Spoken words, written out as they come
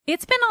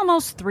It's been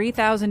almost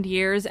 3,000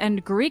 years,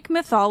 and Greek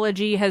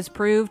mythology has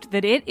proved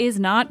that it is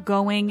not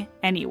going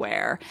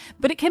anywhere.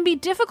 But it can be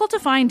difficult to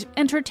find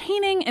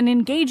entertaining and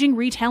engaging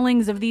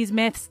retellings of these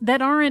myths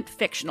that aren't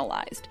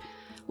fictionalized.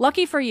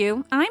 Lucky for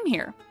you, I'm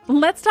here.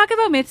 Let's Talk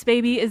About Myths,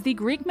 Baby is the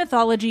Greek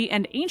mythology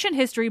and ancient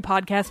history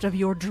podcast of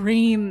your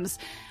dreams.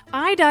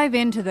 I dive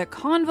into the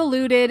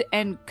convoluted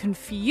and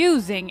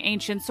confusing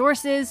ancient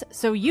sources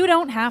so you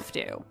don't have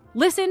to.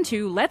 Listen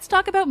to Let's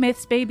Talk About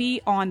Myths, Baby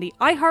on the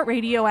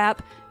iHeartRadio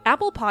app,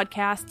 Apple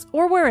Podcasts,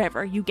 or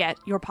wherever you get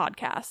your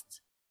podcasts.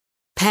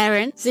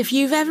 Parents, if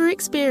you've ever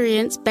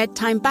experienced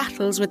bedtime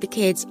battles with the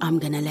kids, I'm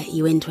going to let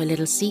you into a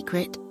little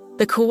secret.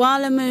 The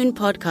Koala Moon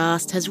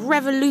podcast has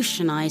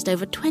revolutionized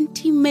over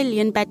 20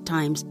 million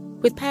bedtimes,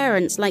 with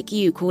parents like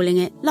you calling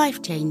it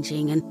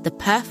life-changing and the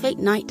perfect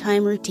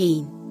nighttime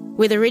routine.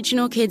 With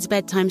original kids'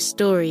 bedtime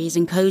stories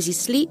and cozy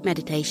sleep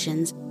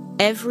meditations,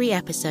 every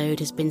episode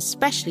has been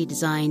specially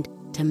designed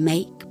to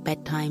make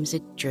bedtimes a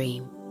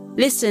dream.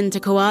 Listen to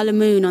Koala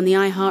Moon on the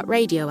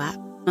iHeartRadio app,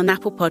 on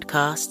Apple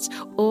Podcasts,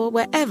 or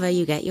wherever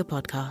you get your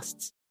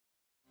podcasts.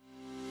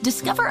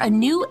 Discover a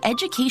new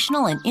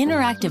educational and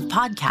interactive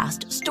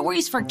podcast,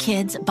 Stories for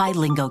Kids by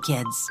Lingo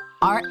Kids.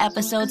 Our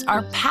episodes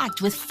are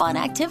packed with fun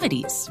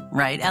activities.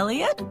 Right,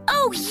 Elliot?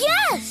 Oh,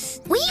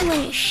 yes! We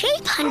went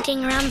shape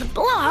hunting around the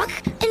block,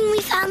 and we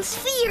found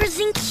spheres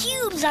and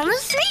cubes on the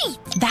street.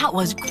 That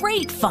was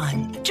great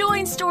fun.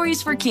 Join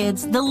Stories for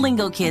Kids, the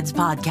Lingo Kids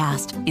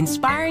podcast,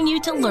 inspiring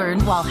you to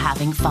learn while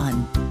having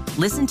fun.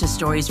 Listen to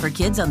Stories for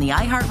Kids on the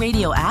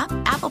iHeartRadio app,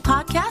 Apple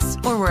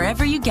Podcasts, or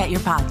wherever you get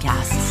your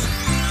podcasts.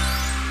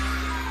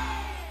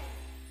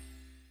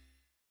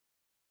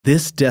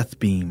 This death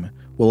beam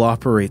will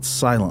operate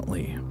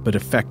silently but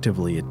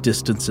effectively at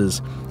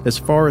distances as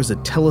far as a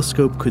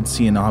telescope could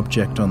see an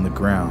object on the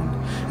ground,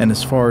 and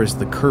as far as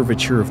the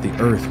curvature of the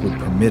Earth would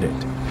permit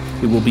it.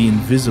 It will be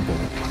invisible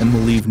and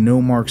will leave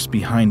no marks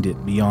behind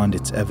it beyond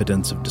its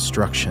evidence of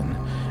destruction.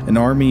 An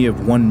army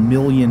of 1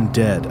 million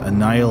dead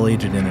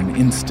annihilated in an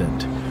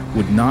instant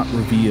would not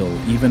reveal,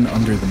 even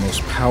under the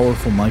most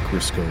powerful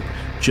microscope,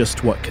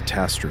 just what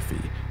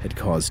catastrophe had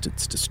caused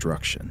its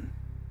destruction.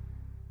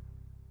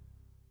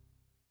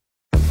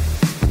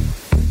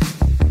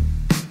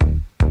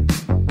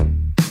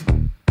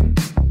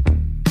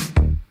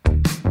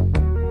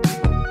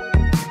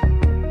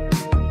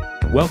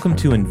 Welcome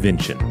to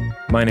Invention.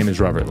 My name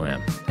is Robert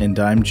Lamb. And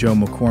I'm Joe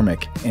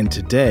McCormick, and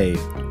today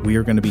we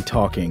are going to be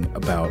talking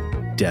about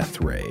death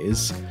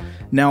rays.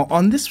 Now,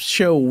 on this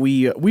show,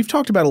 we've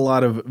talked about a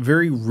lot of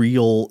very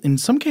real, in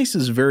some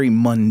cases very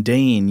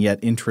mundane yet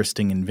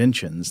interesting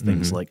inventions,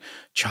 things like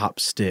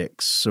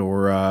chopsticks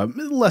or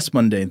less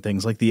mundane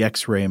things like the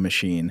X-ray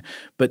machine.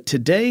 But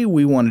today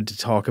we wanted to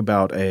talk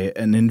about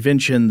an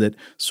invention that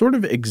sort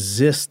of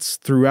exists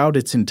throughout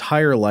its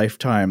entire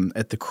lifetime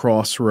at the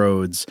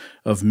crossroads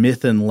of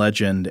myth and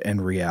legend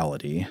and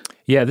reality.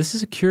 Yeah, this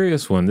is a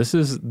curious one. This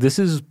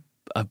is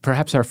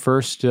perhaps our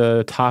first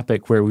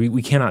topic where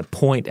we cannot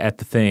point at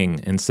the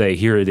thing and say,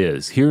 here it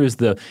is. Here is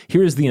the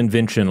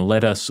invention.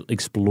 Let us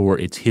explore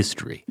its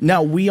history.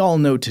 Now, we all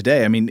know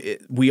today,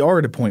 we are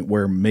at a point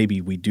where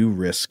maybe we do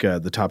risk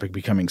the topic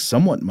becoming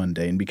somewhat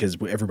mundane because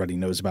everybody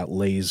knows about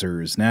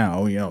lasers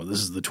now.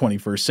 This is the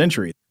 21st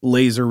century.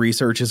 Laser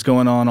research is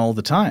going on all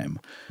the time.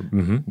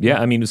 Mm-hmm.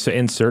 Yeah,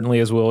 and certainly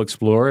as we'll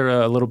explore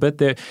a little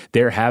bit,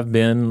 there have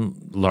been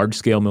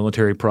large-scale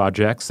military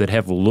projects that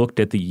have looked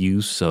at the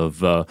use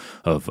of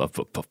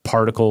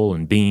particle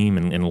and beam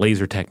and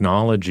laser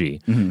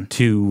technology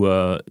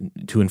to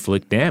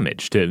inflict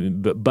damage.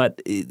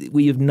 But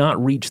we have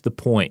not reached the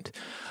point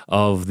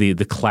of the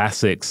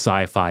classic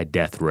sci-fi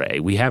death ray.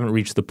 We haven't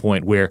reached the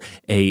point where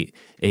a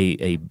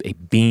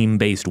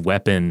beam-based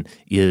weapon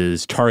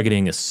is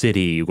targeting a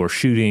city or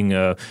shooting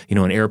an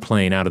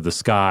airplane out of the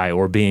sky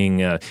or being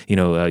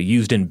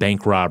used in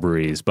bank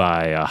robberies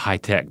by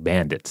high-tech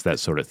bandits, that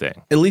sort of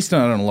thing. At least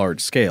not on a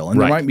large scale. And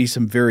Right. There might be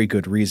some very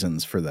good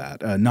reasons for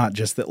that. Not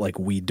just that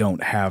we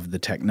don't have the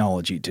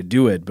technology to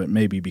do it, but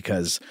maybe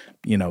because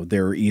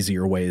there are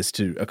easier ways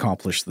to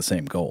accomplish the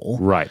same goal.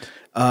 Right.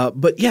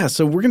 But yeah,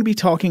 so we're going to be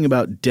talking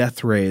about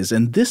death rays,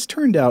 and this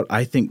turned out,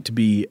 I think, to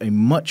be a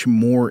much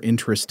more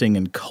interesting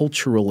and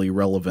culturally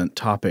relevant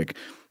topic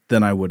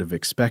than I would have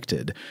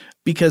expected.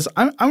 Because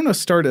I'm going to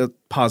start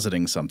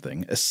positing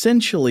something,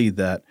 essentially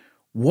that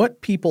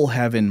what people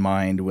have in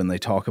mind when they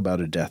talk about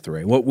a death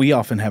ray, what we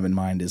often have in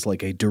mind is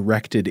like a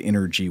directed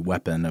energy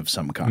weapon of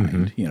some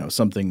kind,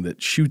 something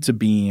that shoots a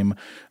beam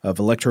of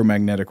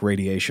electromagnetic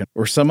radiation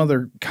or some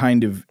other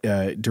kind of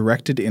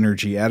directed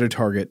energy at a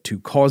target to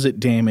cause it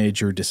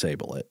damage or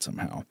disable it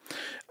somehow.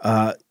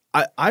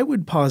 I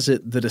would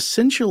posit that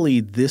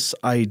essentially this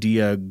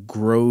idea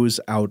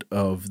grows out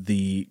of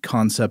the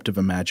concept of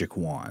a magic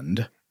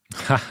wand.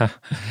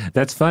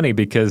 That's funny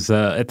because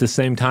at the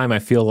same time, I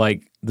feel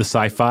like the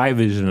sci-fi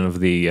vision of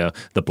the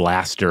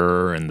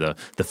blaster and the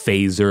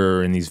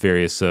phaser and these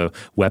various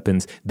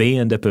weapons, they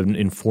end up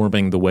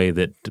informing the way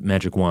that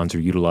magic wands are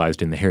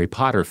utilized in the Harry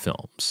Potter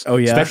films. Oh,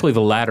 yeah? Especially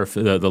the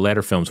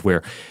latter films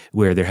where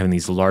they're having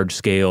these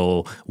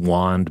large-scale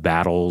wand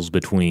battles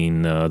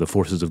between the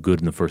forces of good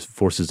and the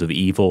forces of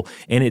evil.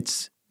 And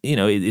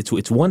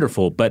it's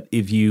wonderful, but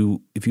if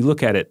you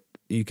look at it,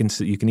 you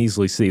can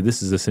easily see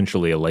this is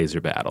essentially a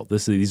laser battle.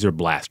 These are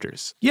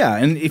blasters. Yeah,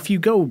 and if you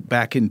go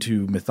back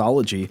into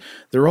mythology,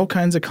 there are all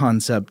kinds of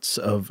concepts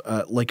of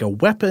like a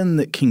weapon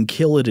that can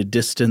kill at a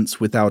distance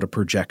without a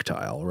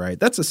projectile, right?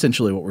 That's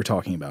essentially what we're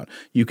talking about.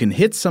 You can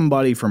hit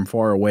somebody from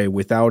far away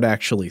without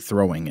actually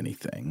throwing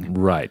anything.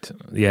 Right.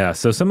 Yeah.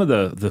 So some of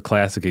the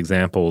classic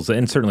examples,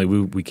 and certainly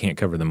we can't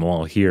cover them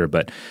all here,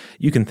 but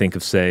you can think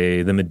of,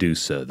 say, the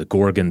Medusa, the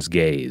Gorgon's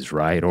gaze,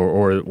 right?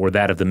 Or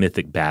that of the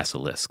mythic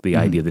basilisk, the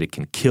idea that it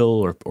can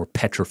kill or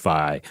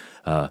petrify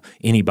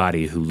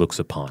anybody who looks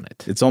upon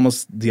it. It's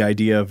almost the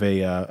idea of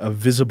a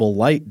visible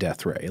light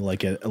death ray,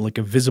 like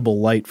a visible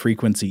light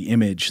frequency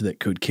image that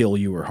could kill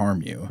you or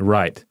harm you.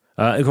 Right.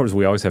 Of course,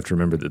 we always have to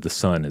remember that the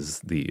sun is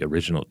the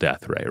original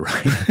death ray,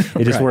 right?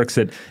 It just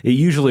it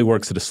usually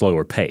works at a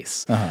slower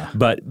pace.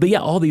 But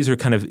yeah, all these are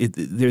kind of,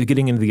 they're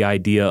getting into the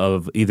idea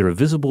of either a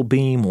visible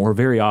beam or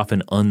very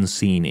often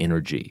unseen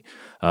energy.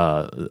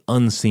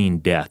 Unseen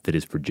death that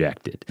is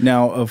projected.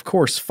 Now, of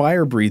course,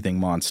 fire-breathing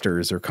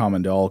monsters are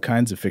common to all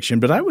kinds of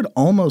fiction, but I would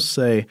almost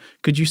say,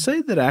 could you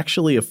say that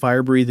actually a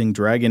fire-breathing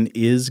dragon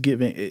is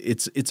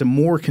it's a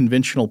more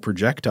conventional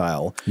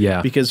projectile?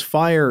 Yeah. Because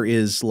fire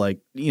is like,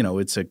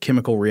 it's a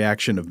chemical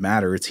reaction of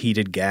matter. It's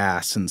heated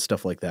gas and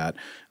stuff like that.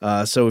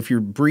 So if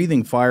you're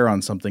breathing fire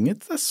on something,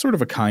 that's sort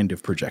of a kind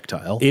of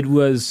projectile. It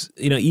was,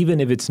 even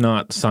if it's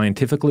not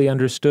scientifically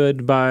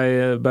understood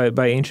by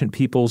ancient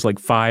peoples, like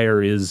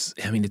fire is,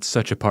 it's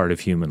such a part of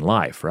human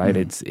life, right?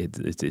 It's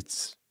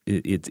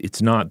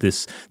not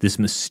this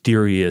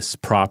mysterious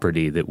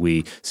property that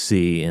we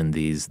see in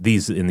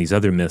these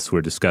other myths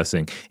we're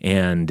discussing,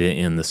 and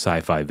in the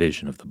sci-fi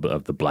vision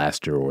of the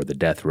blaster or the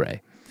death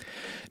ray.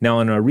 Now,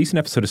 in a recent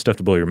episode of Stuff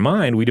to Blow Your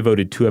Mind, we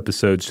devoted 2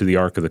 episodes to the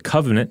Ark of the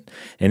Covenant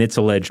and its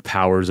alleged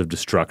powers of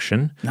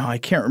destruction. Now, I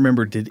can't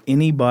remember, did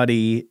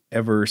anybody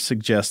ever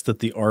suggest that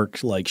the Ark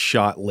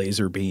shot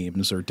laser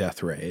beams or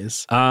death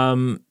rays?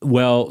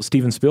 Well,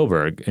 Steven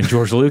Spielberg and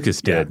George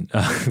Lucas did.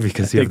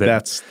 Because I think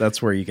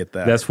that's where you get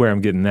that. That's where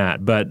I'm getting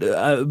that.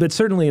 But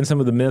certainly in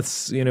some of the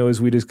myths, as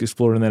we just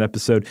explored in that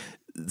episode,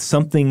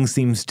 something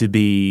seems to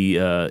be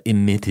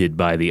emitted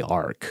by the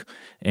Ark.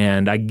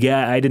 And I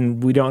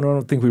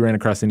don't think we ran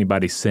across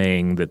anybody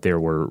saying that there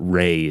were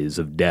rays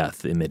of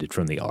death emitted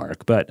from the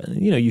Ark. But,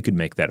 you could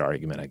make that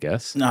argument, I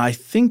guess. I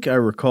think I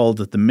recall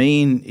that the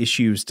main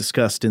issues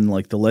discussed in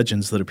the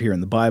legends that appear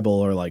in the Bible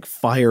are like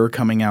fire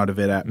coming out of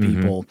it at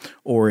people,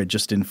 or it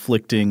just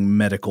inflicting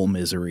medical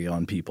misery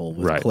on people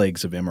with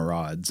plagues of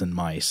emerods and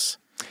mice.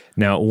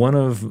 Now, one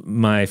of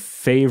my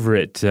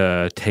favorite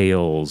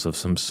tales of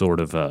some sort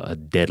of a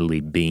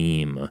deadly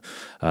beam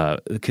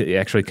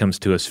actually comes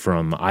to us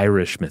from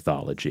Irish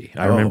mythology.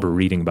 I remember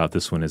reading about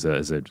this one as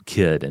a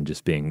kid and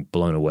just being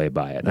blown away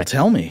by it. Well,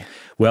 tell me.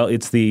 Well,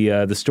 it's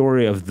the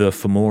story of the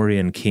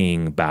Fomorian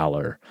king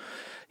Balor.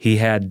 He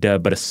had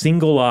but a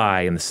single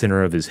eye in the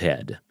center of his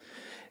head.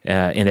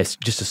 And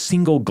just a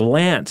single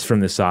glance from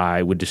this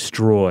eye would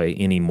destroy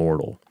any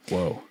mortal.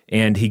 Whoa.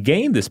 And he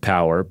gained this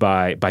power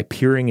by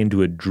peering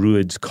into a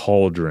druid's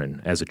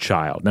cauldron as a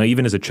child. Now,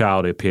 even as a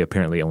child, he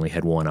apparently only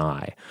had one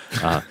eye.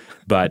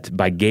 But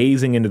by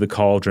gazing into the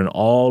cauldron,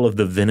 all of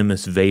the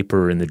venomous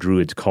vapor in the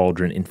druid's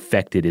cauldron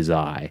infected his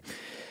eye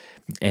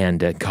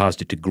and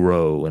caused it to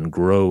grow and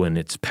grow in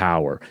its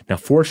power. Now,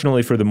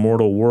 fortunately for the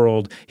mortal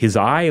world, his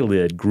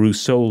eyelid grew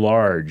so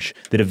large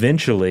that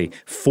eventually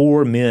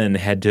 4 men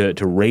had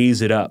to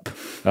raise it up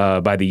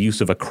by the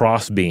use of a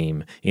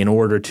crossbeam in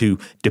order to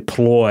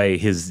deploy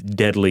his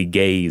deadly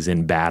gaze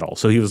in battle.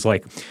 So he was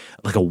like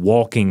a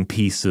walking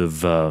piece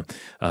of like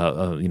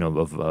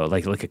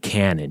a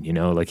cannon,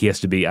 like he has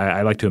to be,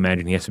 I like to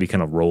imagine he has to be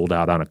kind of rolled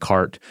out on a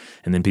cart,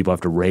 and then people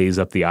have to raise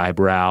up the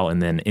eyebrow,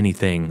 and then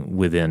anything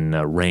within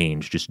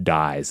range just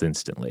dies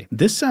instantly.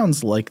 This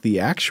sounds like the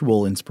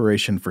actual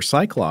inspiration for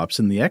Cyclops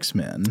in the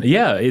X-Men.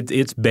 Yeah,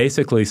 it's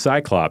basically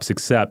Cyclops,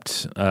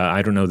 except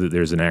I don't know that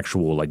there's an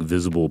actual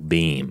visible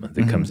beam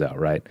that comes out,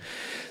 right?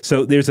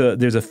 So there's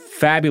a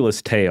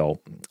fabulous tale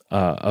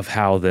of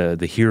how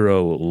the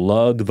hero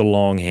Lug the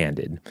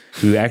Long-Handed,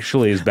 who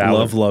actually is Balor.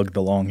 Love Lug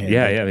the Long-Handed.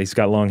 Yeah, he's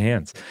got long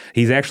hands.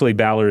 He's actually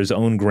Balor's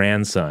own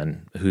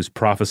grandson, who's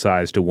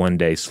prophesized to one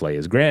day slay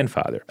his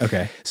grandfather.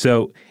 Okay.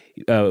 So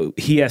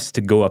he has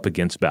to go up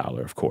against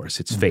Balor, of course.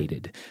 It's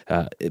fated.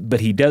 But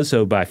he does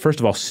so by, first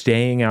of all,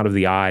 staying out of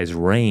the eye's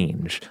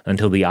range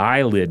until the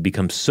eyelid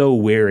becomes so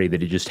wary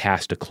that it just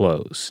has to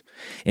close.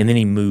 And then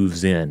he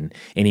moves in,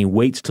 and he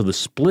waits till the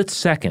split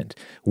second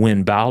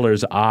when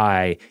Balor's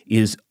eye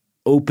is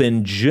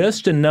open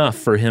just enough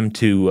for him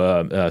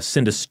to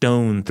send a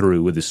stone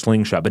through with his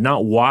slingshot, but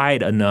not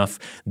wide enough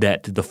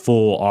that the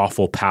full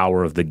awful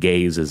power of the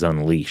gaze is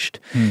unleashed.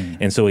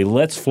 And so he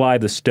lets fly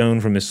the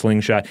stone from his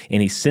slingshot,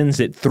 and he sends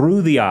it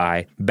through the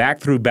eye, back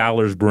through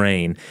Balor's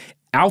brain,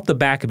 out the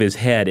back of his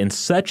head, and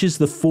such is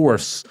the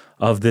force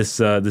of this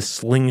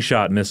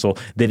slingshot missile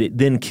that it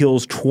then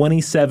kills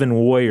 27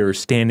 warriors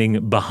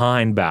standing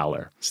behind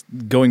Balor.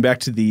 Going back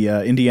to the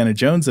Indiana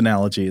Jones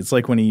analogy, it's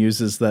like when he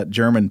uses that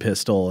German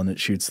pistol and it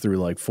shoots through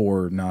like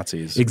 4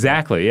 Nazis.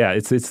 Exactly, yeah.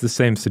 It's the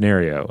same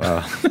scenario.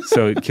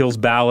 So it kills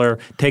Balor,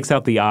 takes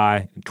out the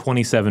eye,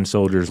 27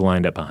 soldiers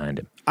lined up behind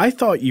him. I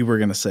thought you were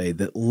going to say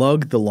that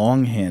Lug the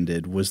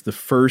Long-Handed was the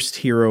first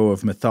hero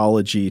of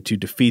mythology to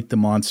defeat the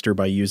monster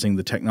by using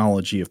the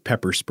technology of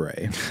pepper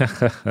spray.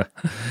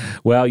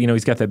 Well,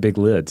 he's got that big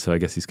lid, so I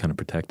guess he's kind of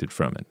protected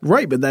from it.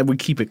 Right, but that would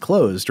keep it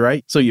closed,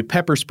 right? So you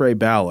pepper spray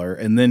Balor,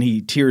 and then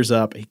he tears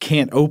up. He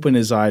can't open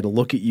his eye to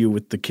look at you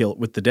with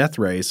the death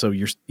ray, so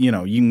you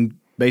can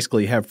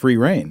basically have free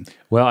reign.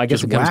 Well, I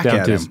guess Just it comes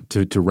whack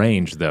down to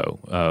range,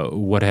 though.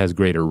 What has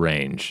greater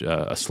range,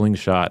 a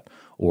slingshot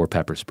or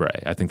pepper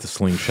spray? I think the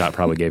slingshot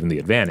probably gave him the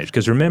advantage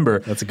because remember,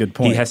 that's a good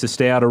point. He has to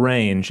stay out of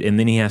range, and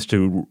then he has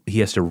to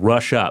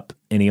rush up,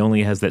 and he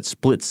only has that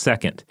split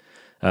second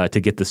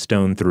to get the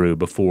stone through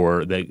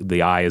before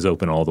the eye is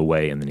open all the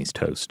way, and then he's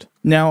toast.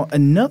 Now,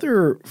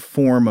 another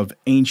form of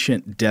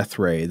ancient death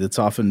ray that's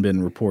often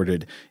been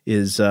reported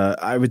is,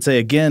 I would say,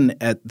 again,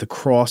 at the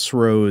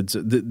crossroads.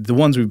 The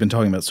ones we've been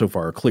talking about so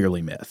far are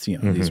clearly myth.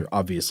 These are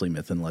obviously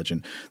myth and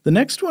legend. The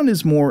next one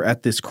is more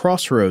at this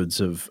crossroads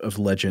of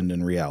legend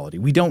and reality.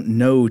 We don't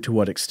know to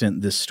what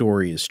extent this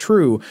story is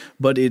true,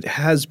 but it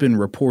has been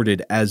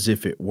reported as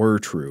if it were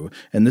true.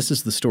 And this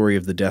is the story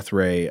of the death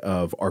ray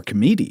of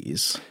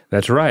Archimedes.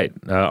 That's right.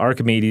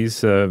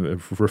 Archimedes,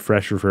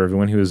 refresher for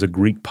everyone, who is a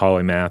Greek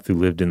polymath who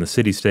lived in the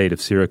city-state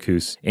of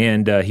Syracuse,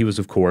 and he was,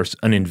 of course,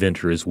 an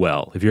inventor as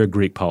well. If you're a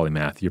Greek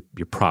polymath,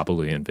 you're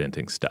probably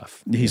inventing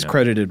stuff. He's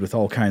credited with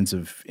all kinds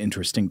of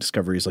interesting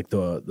discoveries, like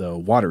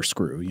the water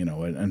screw,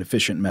 an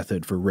efficient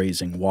method for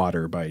raising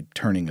water by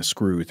turning a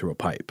screw through a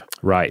pipe.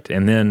 Right,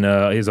 and then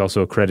he's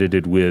also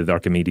credited with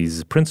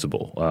Archimedes'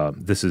 principle.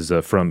 This is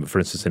from, for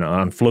instance,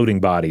 on floating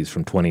bodies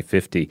from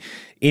 2050.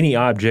 Any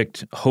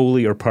object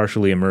wholly or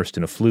partially immersed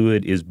in a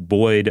fluid is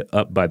buoyed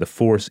up by the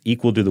force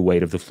equal to the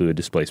weight of the fluid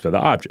displaced by the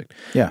object.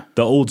 Yeah.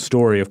 The old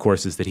story, of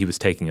course, is that he was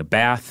taking a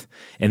bath,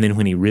 and then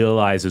when he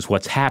realizes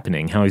what's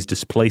happening, how he's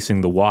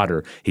displacing the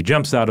water, he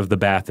jumps out of the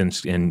bath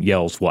and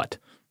yells what?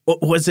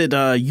 Was it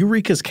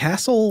Eureka's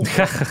Castle?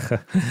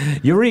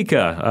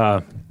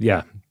 Eureka!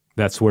 Yeah.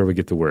 That's where we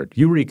get the word.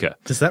 Eureka.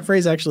 Does that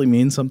phrase actually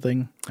mean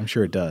something? I'm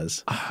sure it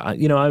does.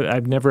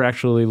 I've never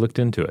actually looked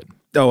into it.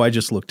 Oh, I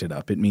just looked it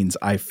up. It means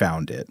I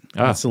found it.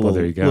 That's a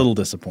little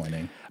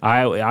disappointing.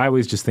 I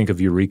always just think of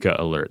Eureka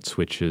Alerts,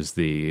 which is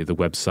the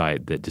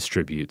website that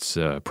distributes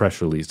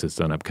press releases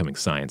on upcoming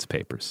science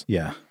papers.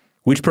 Yeah.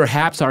 Which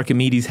perhaps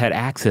Archimedes had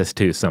access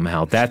to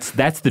somehow. That's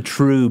the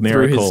true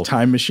miracle. Through his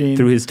time machine?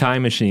 Through his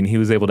time machine, he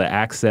was able to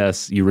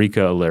access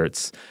Eureka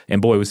Alerts.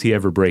 And boy, was he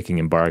ever breaking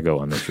embargo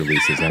on those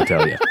releases, I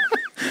tell you.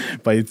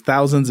 By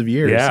thousands of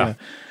years. Yeah.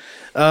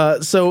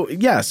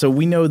 So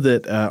we know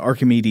that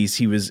Archimedes,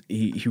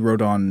 he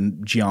wrote on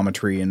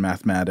geometry and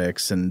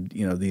mathematics and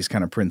these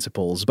kind of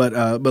principles. But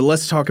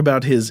let's talk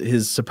about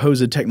his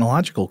supposed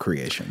technological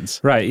creations.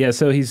 Right. Yeah.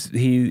 So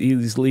he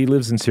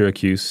lives in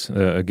Syracuse,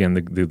 again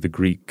the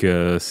Greek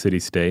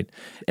city-state,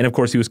 and of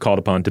course he was called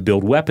upon to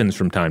build weapons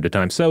from time to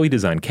time. So he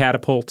designed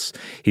catapults.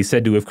 He's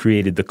said to have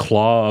created the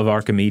claw of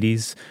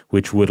Archimedes,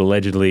 which would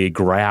allegedly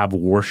grab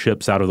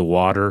warships out of the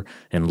water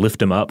and lift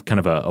them up, kind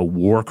of a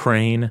war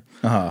crane.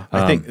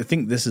 I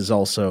think this is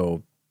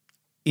also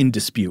in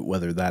dispute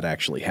whether that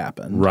actually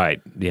happened.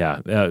 Right.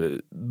 Yeah.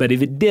 But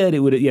if it did, it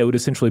would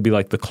essentially be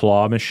like the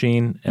claw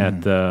machine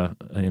at the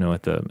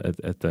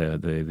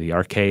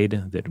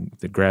arcade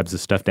that grabs the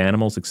stuffed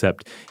animals,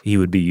 except he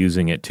would be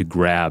using it to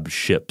grab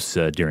ships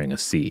during a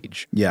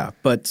siege. Yeah.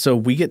 But so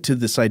we get to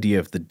this idea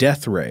of the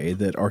death ray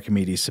that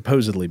Archimedes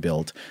supposedly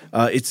built.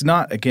 It's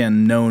not,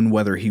 again, known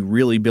whether he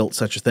really built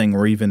such a thing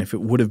or even if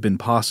it would have been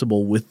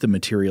possible with the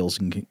materials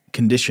and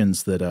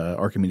conditions that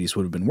Archimedes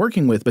would have been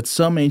working with. But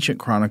some ancient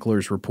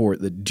chroniclers report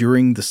that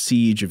during the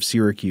siege of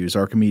Syracuse,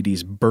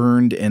 Archimedes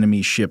burned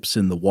enemy ships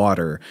in the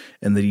water,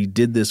 and that he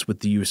did this with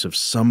the use of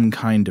some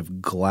kind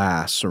of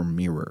glass or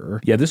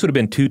mirror. Yeah, this would have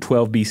been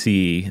 212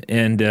 BCE,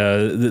 and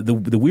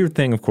the weird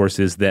thing, of course,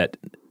 is that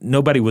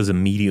nobody was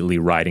immediately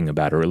writing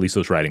about it, or at least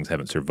those writings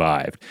haven't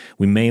survived.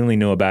 We mainly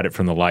know about it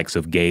from the likes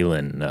of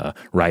Galen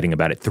writing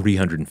about it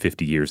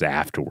 350 years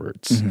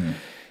afterwards. Mm-hmm.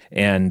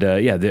 And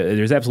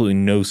there's absolutely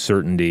no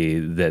certainty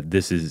that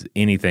this is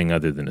anything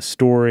other than a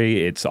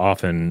story. It's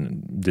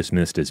often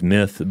dismissed as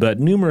myth, but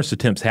numerous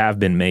attempts have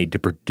been made to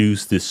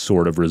produce this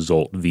sort of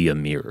result via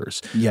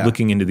mirrors. Yeah.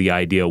 Looking into the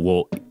idea,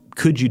 well,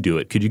 could you do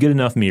it? Could you get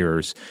enough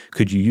mirrors?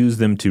 Could you use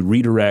them to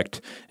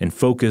redirect and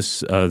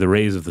focus the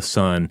rays of the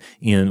sun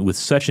in with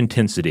such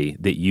intensity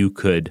that you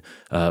could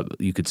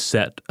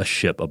set a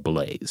ship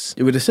ablaze?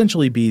 It would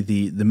essentially be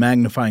the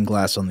magnifying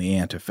glass on the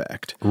ant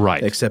effect.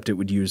 Right. Except it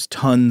would use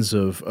tons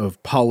of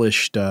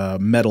polished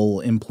metal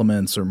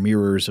implements or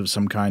mirrors of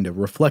some kind of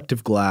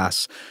reflective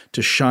glass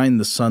to shine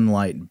the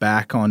sunlight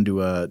back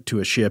onto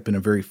a ship in a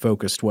very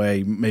focused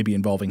way, maybe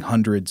involving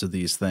hundreds of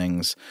these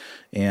things.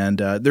 And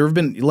there have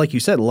been, like you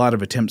said, a lot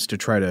of attempts to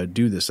try to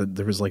do this.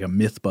 There was like a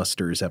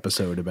Mythbusters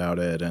episode about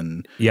it.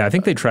 And yeah, I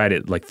think they tried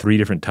it like 3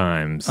 different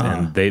times,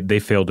 and they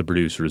failed to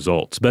produce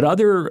results. But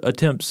other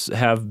attempts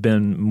have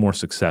been more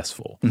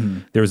successful.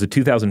 Mm-hmm. There was a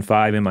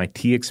 2005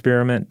 MIT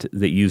experiment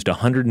that used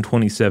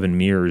 127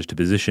 mirrors to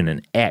position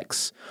an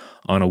X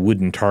on a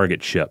wooden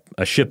target ship,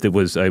 a ship that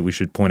was, we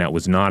should point out,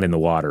 was not in the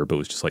water, but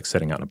was just like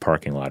setting out in a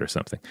parking lot or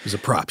something. It was a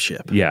prop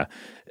ship. Yeah.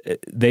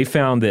 They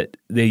found that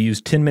they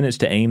used 10 minutes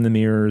to aim the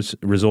mirrors,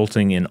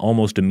 resulting in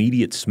almost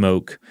immediate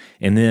smoke,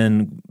 and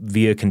then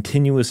via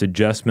continuous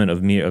adjustment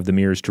of the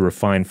mirrors to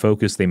refine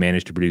focus, they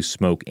managed to produce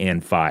smoke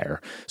and fire.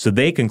 So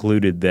they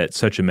concluded that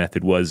such a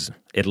method was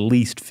at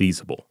least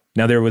feasible.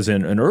 Now, there was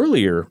an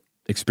earlier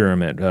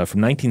experiment from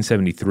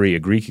 1973, a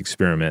Greek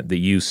experiment that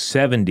used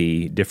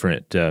 70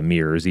 different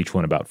mirrors, each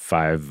one about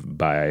 5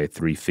 by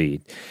 3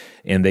 feet.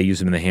 And they used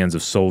them in the hands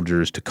of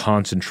soldiers to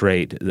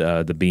concentrate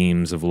the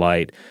beams of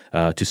light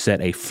to set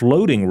a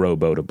floating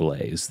rowboat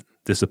ablaze.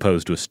 This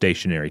opposed to a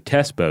stationary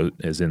test boat,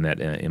 as in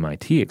that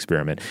MIT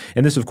experiment.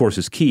 And this, of course,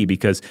 is key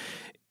because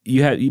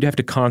you'd have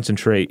to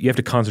concentrate. You have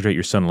to concentrate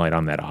your sunlight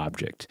on that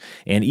object,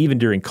 and even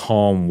during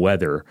calm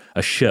weather,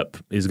 a ship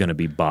is going to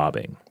be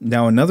bobbing.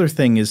 Now, another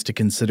thing is to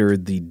consider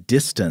the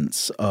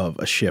distance of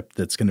a ship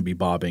that's going to be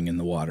bobbing in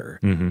the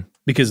water,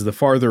 because the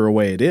farther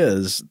away it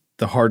is,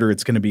 the harder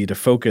it's going to be to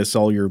focus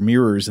all your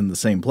mirrors in the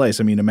same place.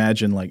 I mean,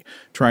 imagine like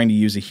trying to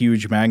use a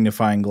huge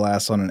magnifying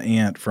glass on an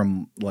ant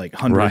from like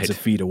hundreds of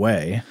feet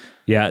away.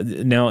 Yeah.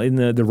 Now, in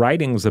the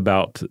writings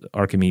about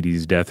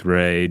Archimedes' death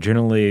ray,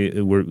 generally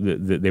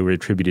they were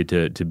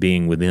attributed to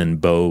being within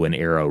bow and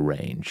arrow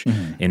range.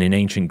 Mm-hmm. And in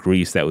ancient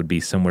Greece, that would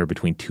be somewhere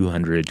between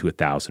 200 to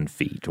 1,000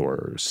 feet,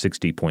 or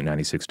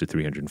 60.96 to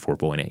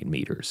 304.8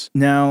 meters.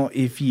 Now,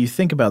 if you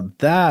think about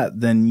that,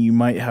 then you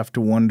might have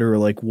to wonder,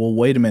 like, well,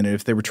 wait a minute.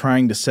 If they were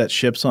trying to set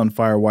ships on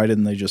fire, why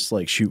didn't they just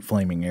like shoot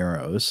flaming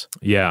arrows?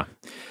 Yeah.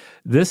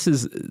 There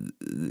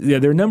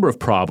are a number of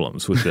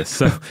problems with this.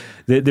 So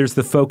there's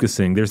the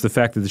focusing. There's the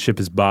fact that the ship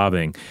is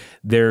bobbing.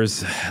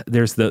 There's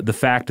the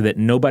fact that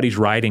nobody's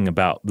writing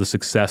about the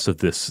success of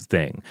this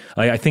thing.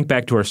 I think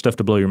back to our Stuff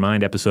to Blow Your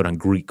Mind episode on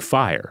Greek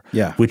fire,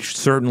 which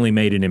certainly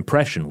made an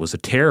impression, was a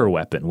terror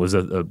weapon, was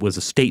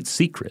a state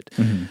secret,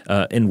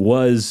 and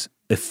was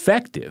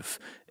effective.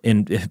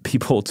 And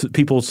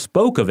people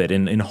spoke of it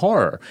in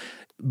horror.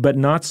 But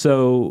not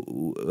so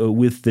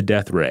with the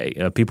death ray.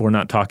 People are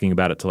not talking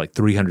about it till like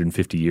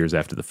 350 years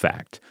after the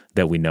fact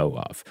that we know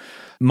of.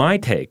 My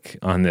take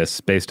on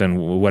this, based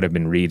on what I've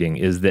been reading,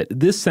 is that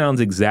this sounds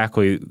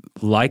exactly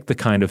like the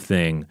kind of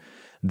thing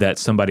that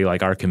somebody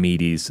like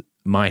Archimedes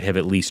might have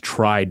at least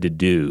tried to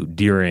do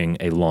during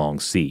a long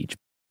siege.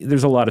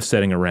 There's a lot of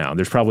setting around.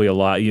 There's probably a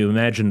lot. You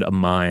imagined a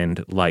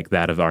mind like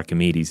that of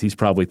Archimedes. He's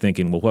probably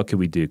thinking, well, what could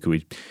we do?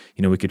 We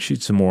could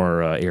shoot some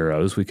more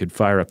arrows. We could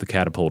fire up the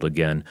catapult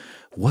again.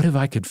 What if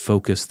I could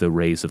focus the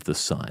rays of the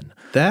sun?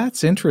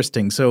 That's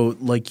interesting. So,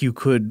 like, you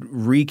could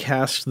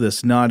recast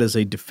this not as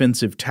a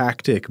defensive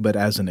tactic, but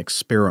as an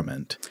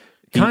experiment.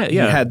 He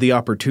had the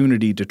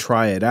opportunity to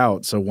try it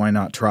out, so why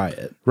not try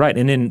it? Right,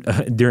 and then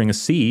during a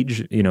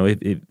siege,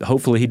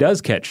 hopefully he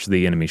does catch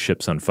the enemy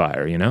ships on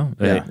fire.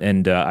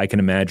 And I can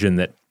imagine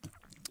that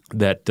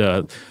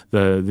the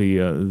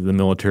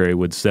military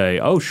would say,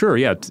 "Oh, sure,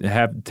 yeah,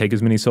 take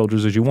as many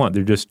soldiers as you want.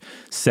 They're just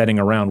sitting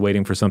around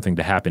waiting for something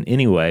to happen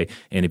anyway.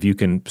 And if you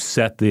can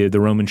set the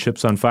Roman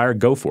ships on fire,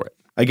 go for it."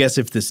 I guess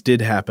if this did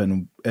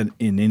happen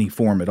in any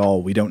form at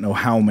all, we don't know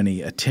how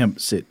many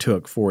attempts it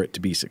took for it to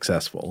be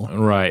successful.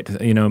 Right.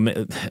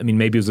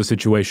 Maybe it was a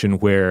situation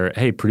where,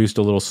 hey, produced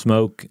a little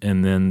smoke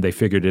and then they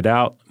figured it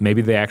out.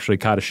 Maybe they actually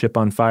caught a ship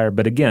on fire.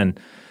 But again,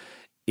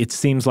 it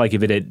seems like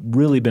if it had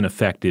really been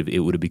effective, it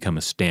would have become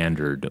a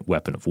standard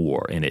weapon of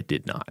war, and it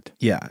did not.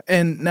 Yeah.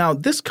 And now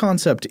this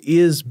concept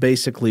is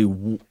basically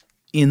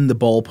in the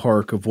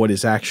ballpark of what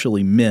is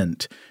actually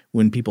meant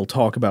when people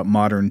talk about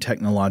modern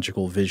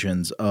technological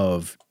visions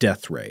of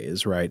death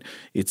rays, right?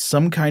 It's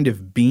some kind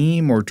of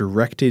beam or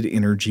directed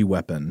energy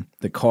weapon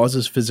that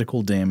causes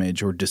physical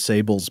damage or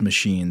disables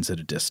machines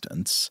at a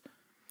distance.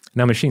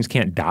 Now, machines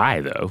can't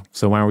die, though,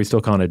 so why are we still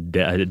calling it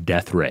a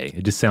death ray?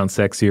 It just sounds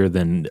sexier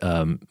than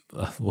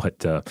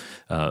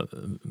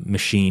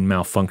machine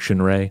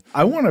malfunction ray.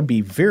 I want to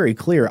be very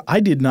clear. I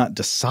did not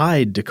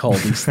decide to call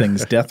these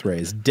things death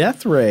rays.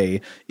 Death ray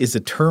is a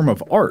term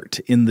of art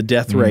in the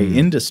death ray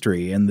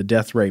industry and the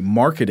death ray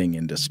marketing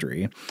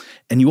industry.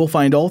 And you will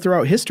find all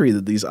throughout history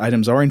that these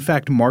items are, in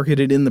fact,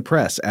 marketed in the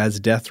press as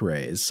death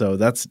rays. So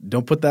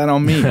don't put that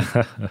on me.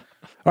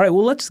 All right,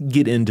 well, let's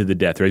get into the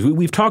death rays.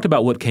 We've talked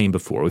about what came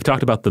before. We've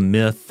talked about the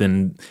myth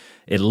and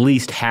at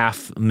least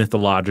half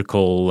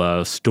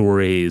mythological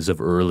stories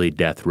of early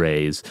death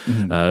rays,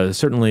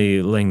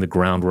 certainly laying the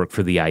groundwork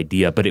for the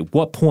idea. But at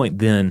what point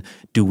then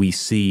do we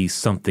see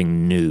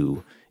something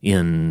new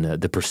in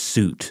the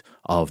pursuit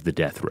of the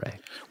death ray?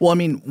 Well, I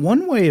mean,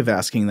 one way of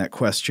asking that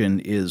question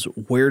is,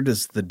 where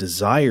does the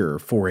desire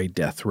for a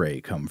death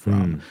ray come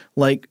from?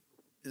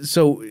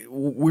 So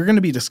we're going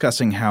to be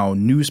discussing how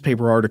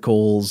newspaper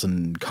articles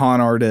and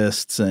con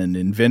artists and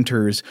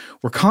inventors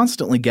were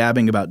constantly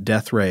gabbing about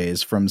death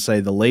rays from, say,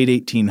 the late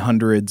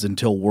 1800s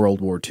until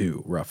World War II,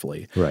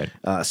 roughly. Right.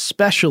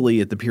 Especially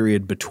at the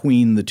period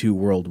between the two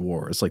world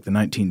wars, like the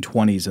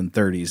 1920s and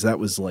 30s. That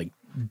was like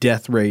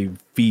death ray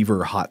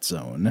fever hot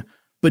zone.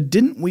 But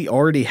didn't we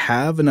already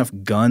have enough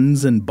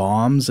guns and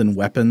bombs and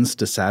weapons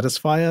to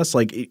satisfy us?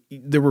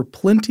 There were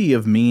plenty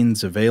of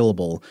means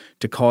available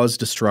to cause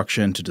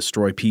destruction, to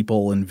destroy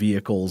people and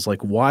vehicles.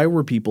 Why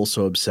were people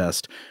so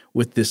obsessed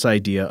with this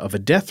idea of a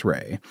death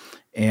ray?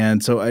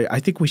 And so I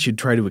think we should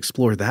try to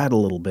explore that a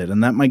little bit,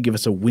 and that might give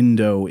us a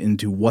window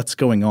into what's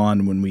going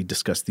on when we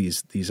discuss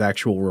these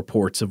actual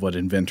reports of what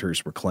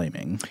inventors were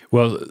claiming.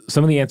 Well,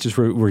 some of the answers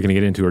we're going to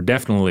get into are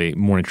definitely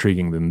more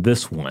intriguing than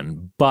this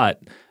one,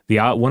 but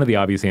one of the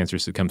obvious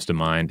answers that comes to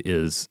mind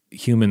is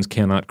humans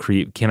cannot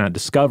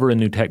discover a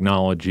new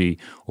technology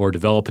or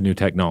develop a new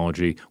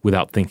technology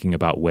without thinking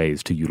about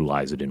ways to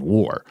utilize it in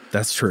war.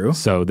 That's true.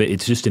 So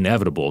it's just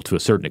inevitable to a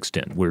certain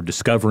extent. We're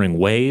discovering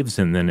waves,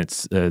 and then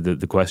it's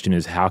the question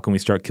is, how can we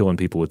start killing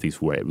people with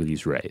these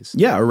rays?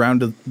 Yeah,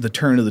 around the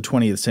turn of the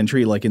 20th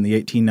century, like in the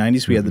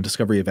 1890s, we had the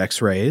discovery of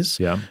X-rays.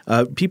 Yeah.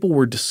 People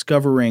were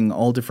discovering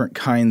all different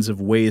kinds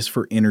of ways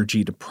for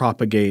energy to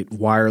propagate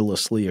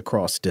wirelessly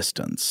across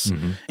distance.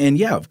 And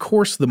yeah, of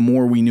course, the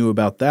more we knew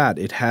about that,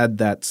 it had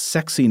that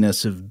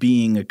sexiness of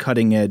being a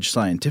cutting-edge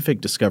scientific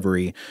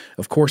discovery.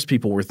 Of course,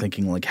 people were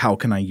thinking, how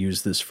can I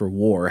use this for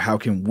war? How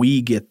can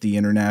we get the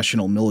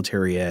international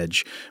military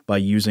edge by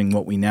using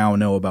what we now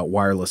know about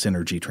wireless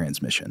energy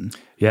transmission?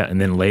 Yeah, and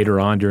then later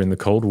on during the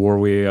Cold War,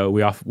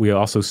 we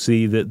also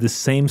see that the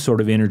same sort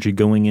of energy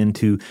going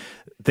into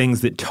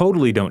things that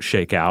totally don't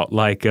shake out,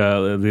 like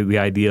the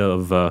idea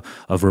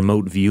of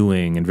remote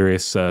viewing and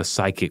various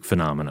psychic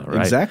phenomena,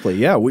 right? Exactly.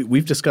 Yeah,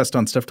 we've discussed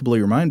on Stuff to Blow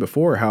Your Mind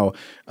before how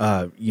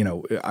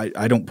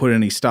I don't put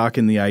any stock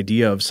in the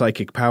idea of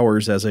psychic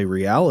powers as a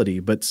reality,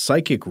 but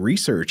psychic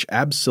research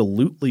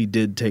absolutely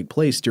did take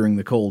place during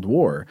the Cold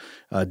War.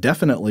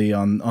 Definitely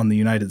on the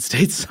United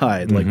States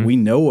side, we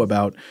know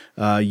about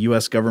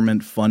U.S.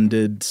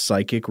 government-funded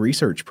psychic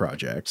research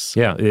projects.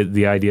 Yeah,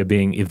 the idea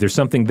being, if there's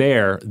something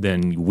there,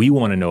 then we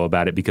want to know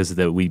about it because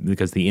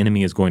the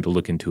enemy is going to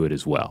look into it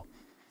as well.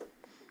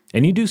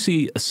 And you do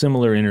see a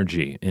similar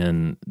energy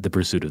in the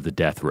pursuit of the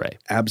death ray.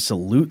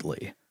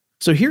 Absolutely.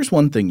 So here's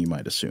one thing you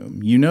might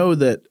assume. You know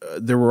that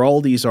there were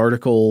all these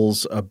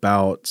articles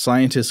about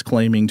scientists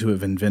claiming to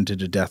have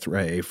invented a death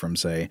ray from,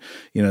 say,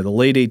 the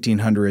late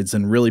 1800s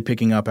and really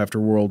picking up after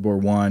World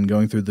War I,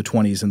 going through the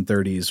 20s and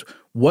 30s.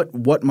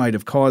 What might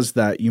have caused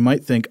that? You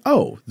might think,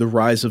 the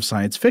rise of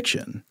science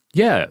fiction.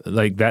 Yeah,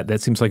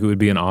 that seems like it would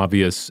be an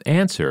obvious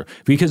answer,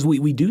 because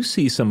we do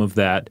see some of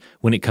that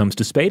when it comes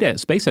to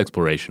space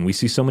exploration. We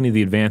see so many of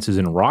the advances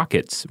in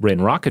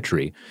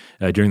rocketry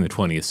during the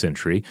 20th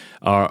century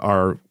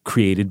are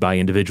created by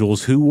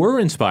individuals who were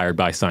inspired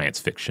by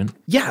science fiction.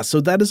 Yeah, so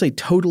that is a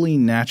totally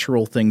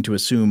natural thing to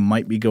assume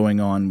might be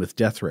going on with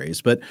death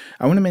rays. But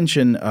I want to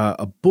mention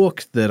a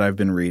book that I've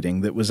been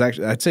reading that was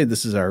actually, I'd say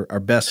this is our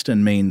best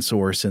and main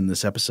source in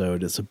this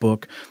episode. It's a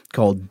book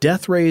called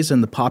Death Rays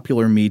and the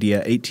Popular Media,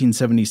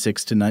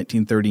 1876 to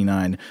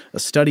 1939, a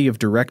study of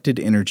directed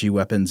energy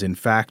weapons in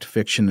fact,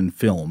 fiction, and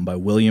film by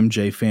William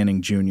J.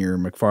 Fanning Jr.,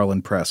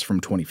 McFarland Press from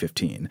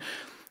 2015.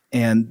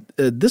 And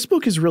this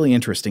book is really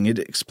interesting. It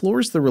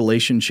explores the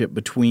relationship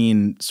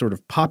between sort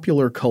of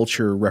popular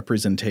culture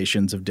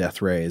representations of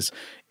death rays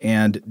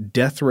and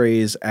death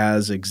rays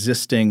as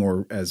existing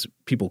or as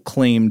people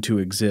claim to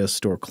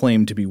exist or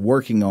claim to be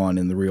working on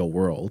in the real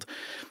world.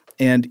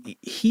 And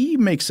he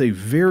makes a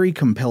very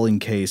compelling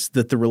case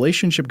that the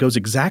relationship goes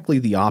exactly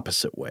the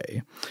opposite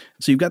way.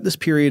 So you've got this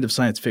period of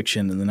science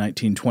fiction in the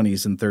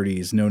 1920s and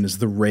 30s known as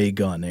the ray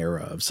gun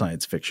era of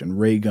science fiction.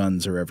 Ray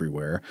guns are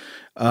everywhere.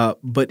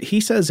 But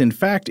he says, in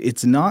fact,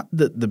 it's not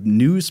that the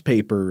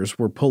newspapers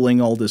were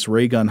pulling all this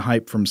ray gun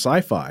hype from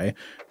sci-fi,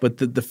 but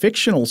that the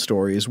fictional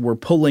stories were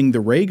pulling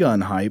the ray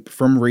gun hype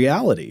from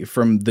reality,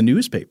 from the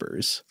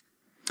newspapers.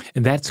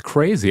 And that's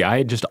crazy. I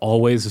had just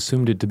always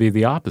assumed it to be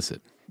the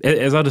opposite.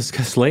 As I'll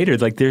discuss later,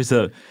 there's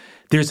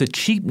a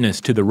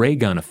cheapness to the ray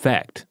gun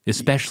effect,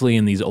 especially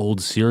in these old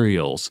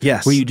serials.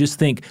 Yes. Where you just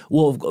think,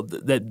 well,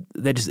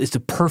 it's a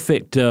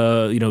perfect,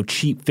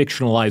 cheap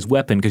fictionalized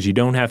weapon because you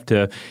don't have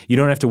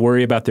to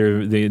worry about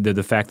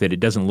the fact that it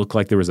doesn't look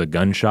like there was a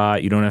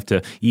gunshot. You don't have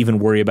to even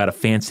worry about a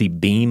fancy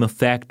beam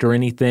effect or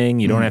anything.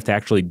 You don't have to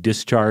actually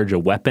discharge a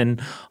weapon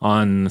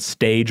on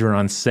stage or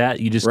on set.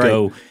 You just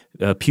go,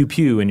 pew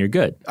pew and you're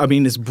good. I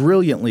mean, it's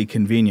brilliantly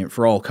convenient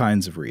for all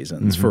kinds of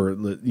reasons, for,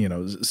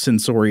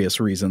 censorious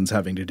reasons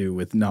having to do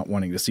with not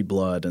wanting to see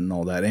blood and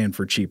all that, and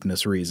for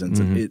cheapness reasons.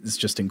 It's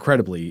just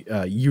incredibly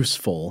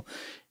useful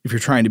if you're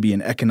trying to be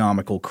an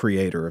economical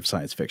creator of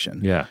science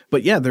fiction. Yeah.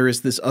 But yeah, there is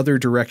this other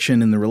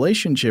direction in the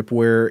relationship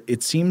where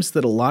it seems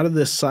that a lot of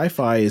this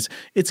sci-fi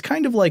it's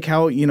kind of like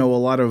how, a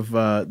lot of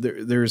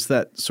there's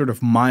that sort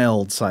of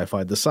mild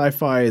sci-fi, the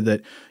sci-fi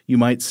that you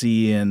might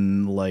see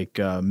in like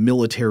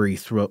military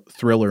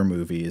thriller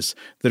movies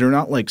that are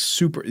not like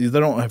they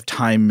don't have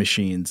time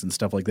machines and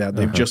stuff like that.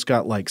 They've just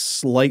got like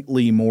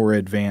slightly more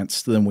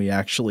advanced than we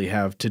actually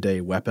have today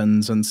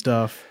weapons and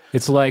stuff.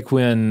 It's like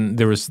when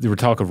there were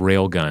talk of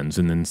rail guns,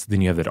 and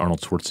then you have that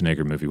Arnold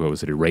Schwarzenegger movie. What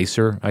was it,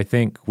 Eraser? I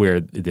think, where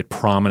it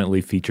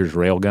prominently features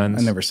rail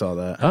guns. I never saw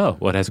that. Oh,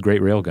 well, it has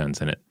great rail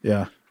guns in it.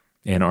 Yeah.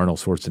 And Arnold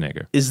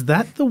Schwarzenegger. Is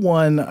that the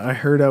one I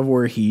heard of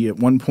where he at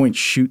one point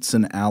shoots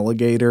an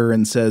alligator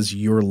and says,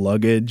 "Your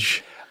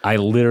luggage"? I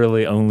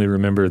literally only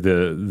remember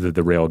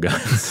the rail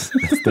guns.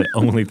 That's the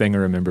only thing I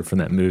remember from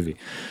that movie.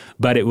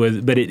 But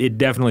it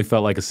definitely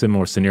felt like a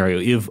similar scenario.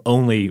 If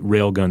only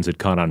rail guns had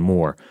caught on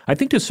more. I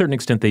think to a certain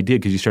extent they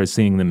did, because you started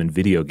seeing them in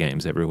video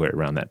games everywhere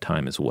around that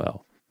time as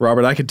well.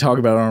 Robert, I could talk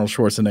about Arnold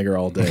Schwarzenegger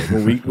all day.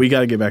 Well, we got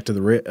to get back to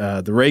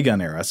the ray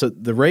gun era. So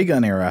the ray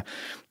gun era,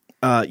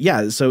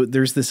 so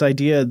there's this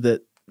idea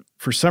that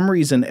for some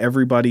reason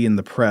everybody in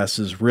the press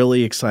is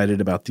really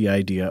excited about the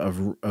idea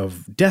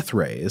of death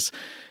rays.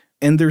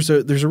 And there's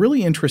a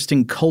really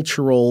interesting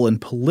cultural and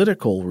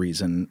political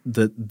reason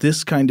that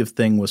this kind of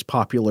thing was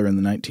popular in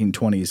the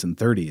 1920s and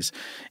 30s.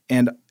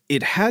 And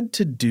it had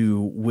to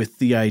do with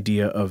the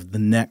idea of the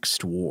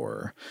next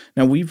war.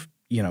 Now, we've,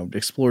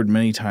 explored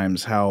many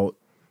times how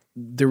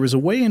there was a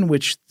way in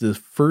which the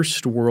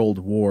First World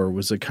War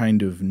was a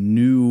kind of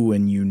new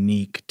and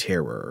unique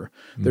terror.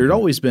 There had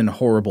always been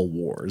horrible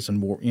wars,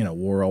 and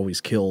war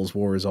always kills,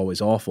 war is always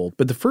awful.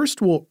 But the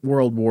First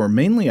World War,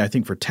 mainly I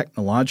think for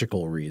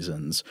technological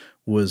reasons,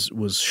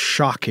 was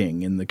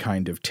shocking in the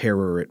kind of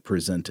terror it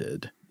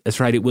presented. That's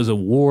right. It was a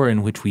war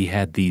in which we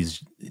had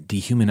these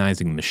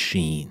dehumanizing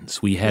machines.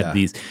 We had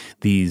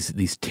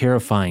these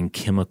terrifying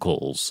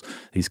chemicals,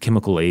 these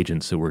chemical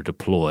agents that were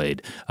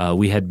deployed.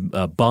 We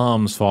had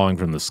bombs falling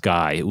from the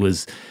sky. It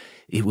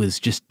was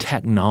just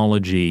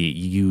technology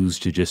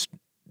used to just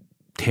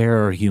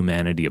tear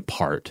humanity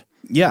apart.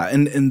 Yeah,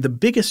 and the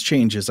biggest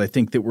changes I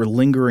think that were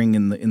lingering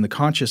in the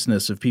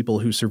consciousness of people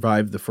who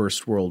survived the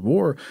First World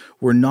War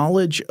were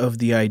knowledge of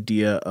the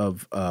idea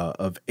of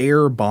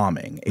air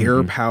bombing,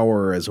 air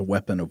power as a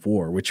weapon of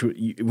war. Which,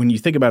 when you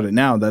think about it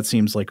now, that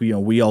seems like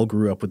we all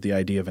grew up with the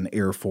idea of an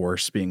air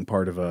force being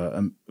part of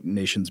a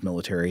nation's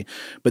military,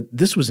 but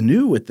this was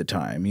new at the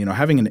time.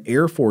 Having an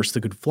air force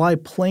that could fly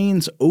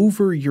planes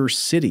over your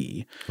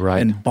city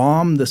and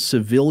bomb the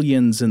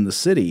civilians in the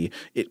city,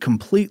 it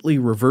completely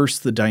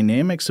reversed the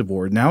dynamics of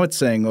war. Now it's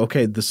saying,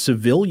 okay, the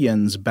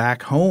civilians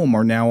back home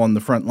are now on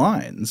the front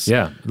lines.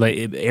 Yeah,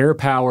 like air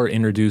power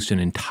introduced an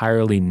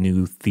entirely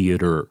new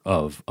theater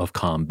of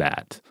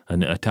combat,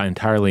 an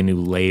entirely new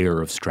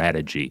layer of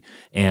strategy,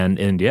 and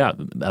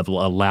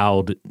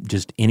allowed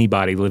just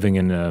anybody living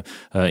in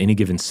any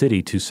given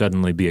city to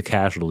suddenly be a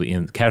casualty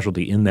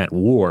in that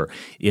war,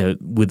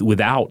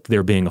 without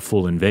there being a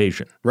full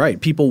invasion.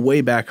 Right. People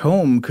way back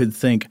home could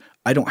think,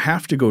 I don't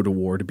have to go to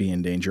war to be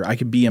in danger. I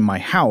could be in my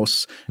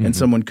house and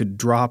someone could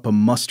drop a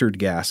mustard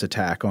gas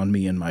attack on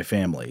me and my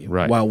family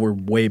while we're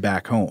way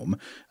back home.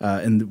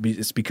 And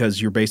it's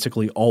because you're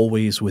basically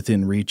always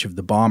within reach of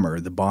the bomber.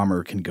 The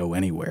bomber can go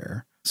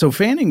anywhere. So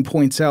Fanning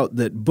points out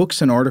that books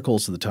and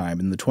articles of the time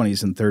in the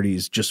 20s and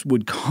 30s just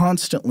would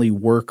constantly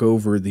work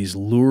over these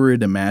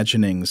lurid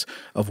imaginings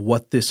of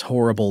what this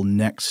horrible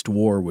next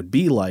war would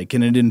be like.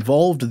 And it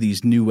involved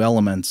these new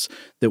elements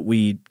that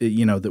we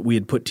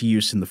had put to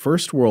use in the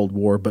First World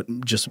War, but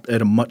just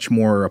at a much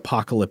more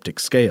apocalyptic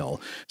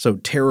scale. So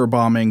terror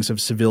bombings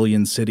of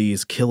civilian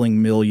cities, killing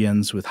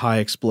millions with high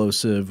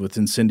explosive, with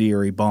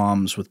incendiary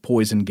bombs, with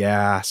poison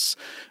gas.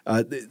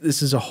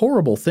 This is a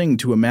horrible thing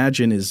to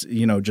imagine is,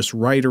 just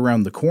right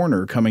around the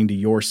corner coming to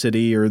your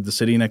city or the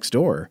city next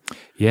door.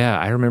 Yeah,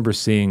 I remember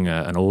seeing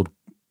an old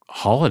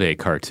holiday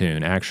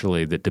cartoon,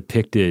 actually, that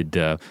depicted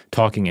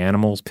talking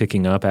animals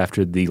picking up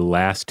after the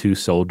last two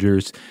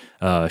soldiers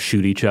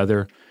shoot each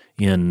other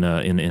in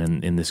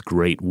this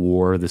great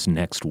war, this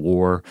next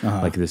war,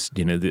 like this,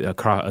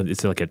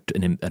 it's like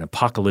an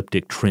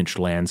apocalyptic trench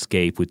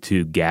landscape with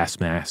two gas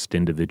masked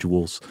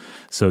individuals.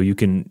 So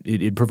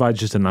it provides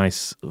just a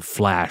nice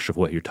flash of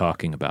what you're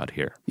talking about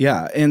here.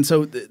 Yeah, and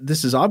so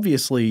this is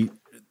obviously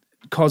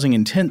causing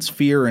intense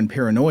fear and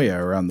paranoia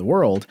around the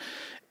world.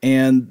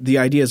 And the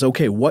idea is,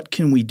 okay, what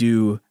can we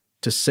do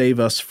to save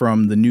us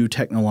from the new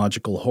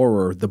technological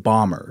horror, the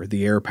bomber,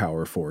 the air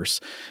power force?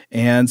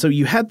 And so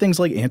you had things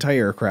like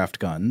anti-aircraft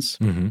guns.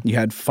 You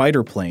had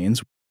fighter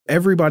planes.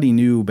 Everybody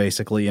knew,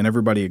 basically, and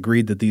everybody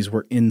agreed that these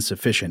were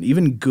insufficient.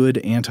 Even good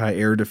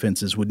anti-air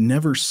defenses would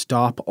never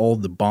stop all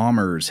the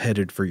bombers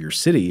headed for your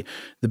city.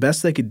 The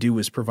best they could do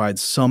was provide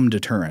some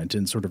deterrent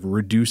and sort of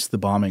reduce the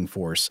bombing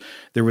force.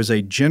 There was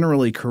a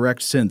generally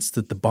correct sense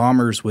that the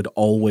bombers would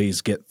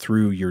always get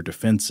through your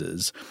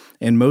defenses.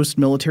 And most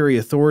military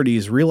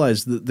authorities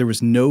realized that there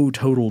was no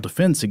total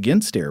defense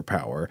against air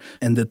power,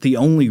 and that the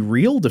only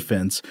real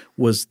defense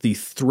was the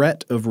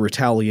threat of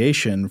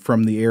retaliation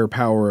from the air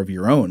power of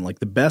your own. Like,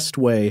 the best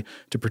way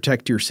to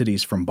protect your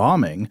cities from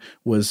bombing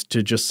was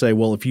to just say,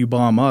 well, if you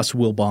bomb us,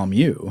 we'll bomb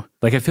you.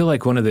 Like, I feel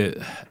like one of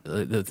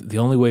the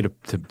only way to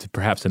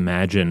perhaps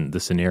imagine the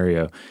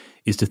scenario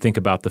is to think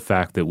about the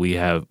fact that we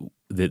have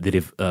that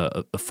if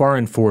a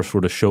foreign force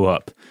were to show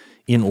up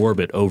in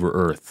orbit over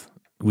Earth,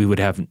 we would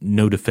have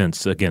no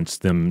defense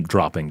against them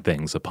dropping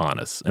things upon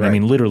us. And right. I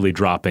mean literally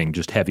dropping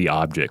just heavy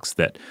objects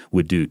that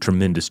would do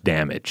tremendous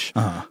damage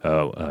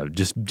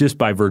just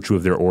by virtue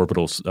of their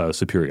orbital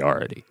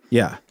superiority.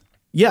 Yeah.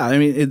 Yeah, I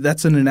mean,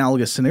 that's an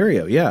analogous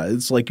scenario. Yeah,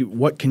 it's like,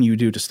 what can you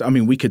do to stop? I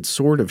mean, we could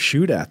sort of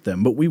shoot at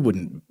them, but we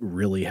wouldn't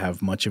really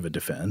have much of a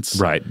defense.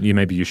 Right.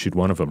 Maybe you shoot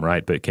one of them,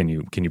 right? But can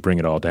you bring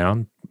it all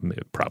down?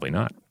 Probably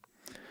not.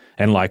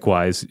 And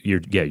likewise, you're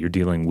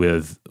dealing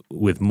with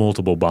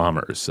multiple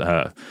bombers.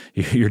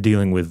 You're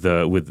dealing with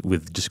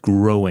just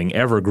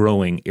ever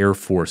growing air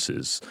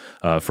forces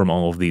from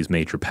all of these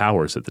major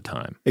powers at the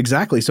time.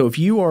 Exactly. So if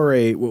you are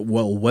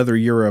whether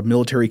you're a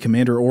military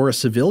commander or a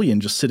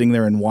civilian just sitting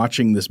there and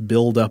watching this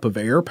buildup of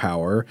air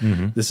power,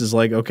 this is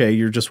like, okay,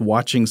 you're just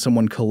watching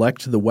someone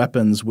collect the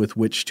weapons with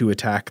which to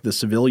attack the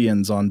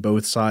civilians on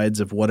both sides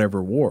of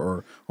whatever war,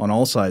 or on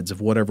all sides of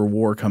whatever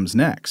war comes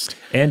next.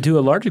 And to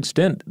a large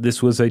extent,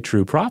 this was a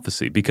true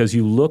prophecy, because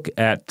you look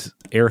at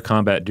air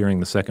combat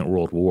during the Second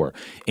World War,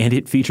 and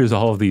it features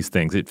all of these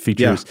things. It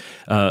features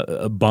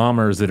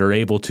bombers that are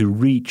able to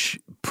reach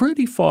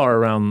pretty far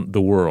around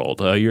the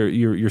world.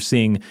 You're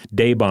seeing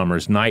day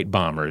bombers, night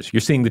bombers.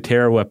 You're seeing the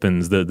terror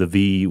weapons, the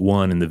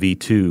V1 and the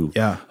V2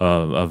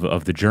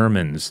 of the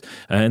Germans,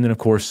 and then of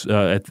course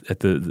at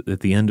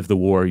the end of the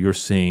war, you're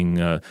seeing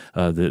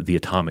the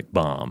atomic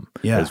bomb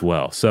as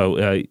well.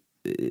 So.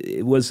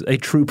 It was a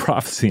true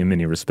prophecy in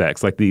many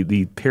respects. Like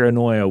the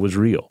paranoia was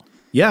real.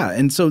 Yeah,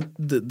 and so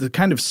the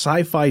kind of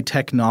sci-fi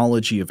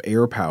technology of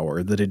air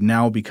power that had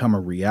now become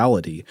a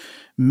reality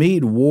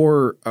made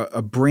war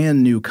a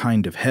brand new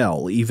kind of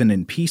hell, even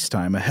in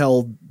peacetime, a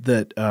hell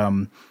that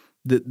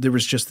there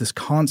was just this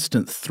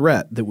constant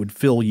threat that would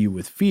fill you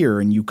with fear,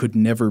 and you could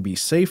never be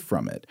safe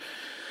from it.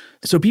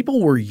 So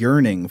people were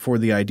yearning for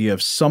the idea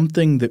of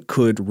something that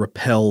could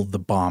repel the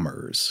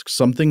bombers,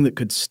 something that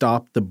could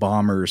stop the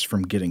bombers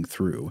from getting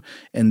through.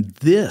 And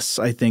this,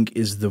 I think,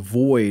 is the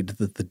void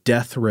that the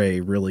death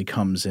ray really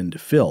comes in to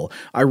fill.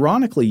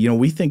 Ironically,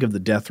 we think of the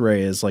death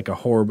ray as like a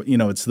horrible,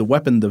 it's the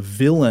weapon the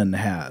villain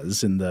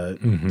has in the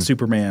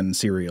Superman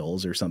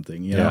serials or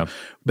something, you know.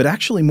 But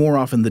actually, more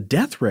often, the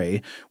death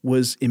ray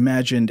was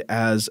imagined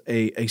as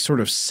a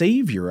sort of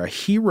savior, a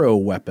hero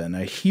weapon,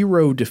 a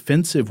hero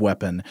defensive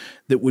weapon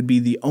that would be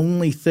the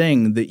only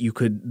thing that you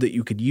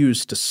could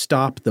use to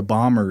stop the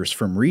bombers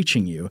from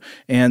reaching you.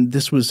 And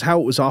this was how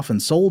it was often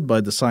sold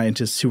by the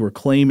scientists who were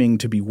claiming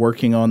to be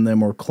working on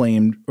them or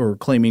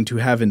claiming to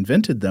have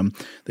invented them.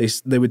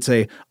 They would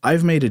say,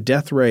 "I've made a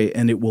death ray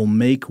and it will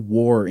make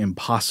war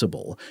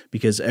impossible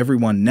because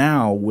everyone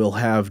now will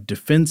have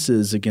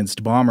defenses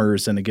against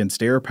bombers and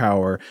against air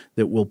power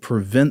that will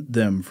prevent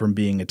them from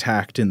being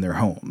attacked in their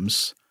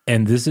homes."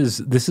 And this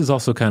is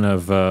also kind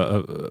of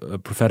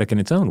prophetic in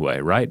its own way,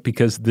 right?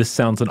 Because this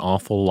sounds an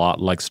awful lot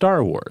like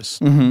Star Wars.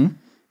 Mm-hmm.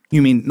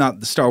 You mean not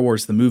the Star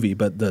Wars the movie,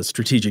 but the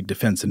Strategic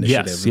Defense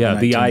Initiative?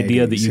 Yes, the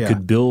idea that you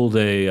could build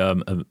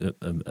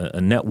a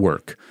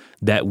network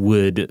that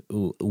would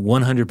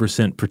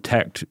 100%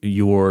 protect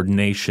your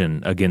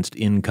nation against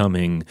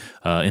incoming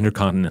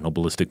intercontinental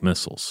ballistic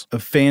missiles.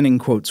 Fanning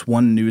quotes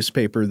one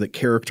newspaper that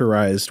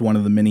characterized one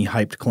of the many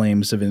hyped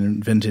claims of an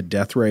invented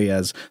death ray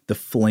as the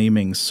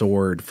flaming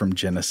sword from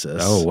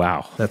Genesis. Oh,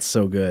 wow. That's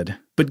so good.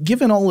 But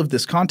given all of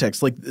this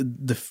context, like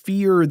the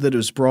fear that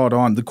is brought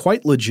on, the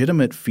quite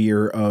legitimate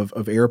fear of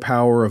air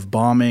power, of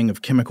bombing,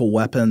 of chemical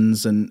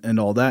weapons and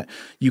all that,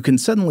 you can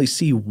suddenly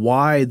see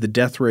why the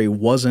death ray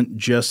wasn't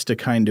just a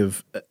kind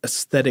of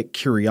aesthetic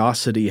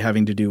curiosity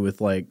having to do with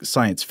like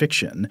science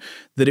fiction,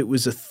 that it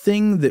was a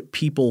thing that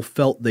people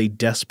felt they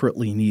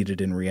desperately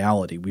needed in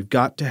reality. We've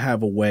got to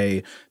have a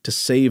way to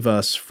save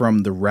us from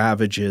the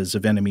ravages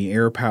of enemy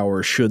air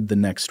power should the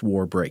next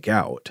war break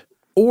out.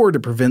 Or to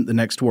prevent the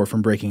next war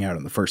from breaking out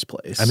in the first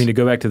place. I mean, to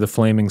go back to the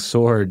flaming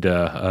sword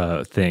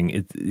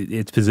thing,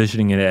 it's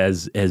positioning it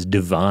as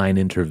divine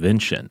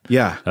intervention.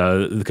 Yeah.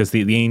 Because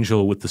the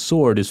angel with the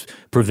sword is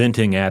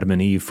preventing Adam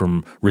and Eve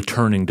from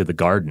returning to the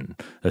garden,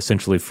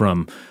 essentially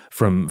from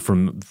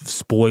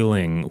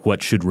spoiling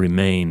what should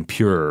remain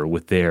pure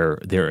with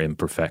their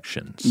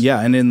imperfections.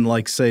 Yeah, and in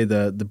like, say,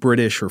 the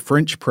British or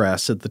French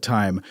press at the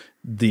time,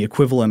 the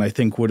equivalent, I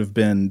think, would have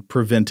been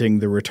preventing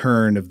the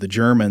return of the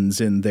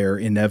Germans in their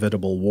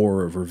inevitable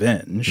war of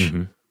revenge.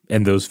 Mm-hmm.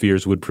 And those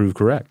fears would prove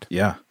correct.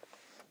 Yeah.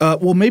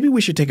 Well, maybe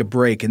we should take a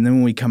break, and then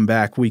when we come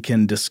back, we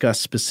can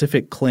discuss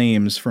specific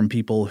claims from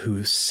people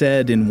who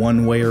said in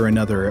one way or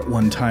another at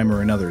one time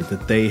or another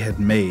that they had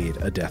made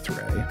a death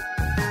ray.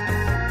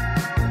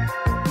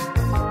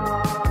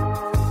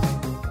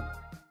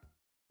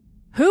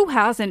 Who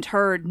hasn't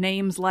heard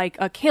names like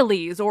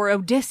Achilles or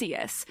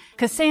Odysseus,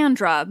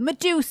 Cassandra,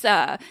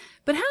 Medusa?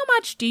 But how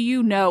much do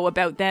you know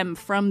about them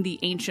from the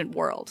ancient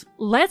world?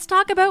 Let's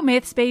Talk About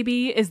Myths,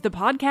 Baby is the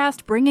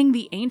podcast bringing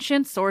the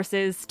ancient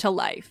sources to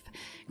life.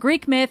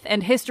 Greek myth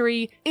and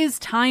history is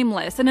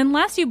timeless, and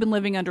unless you've been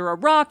living under a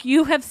rock,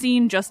 you have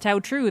seen just how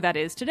true that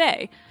is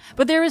today.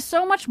 But there is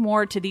so much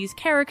more to these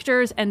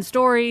characters and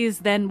stories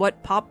than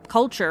what pop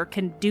culture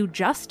can do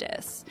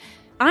justice.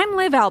 I'm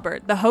Liv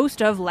Albert, the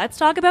host of Let's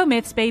Talk About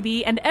Myths,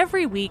 Baby, and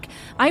every week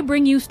I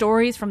bring you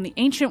stories from the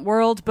ancient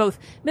world, both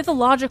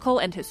mythological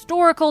and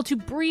historical, to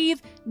breathe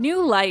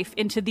new life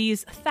into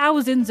these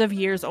thousands of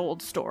years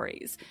old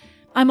stories.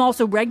 I'm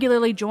also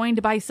regularly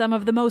joined by some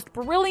of the most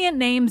brilliant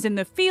names in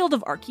the field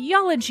of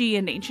archaeology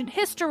and ancient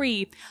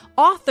history,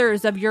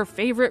 authors of your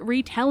favorite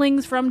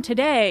retellings from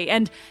today,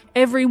 and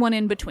everyone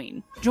in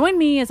between. Join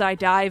me as I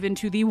dive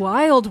into the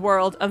wild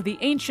world of the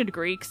ancient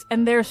Greeks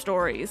and their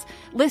stories.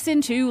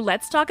 Listen to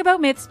Let's Talk About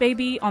Myths,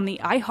 Baby on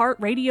the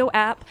iHeartRadio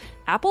app,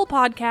 Apple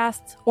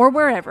Podcasts, or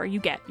wherever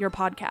you get your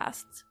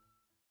podcasts.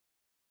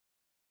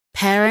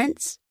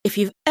 Parents, if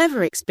you've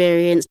ever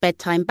experienced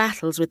bedtime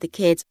battles with the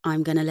kids,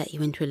 I'm going to let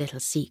you into a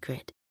little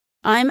secret.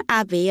 I'm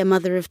Abby, a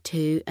mother of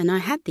 2, and I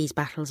had these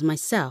battles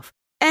myself.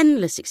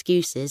 Endless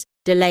excuses,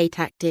 delay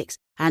tactics,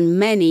 and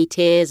many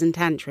tears and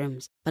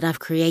tantrums. But I've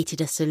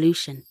created a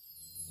solution.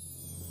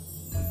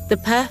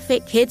 The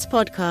perfect kids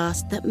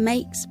podcast that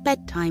makes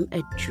bedtime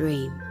a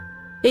dream.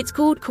 It's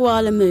called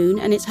Koala Moon,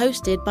 and it's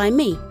hosted by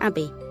me,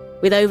 Abby.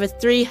 With over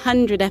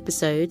 300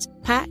 episodes,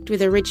 packed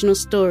with original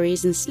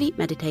stories and sleep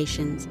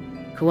meditations,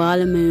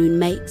 Koala Moon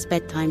makes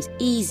bedtimes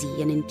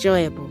easy and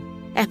enjoyable.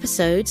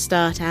 Episodes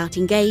start out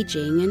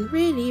engaging and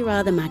really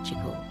rather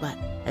magical, but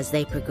as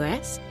they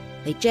progress,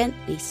 they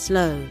gently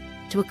slow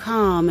to a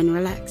calm and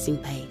relaxing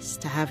pace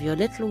to have your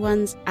little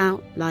ones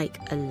out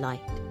like a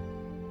light.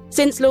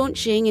 Since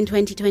launching in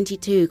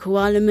 2022,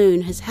 Koala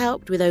Moon has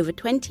helped with over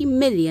 20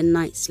 million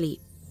nights'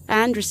 sleep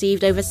and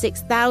received over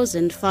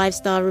 6,000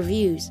 5-star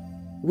reviews.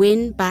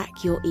 Win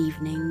back your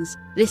evenings.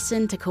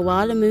 Listen to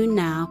Koala Moon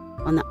now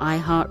on the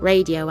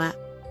iHeartRadio app,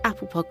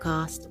 Apple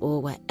Podcasts,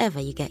 or wherever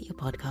you get your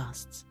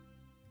podcasts.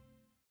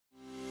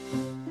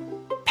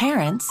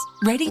 Parents,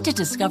 ready to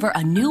discover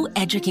a new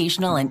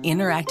educational and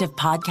interactive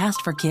podcast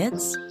for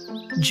kids?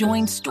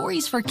 Join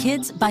Stories for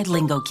Kids by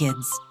Lingo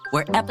Kids,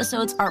 where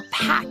episodes are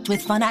packed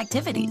with fun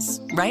activities.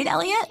 Right,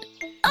 Elliot?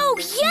 Oh,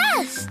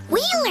 yes!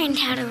 We learned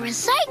how to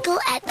recycle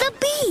at the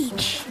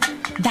beach.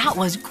 That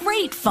was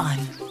great fun.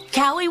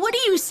 Callie, what do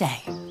you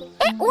say?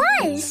 It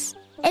was.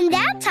 And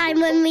that time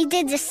when we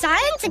did the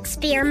science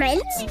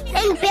experiments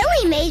and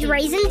Billy made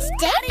raisins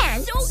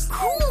dance. So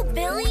cool,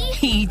 Billy.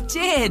 He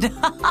did.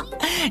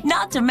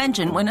 Not to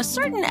mention when a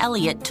certain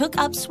Elliot took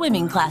up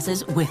swimming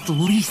classes with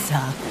Lisa.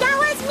 That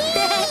was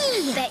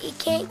me. Bet you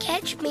can't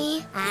catch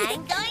me.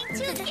 I'm going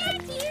to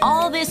get you.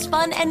 All this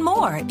fun and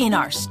more in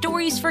our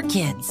Stories for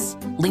Kids.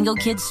 Lingo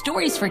Kids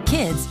Stories for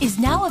Kids is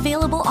now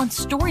available on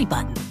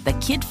Storybutton, the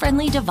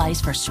kid-friendly device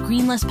for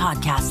screenless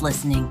podcast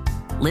listening.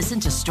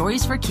 Listen to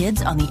Stories for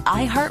Kids on the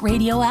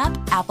iHeartRadio app,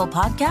 Apple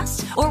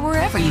Podcasts, or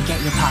wherever you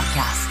get your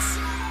podcasts.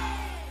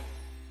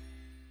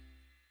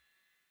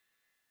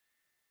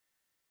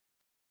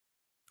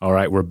 All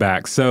right, we're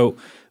back. So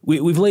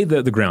we've laid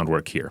the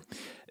groundwork here.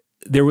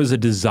 There was a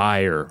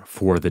desire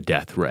for the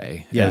death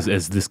ray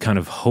as this kind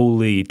of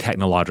holy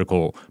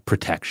technological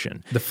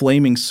protection. The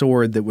flaming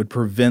sword that would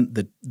prevent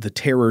the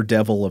terror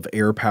devil of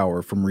air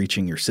power from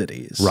reaching your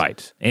cities.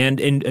 Right. And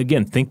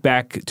again, think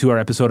back to our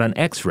episode on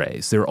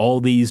X-rays. There are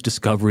all these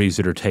discoveries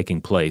that are taking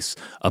place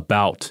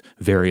about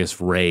various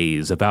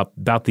rays,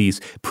 about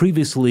these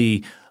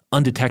previously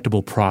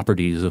undetectable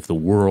properties of the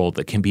world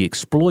that can be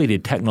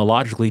exploited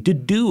technologically to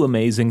do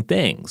amazing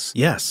things.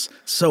 Yes.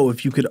 So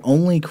if you could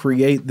only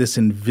create this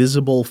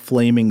invisible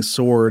flaming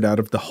sword out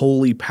of the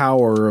holy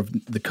power of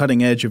the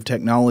cutting edge of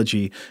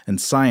technology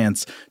and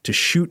science to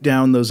shoot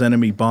down those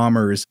enemy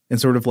bombers and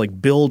sort of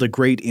like build a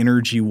great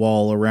energy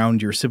wall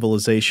around your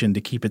civilization to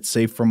keep it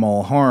safe from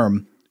all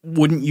harm,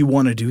 wouldn't you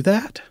want to do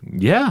that?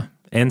 Yeah.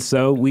 And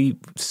so we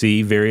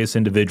see various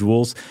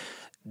individuals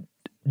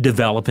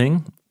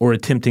developing or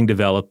attempting to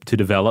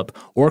develop,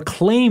 or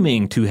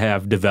claiming to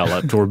have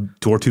developed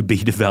or to be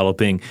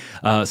developing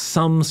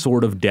some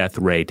sort of death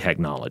ray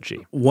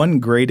technology. One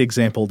great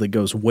example that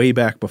goes way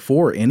back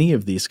before any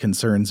of these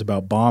concerns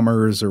about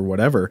bombers or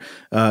whatever,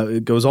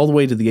 it goes all the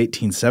way to the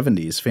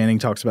 1870s. Fanning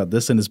talks about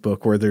this in his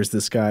book, where there's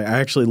this guy. I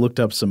actually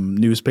looked up some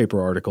newspaper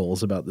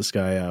articles about this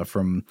guy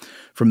from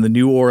the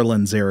New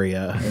Orleans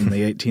area in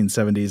the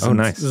 1870s. Oh,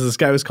 nice. This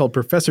guy was called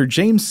Professor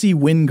James C.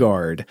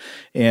 Wingard,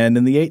 and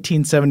in the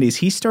 1870s,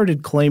 he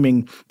started claiming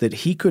that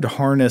he could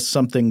harness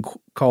something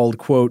called,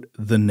 quote,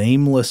 the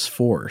nameless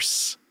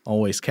force.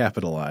 always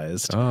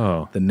capitalized.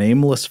 Oh. The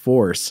nameless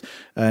force.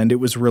 And it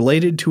was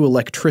related to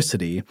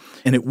electricity,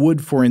 and it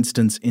would, for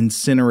instance,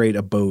 incinerate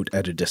a boat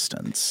at a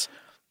distance.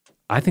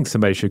 I think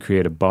somebody should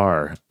create a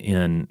bar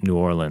in New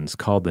Orleans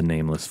called the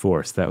Nameless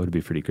Force. That would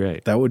be pretty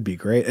great. That would be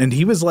great. And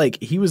he was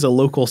a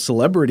local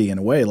celebrity in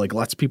a way. Like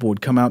lots of people would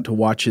come out to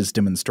watch his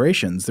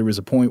demonstrations. There was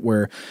a point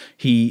where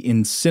he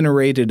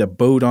incinerated a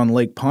boat on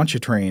Lake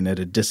Pontchartrain at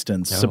a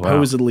distance,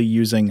 supposedly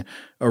using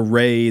a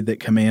ray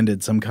that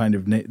commanded some kind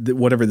of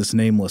whatever this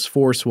nameless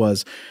force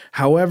was.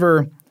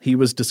 However, he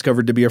was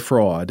discovered to be a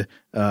fraud.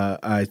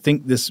 I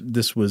think this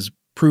was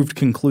proved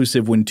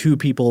conclusive when 2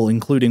 people,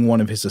 including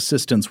one of his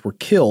assistants, were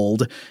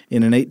killed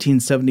in an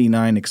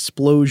 1879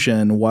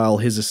 explosion while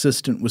his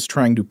assistant was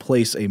trying to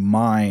place a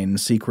mine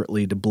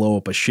secretly to blow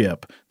up a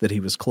ship that he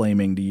was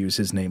claiming to use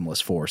his nameless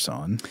force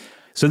on.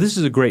 So this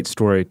is a great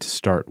story to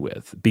start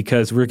with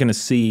because we're going to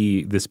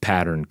see this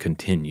pattern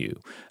continue.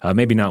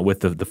 Maybe not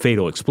with the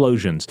fatal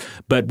explosions,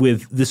 but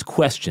with this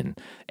question: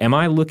 am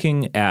I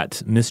looking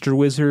at Mr.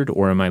 Wizard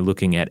or am I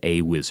looking at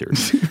a wizard?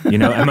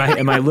 Am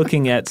I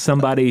looking at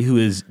somebody who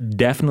is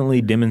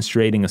definitely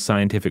demonstrating a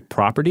scientific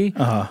property,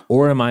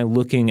 or am I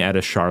looking at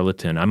a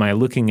charlatan? Am I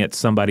looking at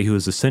somebody who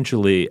is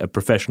essentially a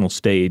professional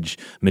stage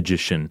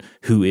magician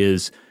who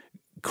is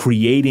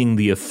creating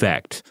the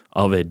effect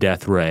of a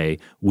death ray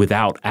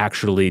without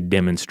actually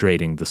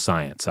demonstrating the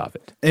science of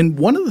it? And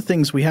one of the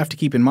things we have to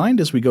keep in mind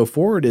as we go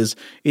forward is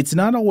it's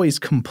not always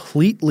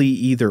completely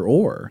either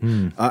or.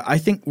 I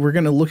think we're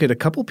going to look at a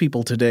couple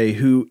people today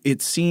who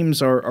it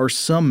seems are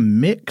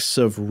some mix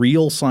of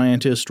real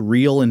scientist,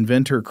 real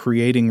inventor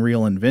creating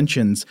real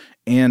inventions,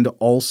 and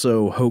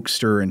also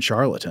hoaxer and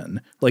charlatan.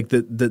 Like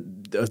the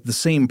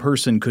same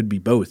person could be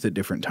both at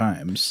different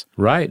times.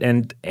 Right.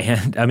 And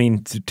I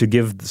mean, to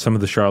give some of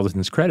the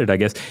charlatans credit, I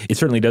guess it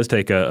certainly does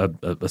take a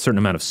certain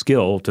amount of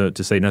skill,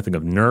 to say nothing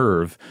of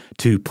nerve,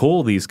 to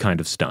pull these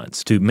kind of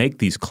stunts, to make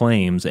these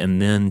claims,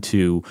 and then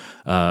to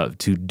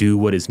do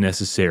what is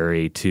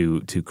necessary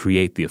to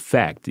create the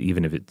effect,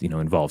 even if it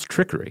involves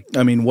trickery.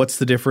 I mean, what's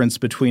the difference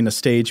between a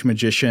stage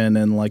magician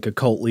and like a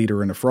cult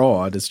leader and a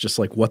fraud? It's just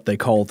like what they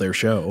call their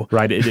show.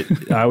 Right.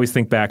 I always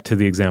think back to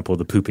the example of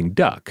the pooping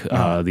duck,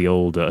 the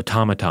old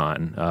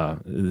automaton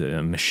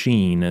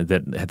machine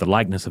that had the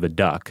likeness of a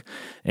duck,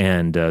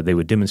 and they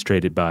would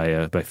demonstrate it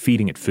by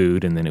feeding it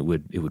food, and then it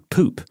would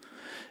poop.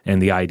 And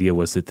the idea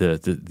was that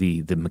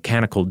the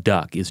mechanical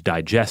duck is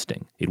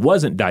digesting. It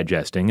wasn't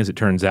digesting, as it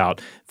turns out.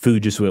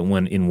 Food just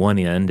went in one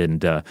end,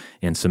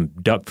 and some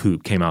duck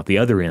poop came out the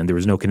other end. There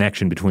was no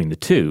connection between the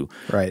two.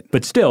 Right.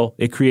 But still,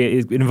 it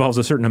involves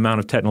a certain amount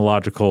of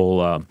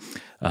technological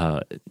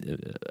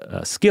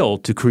skill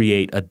to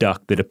create a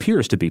duck that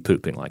appears to be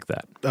pooping like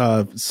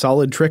that.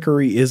 Solid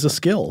trickery is a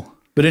skill.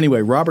 But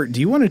anyway, Robert, do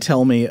you want to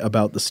tell me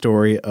about the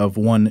story of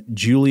one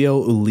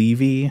Giulio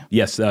Ulivi?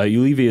 Yes,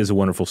 Ulivi is a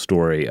wonderful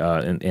story,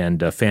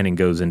 and Fanning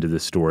goes into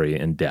this story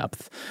in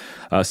depth.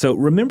 So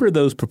remember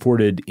those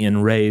purported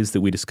N-rays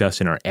that we discussed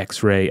in our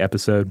X-ray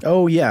episode?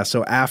 Oh, yeah.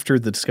 So after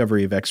the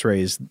discovery of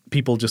X-rays,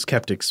 people just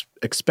kept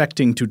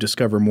expecting to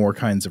discover more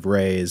kinds of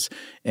rays,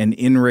 and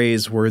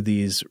N-rays were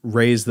these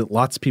rays that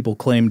lots of people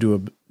claimed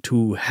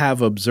to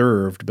have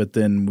observed, but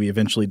then we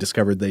eventually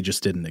discovered they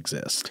just didn't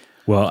exist.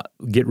 Well,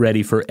 get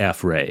ready for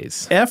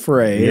F-rays.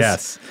 F-rays?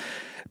 Yes,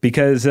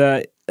 because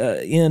this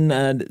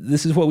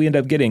is what we end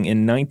up getting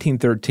in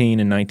 1913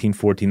 and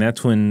 1914.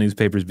 That's when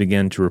newspapers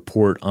began to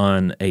report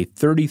on a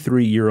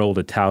 33-year-old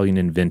Italian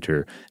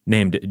inventor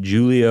named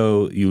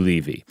Giulio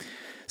Ulivi.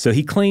 So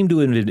he claimed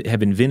to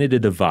have invented a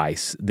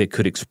device that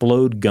could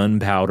explode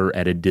gunpowder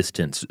at a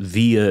distance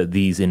via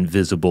these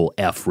invisible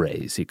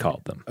F-rays, he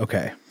called them.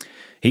 Okay.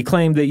 He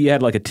claimed that you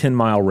had like a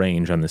 10-mile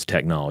range on this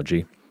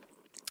technology.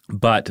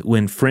 But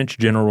when French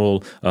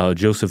General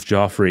Joseph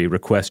Joffre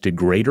requested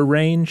greater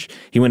range,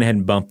 he went ahead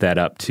and bumped that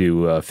up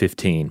to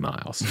 15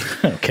 miles.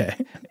 Okay.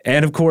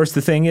 And of course,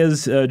 the thing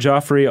is,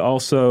 Joffre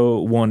also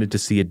wanted to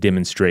see a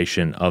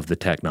demonstration of the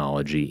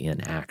technology in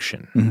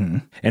action. Mm-hmm.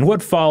 And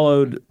what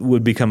followed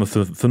would become a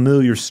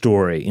familiar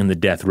story in the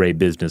death ray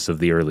business of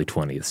the early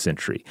 20th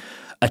century.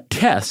 A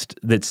test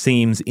that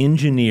seems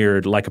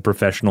engineered like a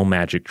professional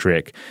magic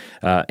trick,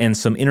 and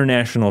some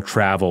international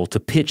travel to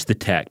pitch the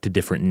tech to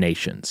different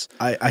nations.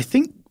 I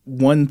think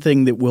one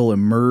thing that will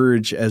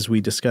emerge as we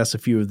discuss a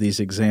few of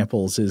these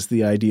examples is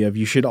the idea of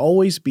you should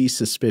always be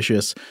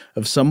suspicious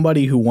of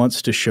somebody who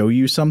wants to show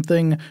you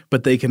something,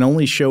 but they can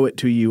only show it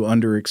to you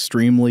under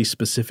extremely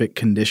specific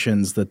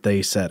conditions that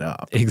they set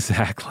up.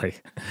 Exactly.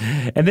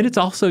 And then it's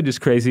also just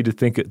crazy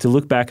to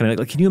look back and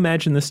like, can you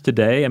imagine this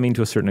today? I mean,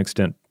 to a certain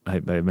extent, I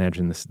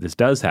imagine this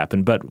does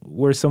happen, but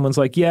where someone's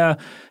like, yeah,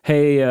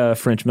 hey,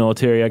 French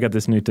military, I got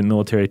this new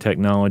military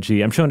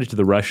technology. I'm showing it to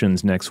the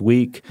Russians next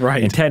week.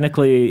 Right. And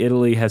technically,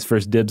 Italy has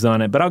first dibs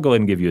on it, but I'll go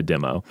ahead and give you a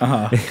demo.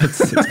 Uh-huh.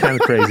 It's kind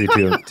of crazy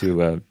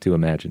to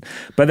imagine.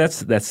 But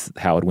that's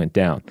how it went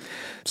down.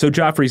 So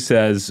Joffre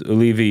says,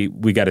 Ulivi,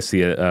 we got to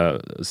see a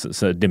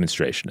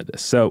demonstration of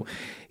this. So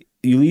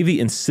Ulivi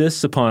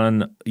insists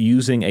upon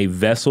using a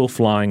vessel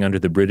flying under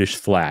the British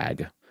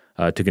flag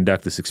to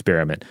conduct this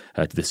experiment,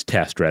 this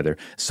test rather,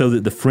 so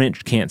that the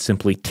French can't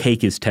simply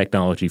take his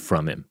technology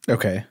from him.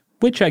 Okay.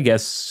 Which I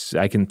guess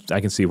I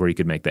can see where he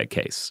could make that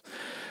case.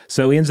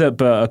 So he ends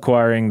up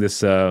acquiring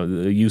this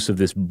use of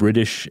this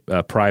British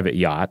private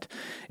yacht,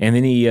 and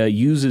then he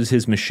uses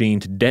his machine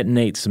to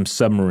detonate some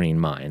submarine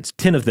mines,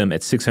 10 of them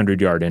at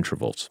 600-yard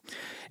intervals.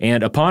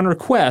 And upon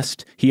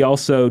request, he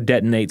also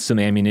detonates some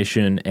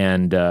ammunition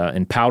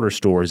and powder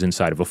stores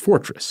inside of a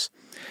fortress.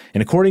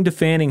 And according to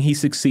Fanning, he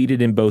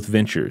succeeded in both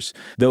ventures,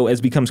 though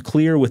as becomes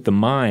clear with the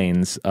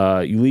mines,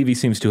 Ulevi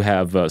seems to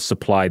have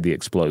supplied the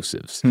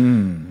explosives.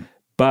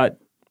 But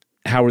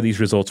how were these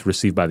results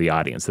received by the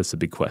audience? That's the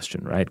big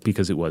question, right?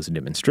 Because it was a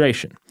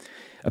demonstration.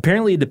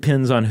 Apparently, it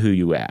depends on who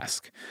you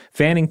ask.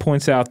 Fanning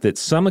points out that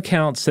some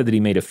accounts said that he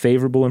made a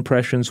favorable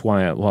impression,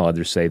 while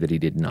others say that he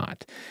did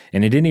not.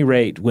 And at any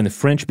rate, when the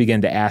French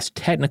began to ask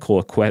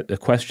technical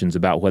questions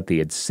about what they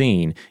had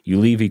seen,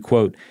 Ulevi,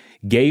 quote,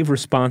 gave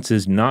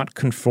responses not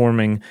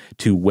conforming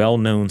to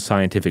well-known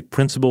scientific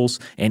principles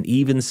and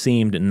even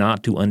seemed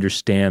not to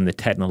understand the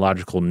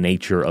technological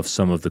nature of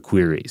some of the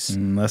queries.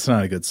 That's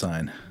not a good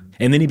sign.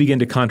 And then he began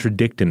to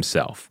contradict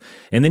himself.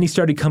 And then he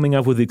started coming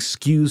up with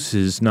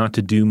excuses not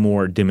to do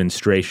more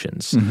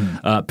demonstrations,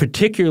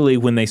 particularly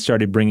when they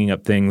started bringing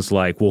up things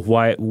like, well,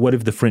 what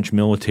if the French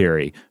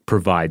military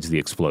provides the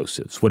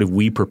explosives? What if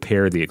we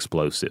prepare the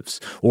explosives?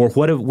 Or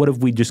what if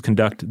we just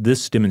conduct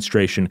this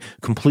demonstration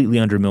completely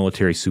under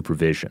military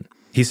supervision?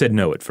 He said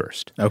no at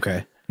first.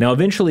 Okay. Now,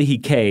 eventually he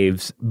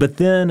caves, but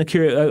then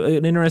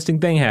an interesting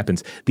thing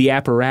happens. The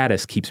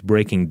apparatus keeps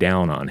breaking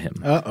down on him.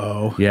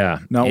 Uh-oh. Yeah.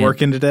 Not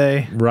working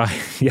today?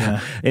 Right,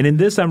 yeah. And in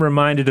this, I'm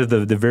reminded of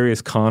the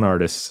various con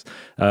artists.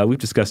 We've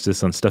discussed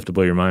this on Stuff to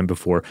Blow Your Mind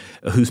before,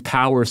 whose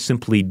powers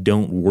simply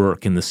don't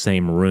work in the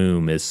same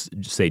room as,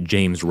 say,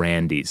 James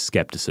Randi's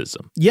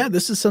skepticism. Yeah,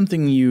 this is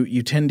something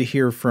you tend to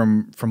hear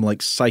from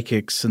like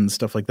psychics and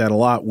stuff like that a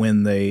lot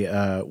when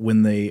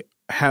they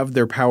have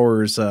their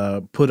powers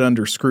put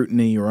under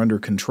scrutiny or under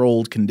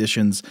controlled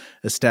conditions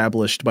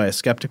established by a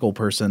skeptical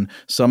person.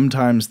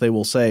 Sometimes they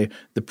will say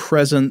the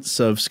presence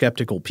of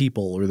skeptical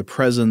people or the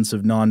presence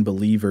of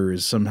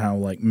non-believers somehow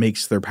like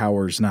makes their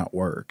powers not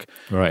work.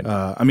 Right.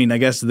 I mean, I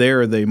guess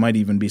there they might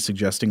even be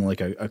suggesting like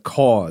a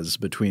cause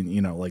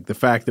between, like the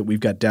fact that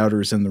we've got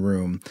doubters in the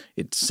room,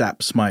 it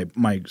saps my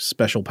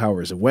special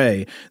powers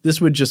away.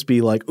 This would just be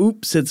like,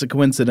 oops, it's a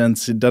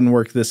coincidence. It doesn't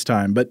work this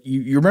time. But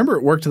you remember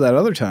it worked that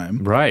other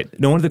time. Right.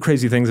 No, one of the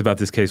crazy things about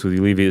this case with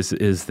Ulevi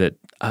is that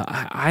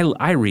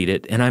I read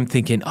it and I'm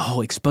thinking,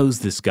 expose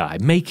this guy,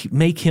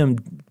 make him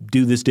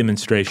do this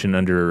demonstration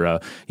under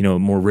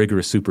more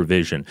rigorous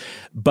supervision.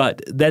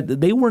 But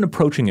that they weren't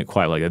approaching it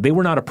quite like that. They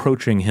were not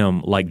approaching him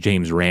like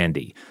James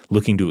Randi,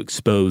 looking to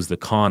expose the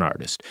con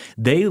artist.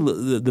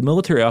 The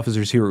military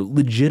officers here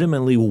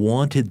legitimately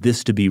wanted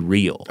this to be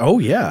real. Oh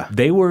yeah,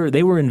 they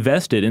were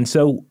invested, and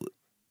so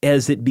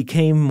as it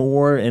became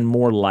more and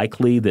more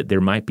likely that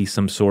there might be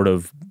some sort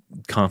of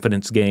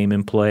confidence game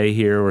in play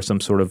here or some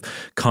sort of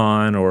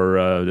con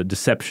or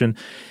deception,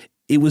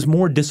 it was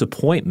more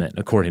disappointment,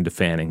 according to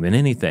Fanning, than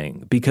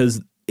anything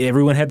because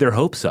everyone had their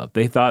hopes up.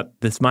 They thought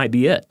this might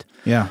be it.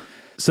 Yeah.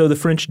 So the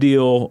French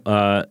deal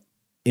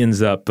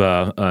ends up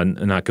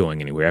not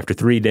going anywhere. After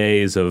 3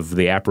 days of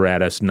the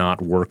apparatus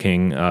not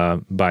working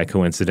by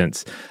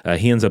coincidence,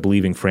 he ends up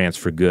leaving France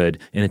for good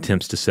and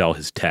attempts to sell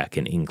his tech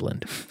in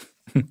England.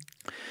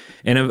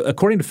 And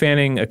according to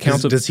Fanning,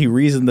 accounts does he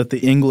reason that the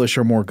English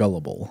are more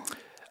gullible?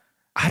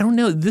 I don't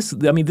know. This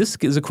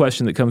is a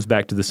question that comes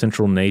back to the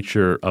central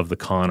nature of the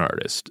con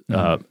artist.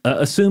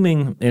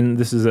 Assuming, and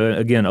this is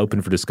again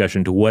open for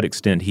discussion, to what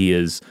extent he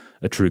is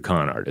a true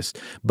con artist.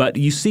 But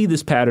you see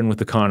this pattern with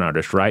the con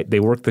artist, right?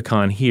 They work the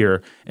con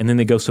here, and then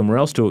they go somewhere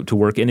else to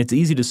work. And it's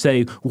easy to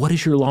say, what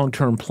is your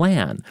long-term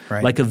plan?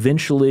 Right. Like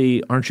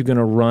eventually, aren't you going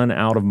to run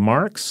out of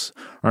marks?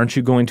 Aren't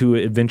you going to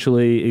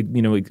eventually,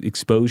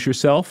 expose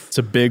yourself? It's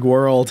a big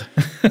world.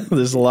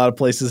 There's a lot of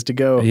places to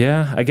go.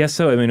 Yeah, I guess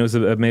so. I mean, it was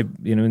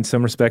in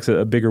some respects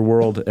a bigger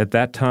world at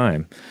that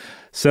time.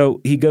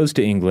 So he goes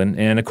to England,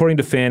 and according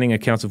to Fanning,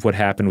 accounts of what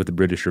happened with the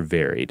British are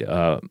varied.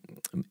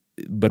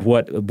 But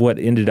what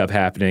ended up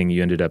happening,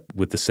 you ended up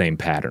with the same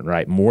pattern,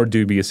 right? More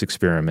dubious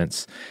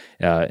experiments,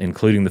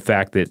 including the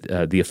fact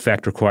that the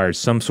effect requires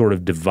some sort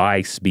of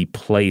device be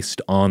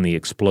placed on the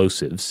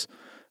explosives.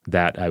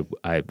 That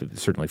I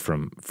certainly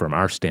from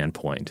our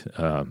standpoint,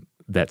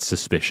 that's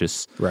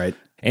suspicious. Right.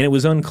 And it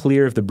was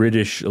unclear if the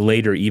British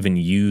later even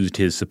used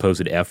his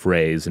supposed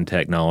F-rays and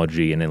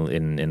technology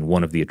in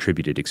one of the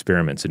attributed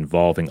experiments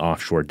involving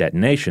offshore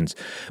detonations.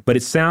 But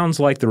it sounds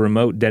like the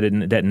remote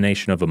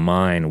detonation of a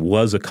mine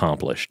was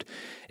accomplished.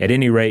 At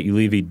any rate,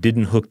 Ulivi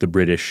didn't hook the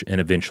British and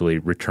eventually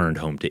returned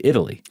home to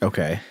Italy.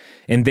 Okay.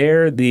 And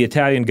there, the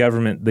Italian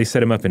government, they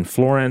set him up in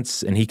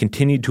Florence, and he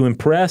continued to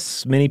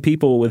impress many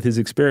people with his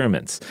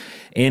experiments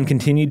and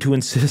continued to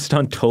insist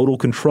on total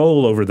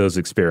control over those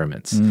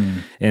experiments.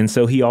 And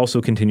so he also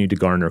continued to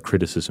garner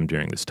criticism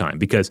during this time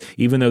because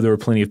even though there were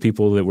plenty of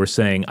people that were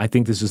saying, I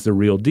think this is the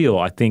real deal,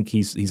 I think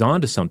he's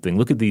onto something,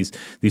 look at these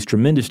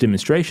tremendous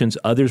demonstrations,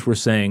 others were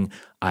saying,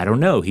 I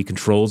don't know, he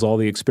controls all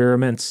the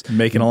experiments.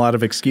 Making a lot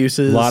of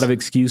excuses. A lot of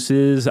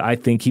excuses. I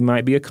think he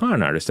might be a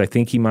con artist. I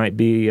think he might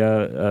be,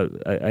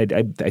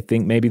 I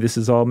think maybe this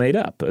is all made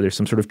up. There's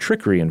some sort of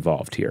trickery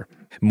involved here.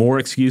 More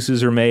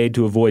excuses are made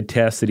to avoid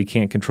tests that he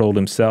can't control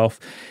himself.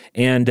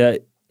 And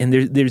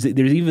there's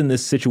even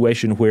this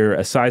situation where a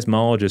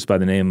seismologist by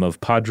the name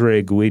of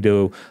Padre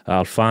Guido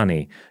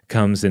Alfani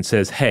comes and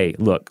says, hey,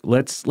 look,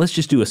 let's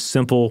just do a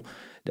simple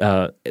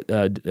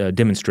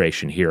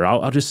demonstration here.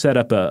 I'll just set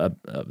up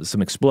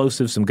some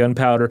explosives, some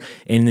gunpowder,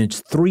 and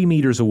it's 3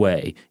 meters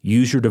away.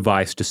 Use your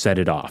device to set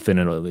it off, and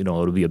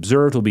it'll be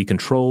observed, it'll be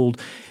controlled.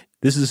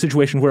 This is a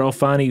situation where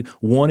Alfani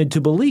wanted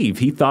to believe.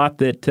 He thought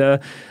that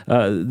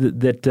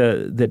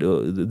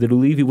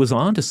Ulivi was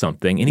onto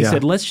something, and he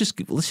said, "Let's just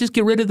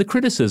get rid of the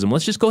criticism.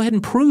 Let's just go ahead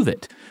and prove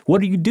it.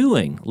 What are you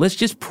doing? Let's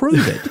just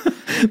prove it."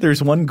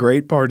 There's one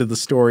great part of the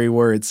story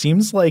where it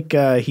seems like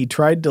he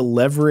tried to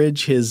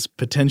leverage his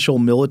potential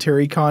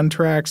military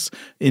contracts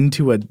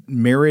into a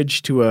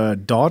marriage to a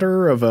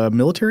daughter of a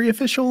military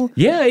official.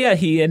 Yeah.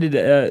 He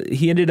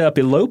ended up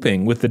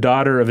eloping with the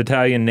daughter of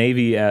Italian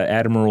Navy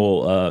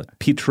Admiral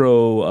Pietro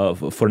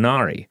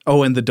Fornari.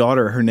 Oh, and the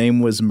daughter, her name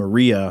was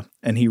Maria,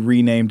 and he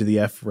renamed the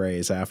F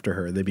rays after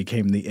her. They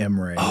became the M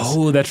rays.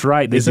 Oh, that's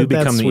right. They do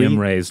become the M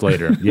rays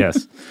later.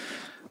 Yes.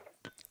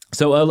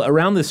 So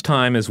around this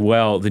time as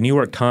well, the New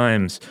York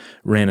Times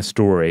ran a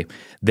story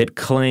that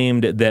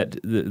claimed that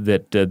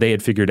they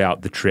had figured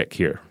out the trick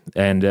here,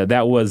 and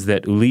that was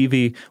that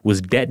Ulivi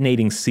was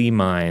detonating sea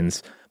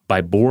mines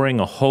by boring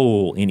a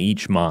hole in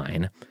each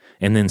mine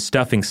and then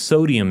stuffing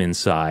sodium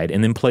inside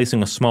and then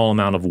placing a small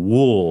amount of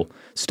wool,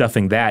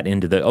 stuffing that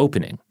into the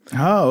opening.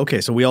 Oh, okay.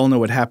 So we all know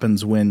what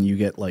happens when you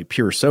get like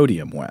pure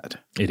sodium wet.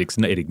 It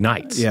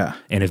ignites. Yeah.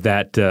 And if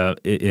that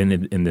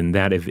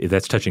if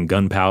that's touching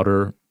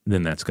gunpowder,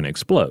 then that's going to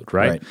explode,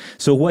 right?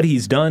 So what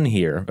he's done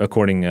here,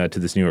 according to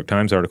this New York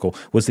Times article,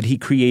 was that he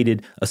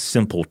created a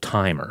simple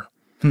timer.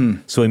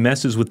 So he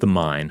messes with the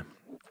mine,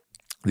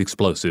 the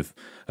explosive,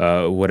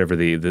 whatever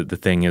the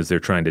thing is they're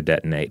trying to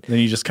detonate. Then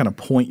you just kind of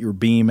point your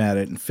beam at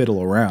it and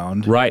fiddle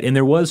around. Right, and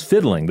there was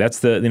fiddling.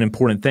 That's an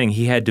important thing.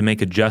 He had to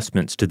make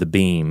adjustments to the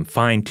beam,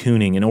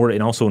 fine-tuning, and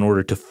also in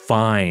order to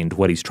find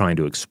what he's trying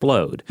to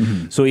explode.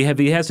 So he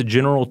has a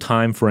general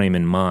time frame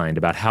in mind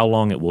about how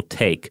long it will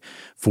take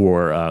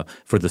for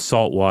the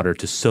salt water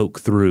to soak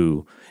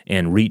through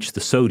and reach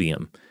the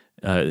sodium.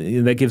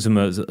 That gives him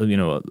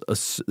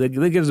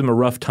a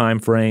rough time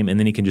frame, and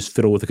then he can just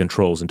fiddle with the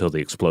controls until the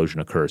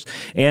explosion occurs.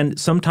 And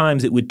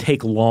sometimes it would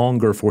take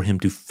longer for him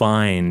to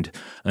find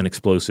an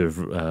explosive,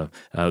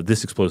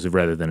 this explosive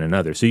rather than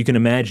another. So you can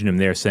imagine him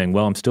there saying,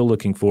 "Well, I'm still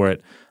looking for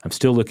it,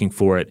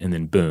 and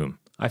then boom,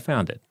 I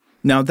found it."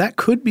 Now, that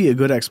could be a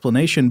good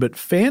explanation, but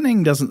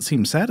Fanning doesn't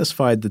seem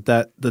satisfied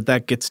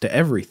that gets to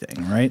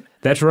everything, right?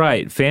 That's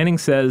right. Fanning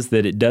says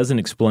that it doesn't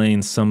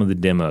explain some of the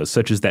demos,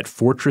 such as that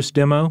fortress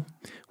demo,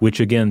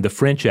 which, again, the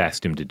French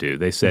asked him to do.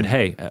 They said,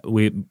 hey,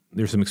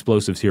 there's some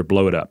explosives here,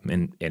 blow it up,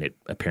 and it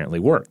apparently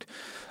worked.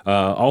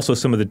 Also,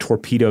 some of the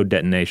torpedo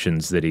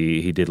detonations that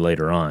he did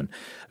later on.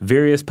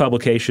 Various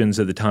publications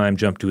at the time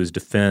jumped to his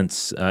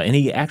defense, and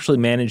he actually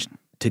managed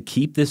to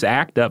keep this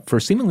act up for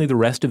seemingly the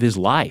rest of his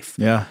life.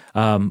 Yeah,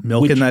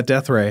 milking that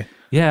death ray.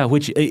 Yeah,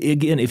 which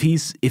again, if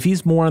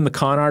he's more on the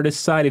con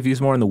artist side, if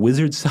he's more on the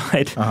wizard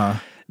side,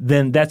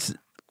 then that's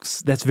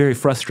very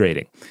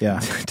frustrating. Yeah,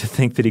 to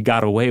think that he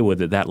got away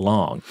with it that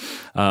long.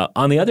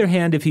 On the other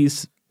hand, if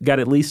he's got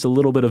at least a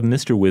little bit of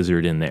Mr.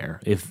 Wizard in there,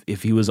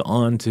 if he was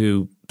on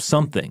to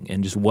something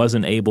and just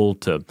wasn't able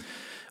to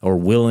or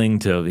willing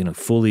to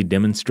fully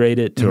demonstrate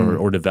it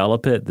or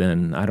develop it,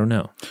 then I don't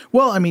know.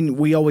 Well, I mean,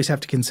 we always have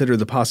to consider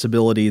the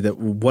possibility that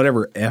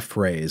whatever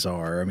F-rays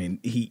are, I mean,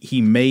 he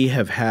may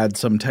have had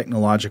some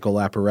technological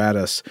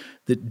apparatus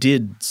that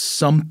did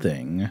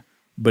something,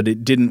 but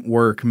it didn't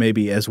work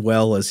maybe as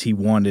well as he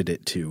wanted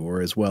it to or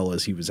as well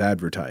as he was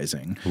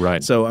advertising.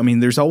 Right. So, I mean,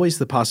 there's always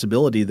the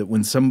possibility that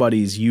when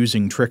somebody's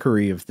using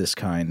trickery of this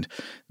kind,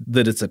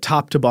 that it's a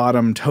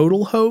top-to-bottom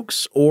total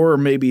hoax, or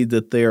maybe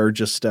that they are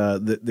just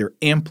they're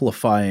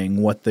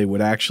amplifying what they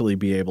would actually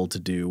be able to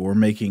do or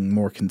making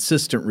more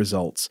consistent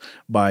results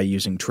by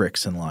using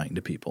tricks and lying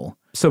to people.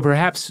 So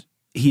perhaps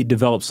he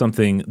developed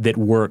something that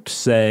worked,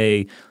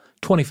 say,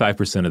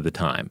 25% of the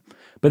time.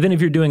 But then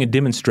if you're doing a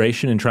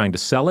demonstration and trying to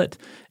sell it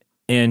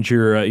and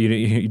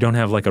you don't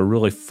have like a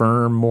really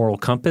firm moral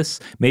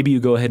compass, maybe you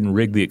go ahead and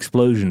rig the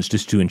explosions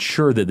just to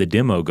ensure that the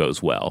demo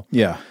goes well.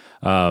 Yeah.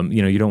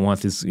 You don't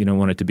want this. You don't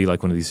want it to be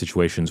like one of these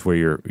situations where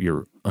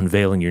you're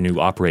unveiling your new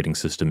operating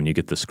system and you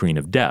get the screen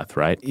of death,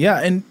 right? Yeah,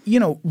 and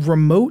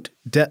remote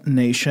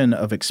detonation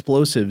of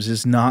explosives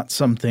is not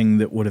something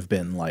that would have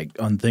been like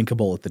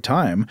unthinkable at the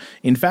time.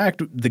 In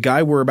fact, the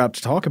guy we're about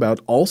to talk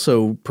about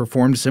also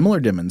performed similar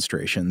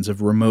demonstrations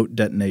of remote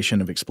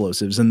detonation of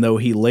explosives, and though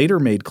he later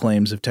made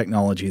claims of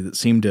technology that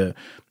seemed to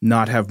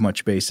not have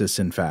much basis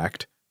in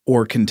fact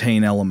or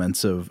contain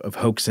elements of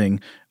hoaxing,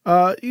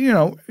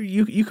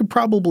 you could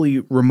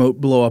probably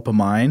remote blow up a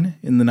mine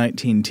in the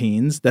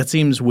 19-teens. That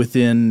seems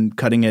within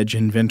cutting-edge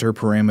inventor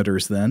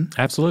parameters then.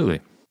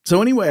 Absolutely.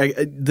 So anyway,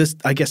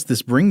 I guess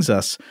this brings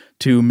us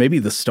to maybe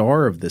the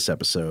star of this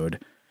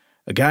episode,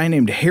 a guy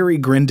named Harry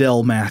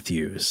Grindell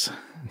Matthews.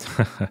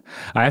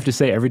 I have to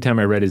say, every time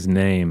I read his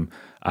name,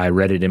 I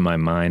read it in my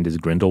mind as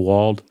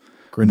Grindelwald.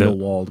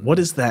 Grindelwald. What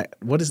is that?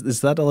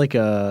 Is that like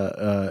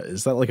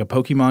a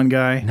Pokemon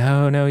guy?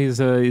 No, he's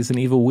an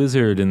evil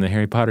wizard in the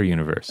Harry Potter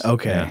universe.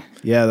 Okay.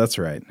 Yeah, that's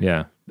right.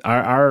 Yeah.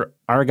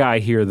 Our guy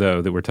here,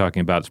 though, that we're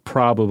talking about is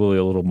probably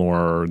a little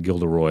more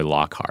Gilderoy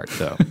Lockhart,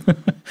 though.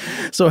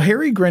 So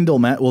Harry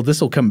Grindell this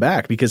will come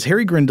back because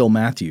Harry Grindell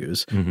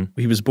Matthews,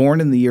 he was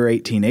born in the year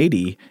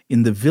 1880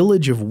 in the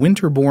village of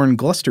Winterbourne,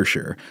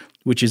 Gloucestershire,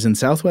 which is in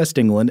southwest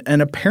England,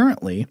 and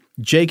apparently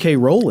J.K.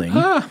 Rowling,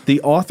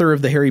 the author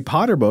of the Harry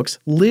Potter books,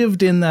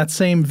 lived in that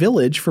same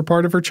village for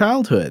part of her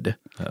childhood.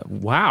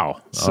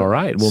 Wow. All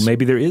right. Well,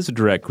 maybe there is a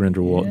direct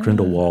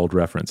Grindelwald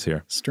reference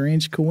here.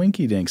 Strange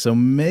coinkydink. So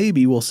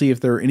maybe we'll see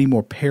if there are any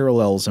more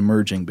parallels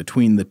emerging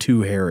between the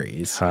two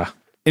Harrys.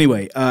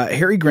 Anyway,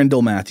 Harry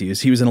Grindell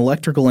Matthews, he was an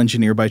electrical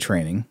engineer by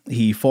training.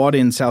 He fought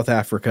in South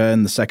Africa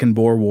in the Second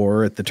Boer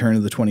War at the turn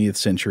of the 20th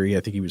century.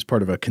 I think he was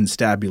part of a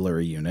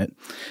constabulary unit.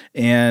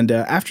 And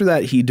after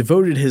that, he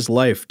devoted his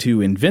life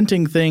to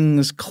inventing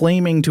things,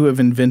 claiming to have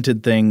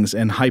invented things,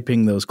 and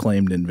hyping those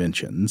claimed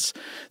inventions.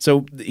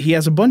 So he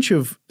has a bunch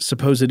of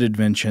supposed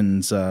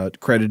inventions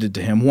credited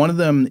to him. One of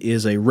them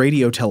is a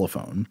radio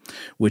telephone,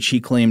 which he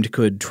claimed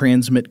could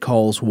transmit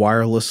calls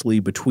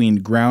wirelessly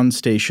between ground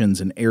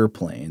stations and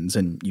airplanes,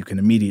 and you can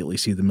immediately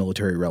see the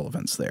military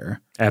relevance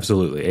there.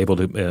 Absolutely.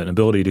 An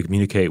ability to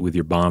communicate with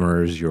your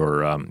bombers,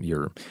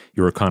 your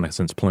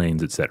reconnaissance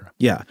planes, etc.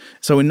 Yeah.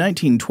 So in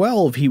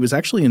 1912, he was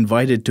actually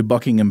invited to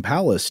Buckingham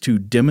Palace to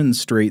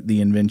demonstrate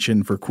the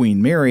invention for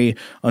Queen Mary.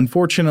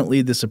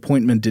 Unfortunately, this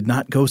appointment did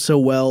not go so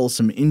well.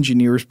 Some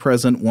engineers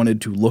present wanted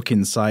to look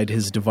inside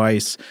his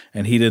device,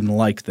 and he didn't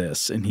like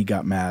this, and he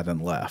got mad and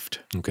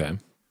left. Okay.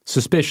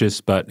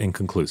 Suspicious, but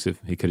inconclusive.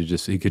 He could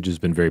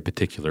just been very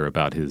particular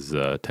about his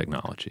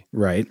technology.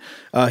 Right.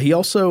 He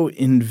also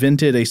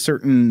invented a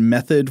certain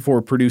method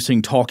for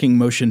producing talking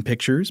motion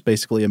pictures,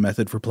 basically a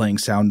method for playing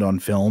sound on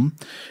film.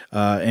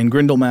 And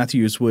Grindell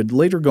Matthews would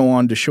later go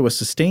on to show a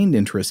sustained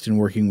interest in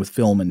working with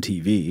film and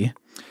TV.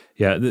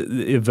 Yeah,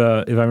 if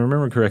I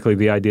remember correctly,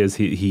 the idea is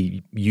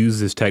he used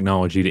this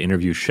technology to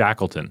interview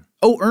Shackleton.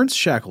 Oh, Ernst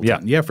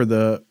Shackleton. Yeah, for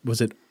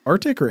was it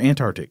Arctic or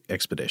Antarctic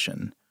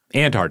expedition?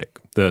 Antarctic,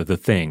 the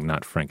thing,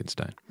 not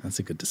Frankenstein. That's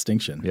a good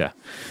distinction. Yeah.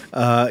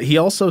 He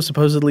also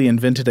supposedly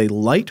invented a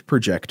light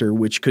projector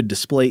which could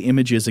display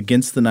images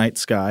against the night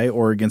sky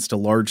or against a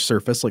large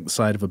surface like the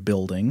side of a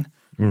building.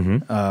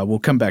 We'll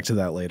come back to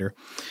that later.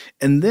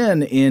 And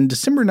then in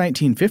December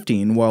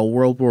 1915, while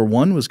World War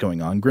I was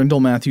going on,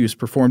 Grindell Matthews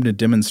performed a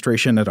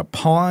demonstration at a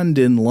pond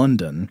in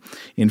London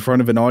in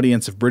front of an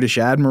audience of British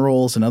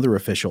admirals and other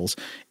officials.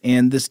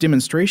 And this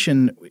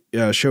demonstration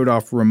showed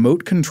off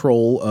remote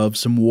control of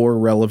some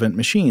war-relevant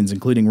machines,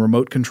 including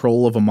remote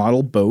control of a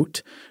model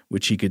boat,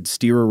 which he could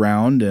steer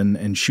around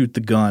and shoot the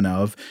gun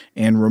of,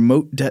 and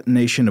remote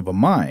detonation of a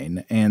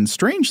mine. And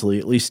strangely,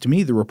 at least to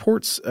me, the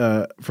reports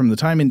from the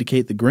time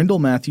indicate that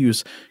Grindell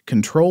Matthews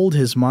controlled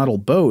his model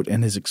boat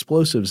and his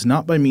explosives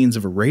not by means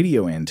of a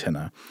radio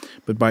antenna,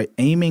 but by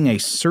aiming a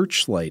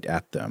searchlight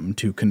at them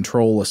to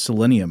control a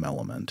selenium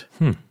element.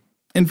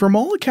 And from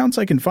all accounts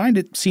I can find,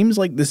 it seems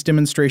like this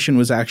demonstration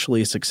was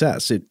actually a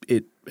success.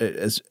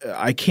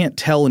 I can't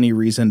tell any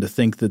reason to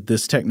think that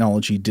this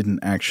technology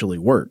didn't actually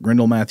work.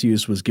 Grindell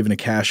Matthews was given a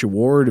cash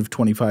award of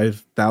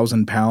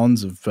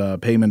 £25,000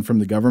 of payment from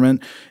the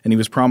government, and he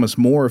was promised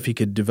more if he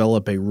could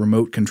develop a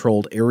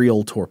remote-controlled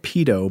aerial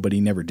torpedo, but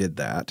he never did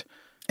that.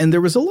 And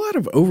there was a lot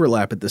of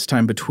overlap at this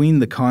time between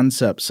the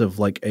concepts of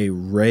like a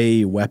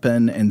ray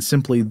weapon and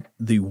simply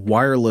the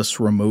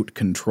wireless remote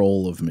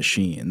control of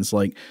machines.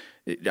 Like,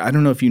 I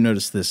don't know if you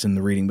noticed this in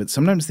the reading, but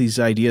sometimes these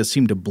ideas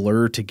seem to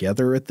blur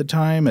together at the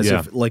time as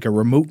if like a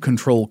remote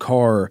control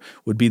car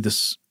would be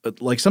this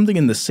like something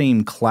in the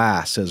same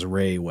class as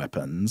ray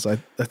weapons. I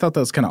thought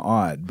that was kind of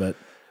odd, but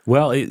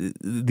well,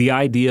 the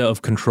idea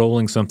of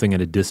controlling something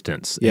at a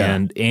distance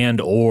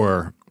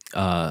or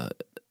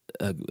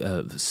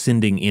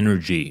sending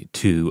energy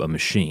to a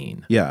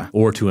machine,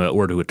 or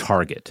to a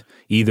target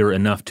either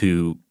enough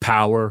to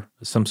power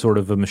some sort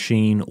of a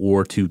machine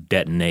or to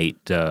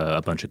detonate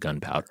a bunch of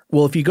gunpowder.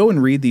 Well, if you go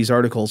and read these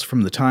articles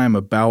from the time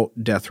about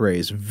death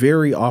rays,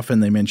 very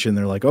often they mention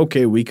they're like,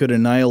 okay, we could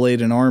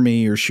annihilate an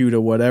army or shoot a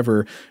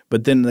whatever,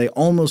 but then they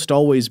almost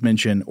always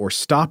mention or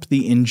stop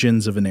the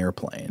engines of an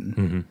airplane.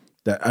 Mm-hmm.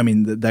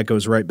 That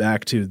goes right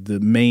back to the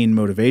main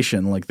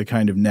motivation, like the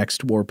kind of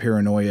next war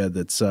paranoia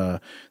that's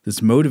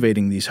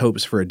motivating these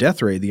hopes for a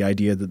death ray, the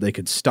idea that they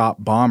could stop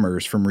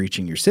bombers from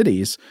reaching your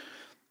cities.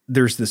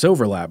 There's this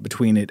overlap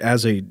between it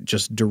as a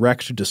just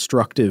direct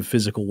destructive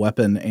physical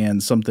weapon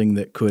and something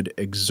that could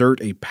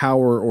exert a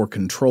power or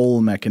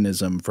control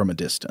mechanism from a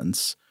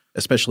distance,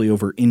 especially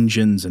over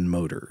engines and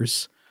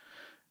motors.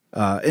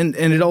 And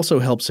it also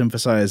helps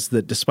emphasize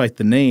that despite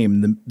the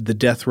name, the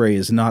death ray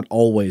is not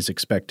always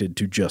expected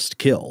to just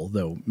kill,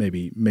 though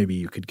maybe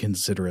you could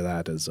consider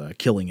that as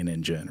killing an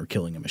engine or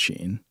killing a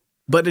machine.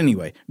 But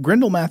anyway,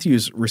 Grendel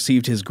Matthews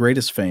received his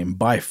greatest fame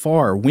by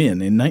far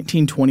when, in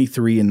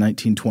 1923 and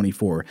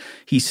 1924,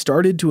 he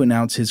started to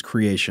announce his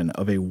creation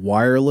of a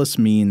wireless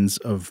means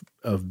of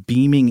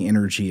beaming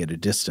energy at a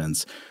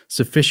distance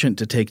sufficient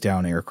to take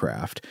down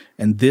aircraft.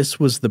 And this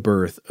was the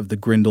birth of the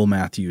Grendel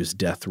Matthews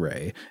death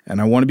ray.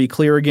 And I want to be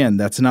clear again,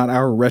 that's not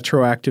our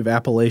retroactive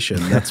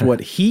appellation. That's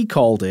what he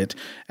called it,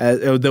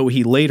 though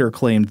he later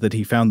claimed that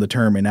he found the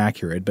term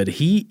inaccurate. But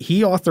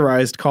he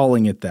authorized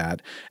calling it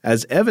that,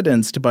 as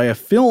evidenced by a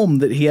film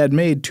that he had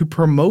made to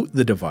promote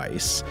the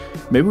device.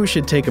 Maybe we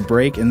should take a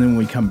break and then when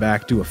we come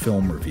back, do a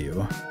film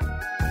review.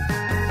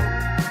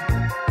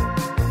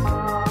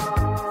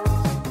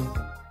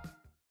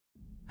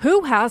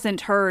 Who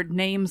hasn't heard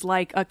names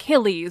like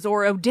Achilles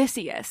or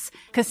Odysseus,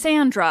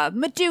 Cassandra,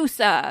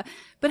 Medusa?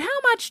 But how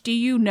much do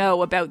you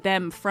know about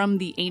them from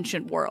the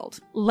ancient world?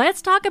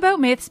 Let's Talk About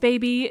Myths,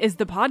 Baby is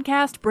the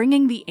podcast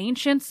bringing the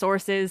ancient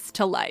sources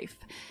to life.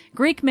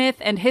 Greek myth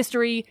and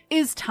history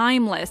is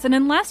timeless, and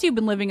unless you've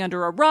been living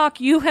under a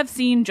rock, you have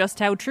seen just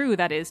how true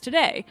that is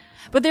today.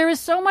 But there is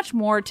so much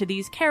more to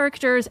these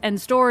characters and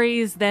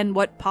stories than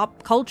what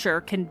pop culture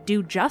can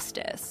do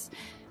justice.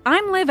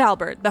 I'm Liv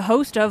Albert, the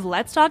host of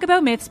Let's Talk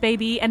About Myths,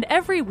 Baby, and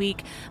every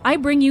week I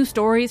bring you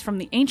stories from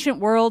the ancient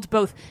world,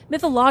 both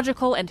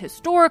mythological and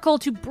historical,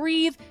 to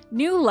breathe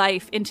new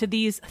life into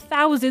these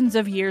thousands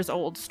of years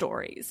old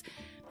stories.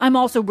 I'm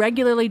also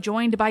regularly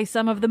joined by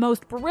some of the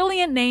most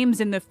brilliant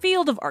names in the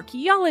field of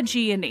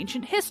archaeology and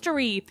ancient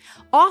history,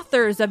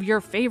 authors of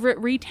your favorite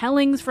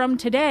retellings from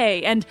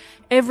today, and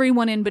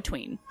everyone in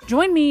between.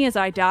 Join me as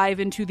I dive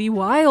into the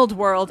wild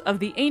world of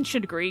the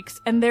ancient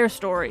Greeks and their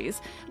stories.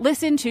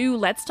 Listen to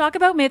Let's Talk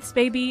About Myths,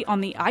 Baby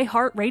on the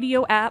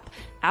iHeartRadio app,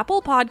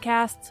 Apple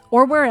Podcasts,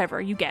 or wherever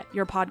you get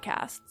your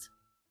podcasts.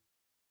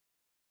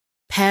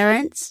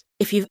 Parents,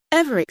 if you've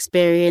ever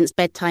experienced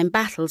bedtime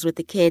battles with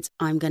the kids,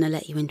 I'm going to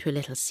let you into a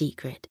little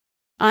secret.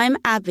 I'm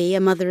Abby, a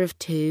mother of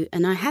 2,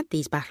 and I had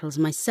these battles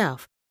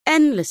myself.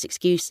 Endless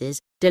excuses,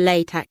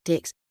 delay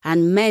tactics,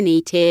 and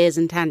many tears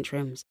and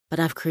tantrums. But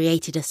I've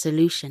created a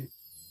solution.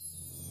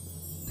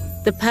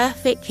 The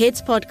perfect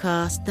kids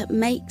podcast that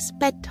makes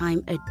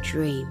bedtime a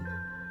dream.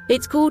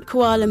 It's called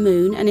Koala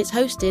Moon, and it's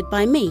hosted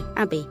by me,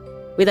 Abby,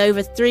 with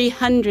over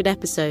 300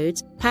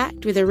 episodes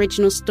packed with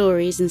original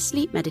stories and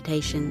sleep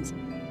meditations.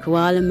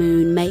 Koala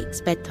Moon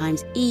makes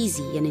bedtimes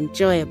easy and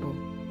enjoyable.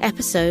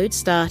 Episodes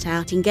start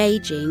out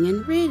engaging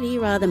and really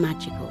rather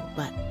magical,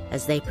 but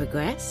as they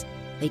progress,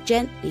 they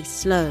gently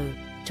slow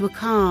to a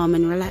calm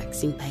and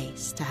relaxing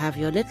pace to have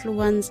your little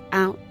ones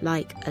out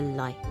like a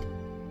light.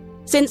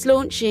 Since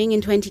launching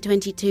in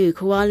 2022,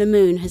 Koala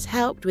Moon has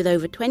helped with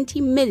over 20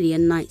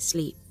 million nights'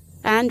 sleep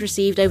and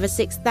received over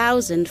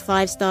 6,000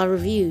 5-star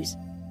reviews.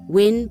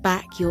 Win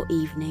back your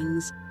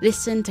evenings.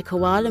 Listen to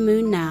Koala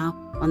Moon now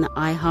on the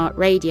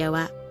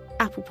iHeartRadio app,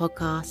 Apple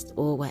Podcasts,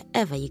 or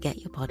wherever you get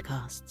your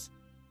podcasts.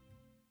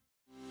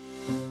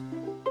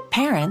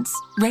 Parents,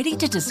 ready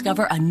to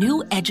discover a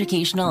new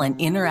educational and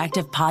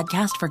interactive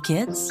podcast for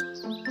kids?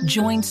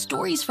 Join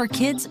Stories for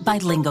Kids by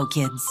Lingo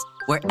Kids,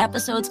 where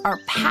episodes are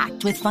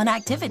packed with fun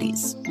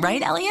activities.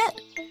 Right, Elliot?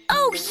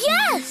 Oh,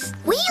 yes!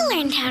 We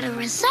learned how to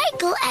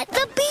recycle at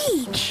the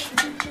beach.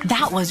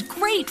 That was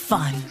great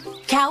fun.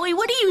 Callie,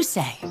 what do you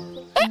say?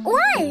 It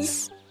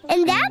was.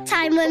 And that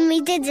time when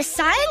we did the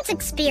science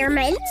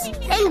experiments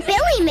and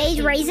Billy made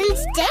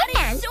raisins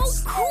dance.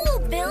 So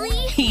cool, Billy.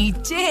 He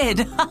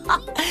did.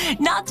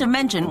 Not to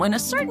mention when a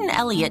certain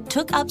Elliot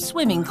took up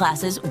swimming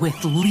classes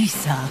with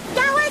Lisa.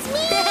 That was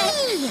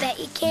me. Bet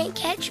you can't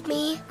catch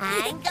me.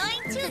 I'm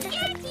going to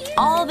get you.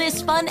 All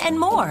this fun and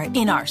more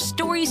in our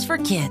Stories for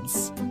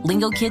Kids.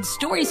 Lingo Kids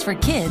Stories for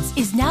Kids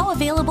is now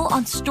available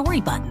on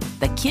Storybutton,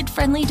 the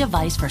kid-friendly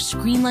device for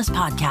screenless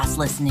podcast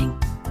listening.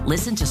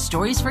 Listen to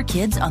Stories for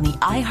Kids on the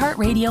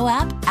iHeartRadio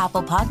app,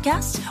 Apple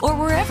Podcasts, or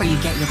wherever you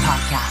get your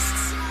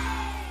podcasts.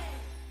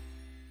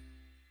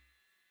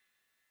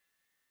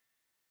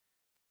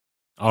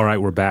 All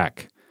right, we're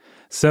back.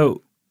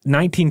 So,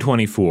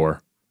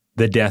 1924,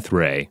 the death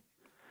ray.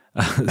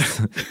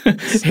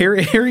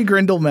 Harry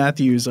Grindle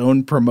Matthews'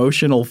 own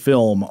promotional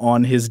film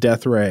on his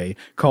death ray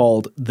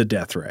called The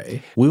Death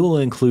Ray. We will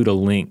include a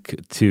link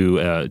to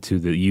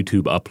the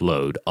YouTube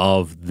upload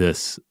of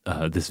this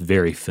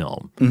very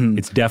film. Mm-hmm.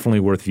 It's definitely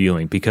worth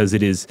viewing because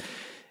it is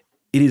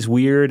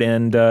weird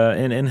and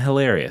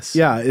hilarious.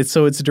 Yeah, it's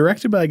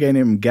directed by a guy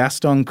named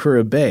Gaston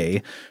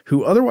Courbet,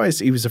 who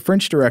he was a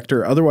French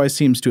director, otherwise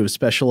seems to have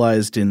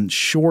specialized in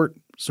short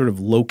sort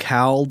of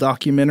locale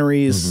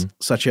documentaries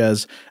such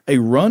as A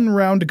Run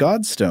Round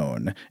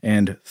Godstone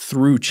and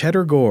Through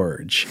Cheddar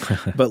Gorge.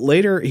 But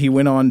later he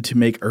went on to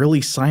make early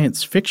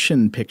science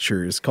fiction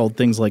pictures called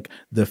things like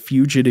The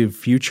Fugitive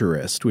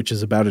Futurist, which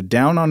is about a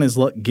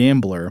down-on-his-luck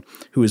gambler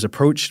who is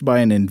approached by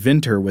an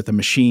inventor with a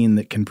machine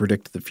that can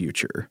predict the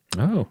future.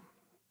 Oh.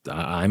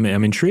 I'm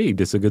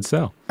intrigued. It's a good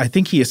sell. I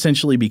think he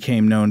essentially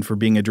became known for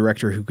being a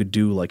director who could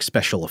do like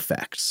special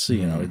effects,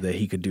 that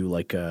he could do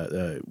like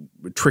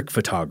trick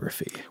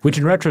photography. Which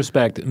in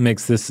retrospect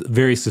makes this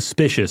very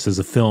suspicious as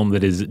a film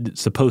that is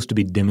supposed to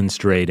be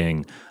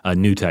demonstrating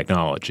new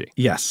technology.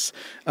 Yes.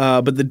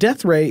 But The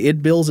Death Ray,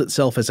 it bills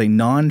itself as a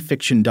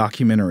nonfiction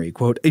documentary,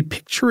 quote, a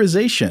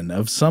picturization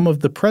of some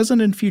of the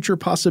present and future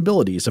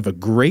possibilities of a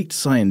great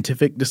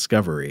scientific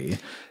discovery.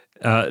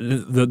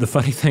 The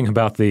funny thing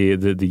about the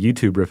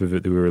YouTube riff of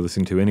it that we were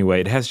listening to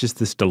anyway, it has just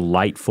this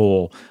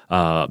delightful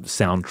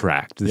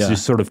soundtrack. This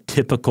just sort of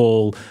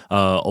typical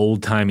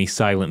old-timey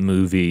silent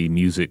movie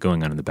music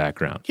going on in the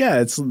background. Yeah,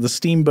 it's the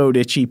Steamboat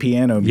Itchy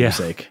piano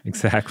music. Yeah,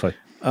 exactly.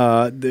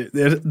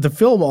 The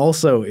film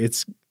also,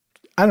 it's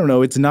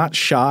not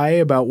shy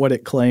about what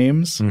it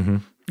claims. Mm-hmm.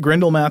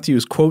 Grindle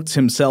Matthews quotes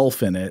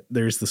himself in it.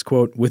 There's this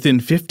quote, "Within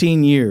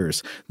 15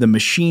 years, the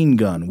machine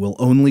gun will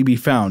only be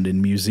found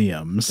in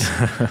museums."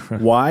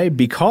 Why?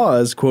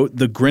 Because, quote,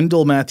 "the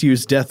Grindle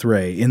Matthews death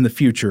ray in the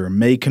future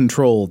may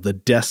control the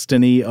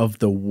destiny of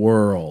the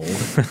world."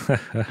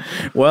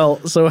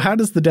 Well, so how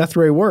does the death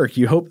ray work?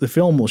 You hope the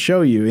film will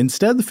show you.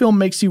 Instead, the film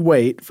makes you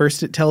wait.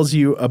 First, it tells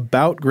you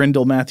about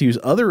Grindle Matthews'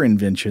 other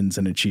inventions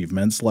and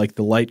achievements, like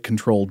the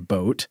light-controlled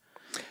boat.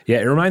 Yeah,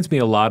 it reminds me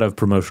a lot of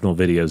promotional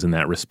videos in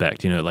that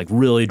respect. Like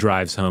really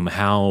drives home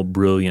how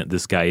brilliant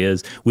this guy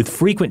is with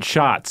frequent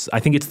shots. I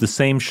think it's the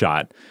same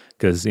shot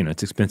because,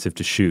 it's expensive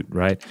to shoot,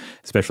 right?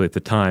 Especially at the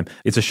time.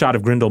 It's a shot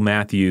of Grindle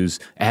Matthews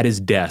at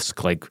his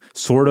desk, like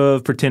sort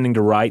of pretending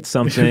to write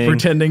something.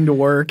 Pretending to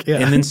work, yeah.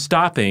 And then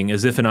stopping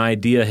as if an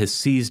idea has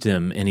seized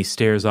him and he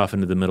stares off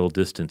into the middle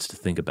distance to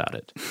think about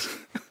it.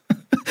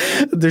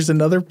 There's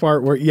another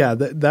part where,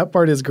 that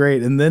part is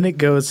great. And then it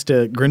goes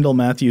to Grindle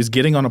Matthews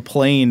getting on a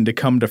plane to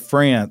come to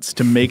France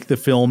to make the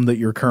film that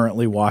you're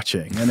currently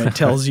watching. And it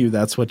tells you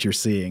that's what you're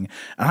seeing.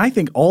 And I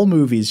think all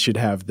movies should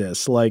have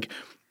this. Like,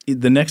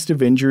 the next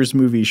Avengers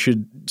movie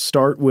should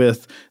start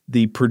with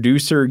the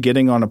producer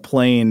getting on a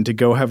plane to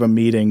go have a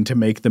meeting to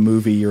make the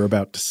movie you're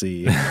about to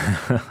see.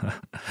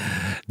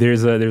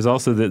 There's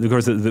also of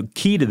course the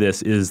key to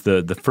this is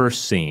the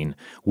first scene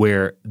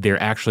where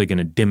they're actually going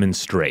to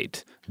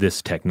demonstrate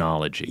this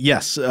technology.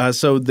 Yes.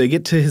 So they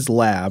get to his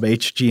lab,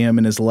 HGM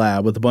in his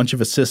lab, with a bunch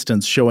of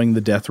assistants showing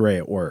the death ray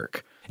at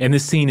work. And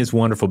this scene is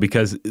wonderful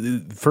because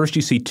first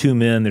you see two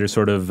men that are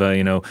sort of,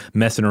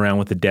 messing around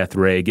with the death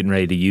ray, getting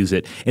ready to use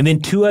it. And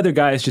then two other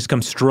guys just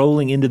come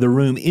strolling into the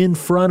room in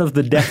front of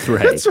the death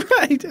ray. That's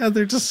right. Yeah,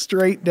 they're just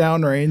straight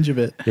down range of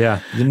it. Yeah.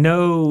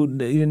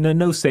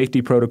 No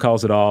safety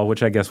protocols at all,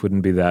 which I guess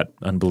wouldn't be that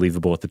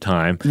unbelievable at the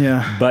time.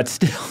 Yeah. But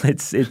still,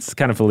 it's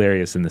kind of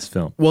hilarious in this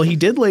film. Well, he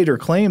did later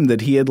claim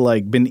that he had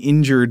been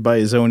injured by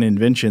his own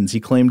inventions. He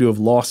claimed to have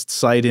lost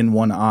sight in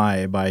one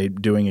eye by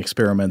doing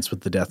experiments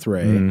with the death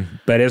ray.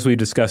 But as we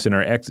discussed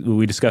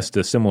we discussed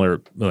a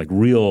similar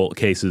real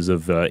cases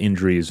of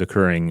injuries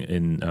occurring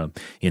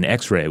in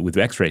X-ray with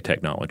X-ray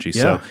technology.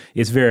 Yeah. So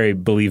it's very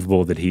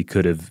believable that he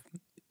could have.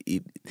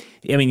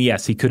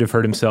 Yes, he could have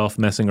hurt himself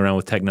messing around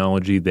with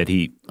technology that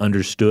he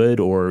understood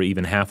or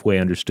even halfway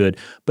understood,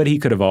 but he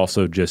could have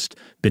also just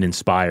been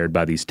inspired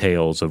by these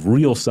tales of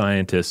real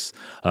scientists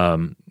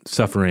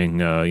suffering,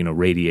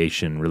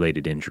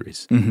 radiation-related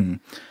injuries.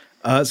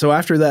 Mm-hmm. So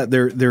after that,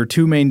 there are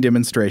two main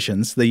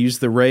demonstrations. They use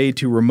the ray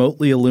to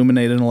remotely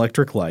illuminate an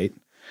electric light.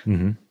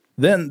 Mm-hmm.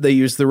 Then they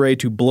use the ray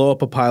to blow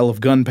up a pile of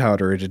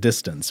gunpowder at a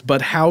distance.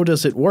 But how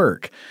does it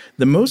work?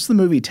 The most the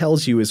movie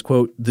tells you is,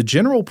 quote, "The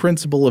general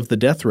principle of the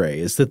death ray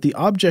is that the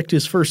object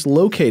is first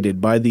located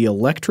by the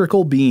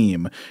electrical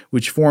beam,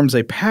 which forms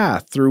a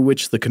path through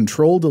which the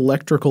controlled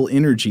electrical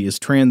energy is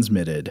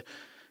transmitted."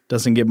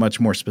 Doesn't get much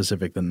more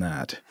specific than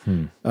that.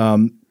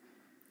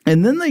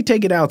 And then they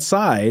take it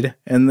outside,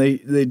 and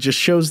they just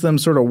shows them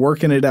sort of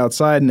working it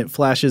outside, and it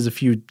flashes a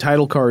few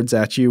title cards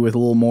at you with a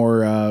little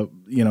more,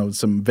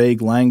 some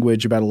vague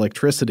language about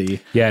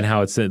electricity. Yeah, and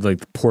how it's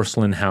like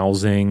porcelain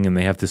housing, and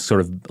they have this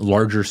sort of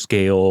larger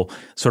scale,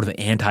 sort of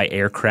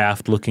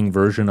anti-aircraft looking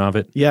version of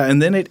it. Yeah,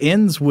 and then it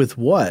ends with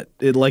what?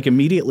 It like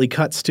immediately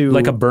cuts to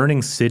like a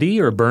burning city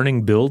or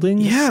burning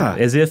buildings. Yeah,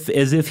 as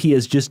if he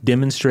has just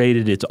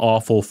demonstrated its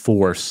awful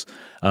force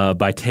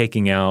by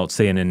taking out,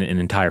 say, an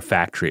entire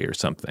factory or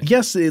something.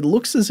 Yes, it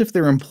looks as if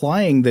they're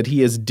implying that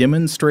he has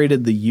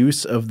demonstrated the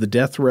use of the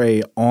death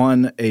ray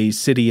on a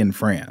city in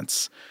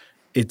France.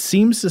 It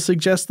seems to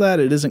suggest that.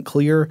 It isn't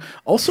clear.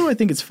 Also, I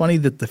think it's funny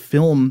that the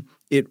film,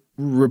 it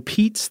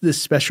repeats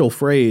this special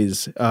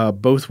phrase,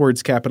 both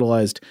words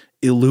capitalized,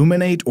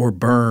 illuminate or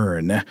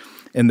burn.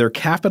 And they're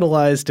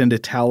capitalized and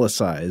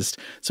italicized.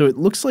 So it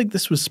looks like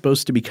this was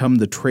supposed to become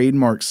the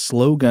trademark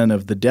slogan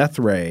of the death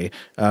ray,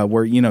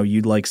 where,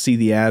 you'd like see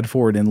the ad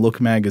for it in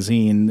Look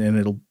magazine,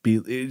 and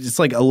it's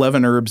like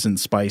 11 herbs and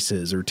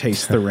spices or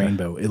Taste the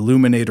Rainbow,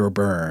 illuminate or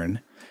burn.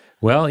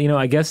 Well,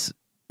 I guess,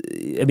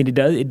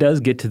 it does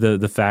get to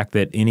the fact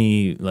that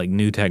any like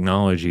new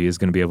technology is you're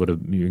going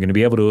to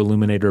be able to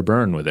illuminate or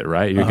burn with it,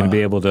 right? You're going to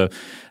be able to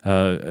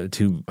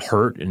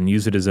hurt and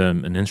use it as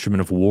an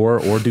instrument of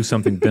war or do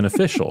something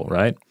beneficial,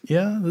 right?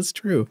 Yeah, that's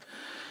true.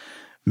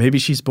 Maybe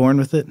she's born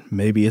with it.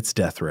 Maybe it's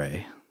death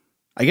ray.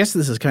 I guess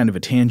this is kind of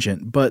a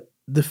tangent, but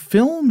the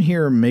film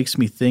here makes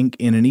me think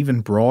in an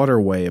even broader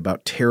way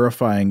about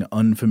terrifying,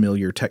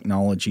 unfamiliar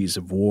technologies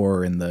of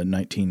war in the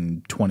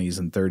 1920s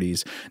and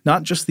 30s,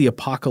 not just the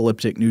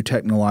apocalyptic new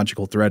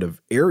technological threat of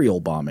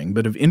aerial bombing,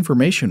 but of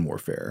information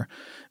warfare.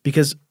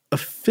 Because a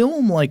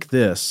film like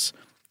this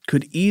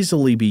could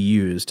easily be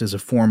used as a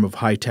form of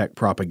high-tech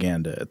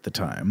propaganda at the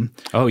time.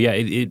 Oh, yeah.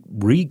 It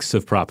reeks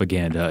of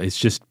propaganda. It's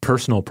just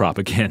personal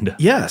propaganda.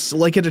 Yes.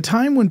 Like at a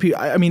time when people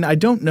 – I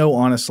don't know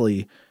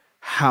honestly –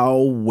 how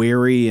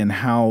wary and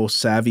how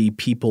savvy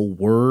people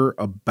were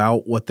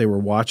about what they were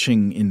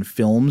watching in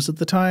films at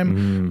the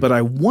time. But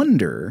I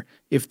wonder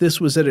if this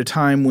was at a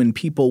time when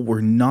people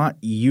were not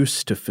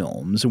used to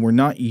films and were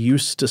not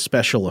used to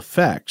special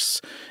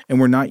effects and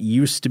were not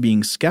used to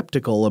being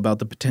skeptical about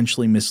the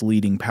potentially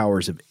misleading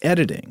powers of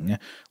editing.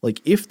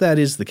 Like if that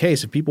is the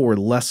case, if people were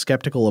less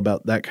skeptical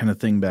about that kind of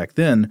thing back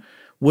then,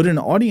 would an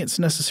audience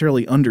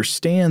necessarily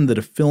understand that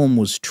a film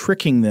was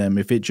tricking them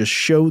if it just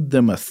showed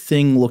them a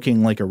thing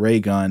looking like a ray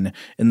gun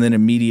and then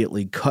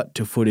immediately cut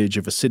to footage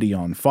of a city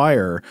on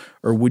fire?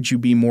 Or would you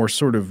be more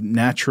sort of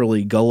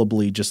naturally,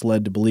 gullibly just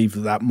led to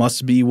believe that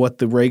must be what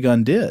the ray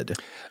gun did?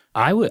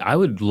 I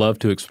would love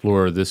to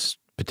explore this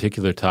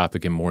particular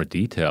topic in more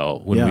detail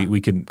when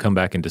we can come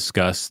back and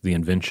discuss the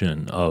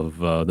invention of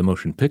the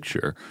motion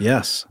picture.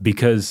 Yes.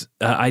 Because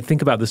I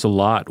think about this a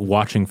lot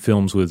watching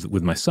films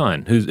with my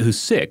son, who's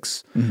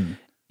 6,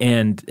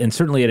 and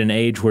certainly at an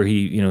age where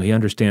he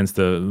understands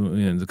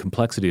the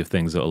complexity of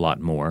things a lot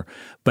more.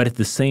 But at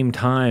the same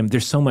time,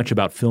 there's so much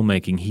about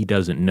filmmaking he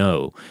doesn't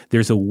know.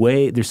 There's a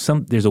way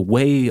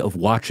of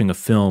watching a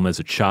film as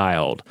a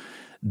child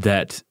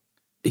that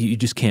you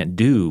just can't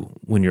do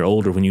when you're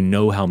older, when you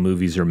know how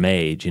movies are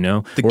made,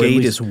 The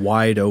gate is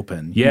wide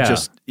open. Yeah.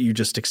 You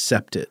just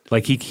accept it.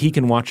 Like he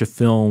can watch a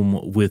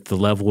film with the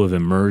level of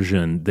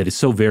immersion that is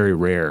so very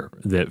rare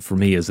that for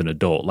me as an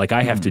adult. Like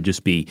I have to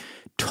just be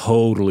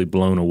totally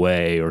blown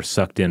away or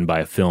sucked in by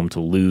a film to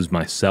lose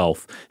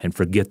myself and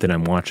forget that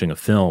I'm watching a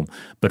film.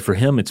 But for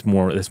him, it's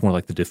more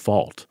like the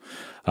default.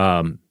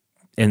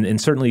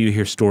 And certainly you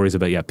hear stories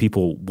about,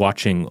 people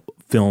watching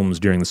films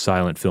during the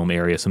silent film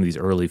era, some of these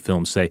early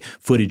films, say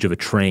footage of a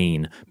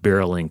train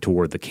barreling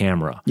toward the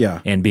camera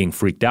and being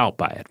freaked out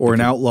by it. Or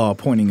an outlaw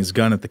pointing his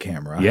gun at the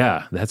camera.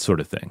 Yeah, that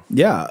sort of thing.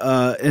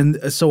 Yeah,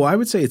 and so I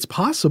would say it's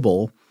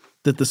possible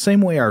that the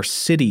same way our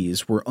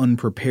cities were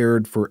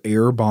unprepared for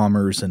air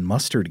bombers and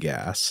mustard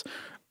gas,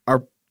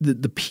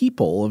 the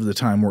people of the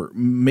time were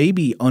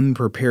maybe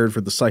unprepared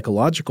for the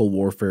psychological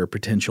warfare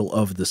potential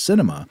of the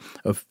cinema,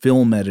 of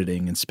film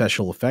editing and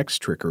special effects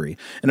trickery.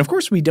 And of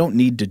course, we don't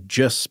need to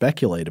just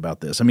speculate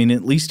about this. I mean,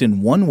 at least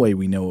in one way,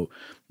 we know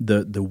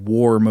the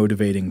war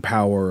motivating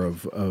power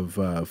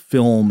of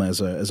film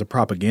as a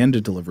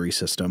propaganda delivery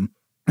system.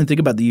 And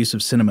think about the use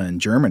of cinema in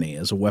Germany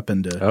as a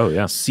weapon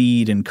to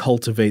seed and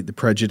cultivate the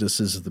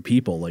prejudices of the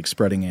people, like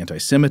spreading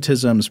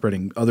anti-Semitism,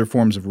 spreading other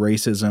forms of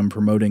racism,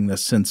 promoting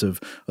this sense of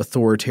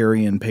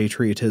authoritarian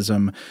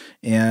patriotism.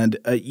 And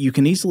you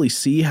can easily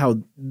see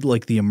how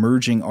like the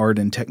emerging art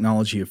and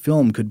technology of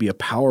film could be a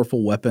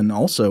powerful weapon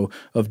also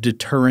of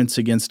deterrence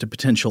against a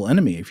potential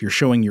enemy. If you're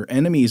showing your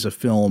enemies a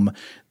film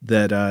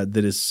that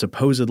is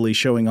supposedly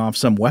showing off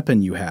some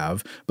weapon you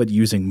have, but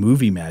using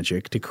movie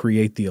magic to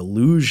create the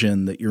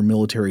illusion that your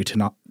military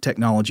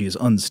technology is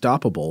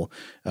unstoppable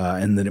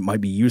and that it might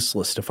be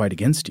useless to fight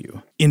against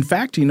you. In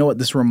fact, you know what?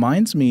 This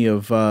reminds me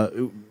of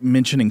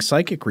mentioning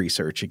psychic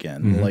research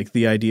again, like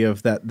the idea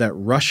of that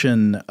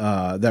Russian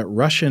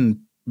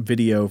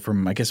video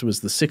from, I guess it was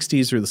the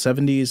 60s or the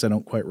 70s, I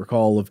don't quite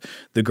recall, of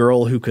the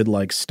girl who could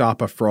like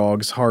stop a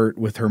frog's heart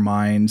with her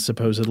mind,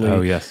 supposedly.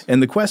 Oh, yes.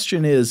 And the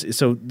question is,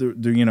 so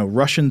the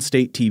Russian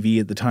state TV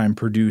at the time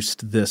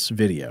produced this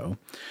video.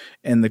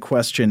 And the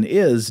question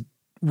is,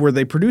 were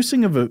they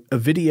producing a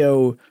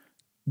video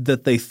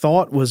that they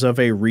thought was of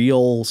a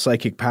real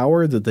psychic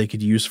power that they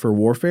could use for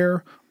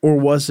warfare? Or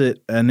was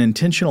it an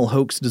intentional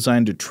hoax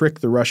designed to trick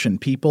the Russian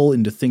people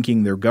into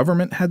thinking their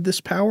government had this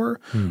power?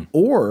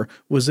 Or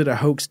was it a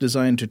hoax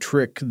designed to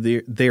trick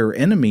their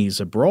enemies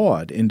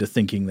abroad into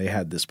thinking they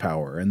had this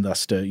power and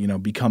thus to,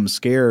 become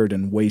scared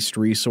and waste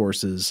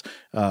resources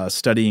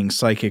studying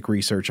psychic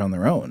research on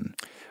their own?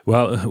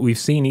 Well, we've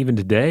seen even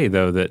today,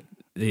 though, that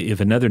if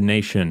another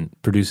nation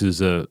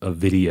produces a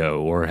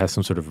video or has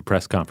some sort of a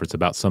press conference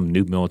about some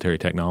new military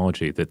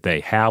technology that they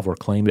have or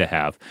claim to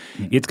have,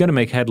 it's going to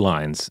make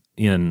headlines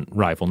in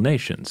rival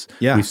nations.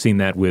 Yeah. We've seen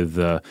that with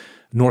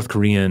North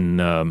Korean,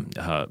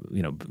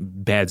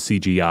 bad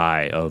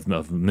CGI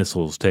of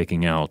missiles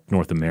taking out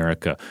North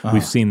America.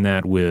 We've seen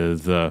that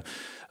with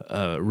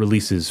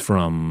releases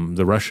from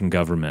the Russian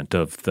government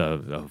of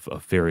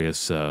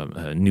various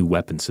new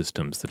weapon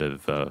systems that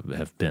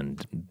have been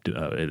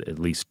at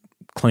least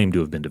claimed to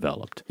have been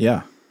developed.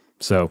 Yeah.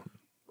 So,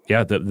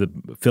 yeah, the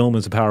film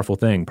is a powerful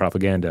thing.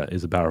 Propaganda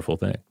is a powerful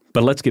thing.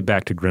 But let's get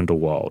back to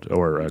Grindelwald,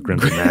 or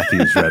Grindel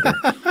Matthews, rather.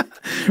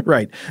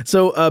 Right.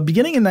 So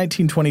beginning in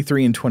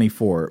 1923 and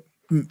 24,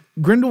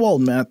 Grindel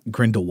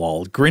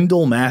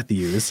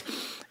Matthews,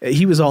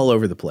 he was all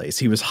over the place.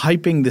 He was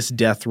hyping this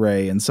death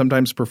ray and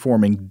sometimes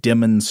performing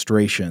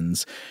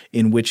demonstrations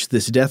in which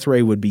this death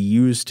ray would be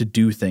used to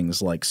do things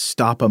like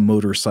stop a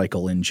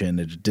motorcycle engine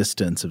at a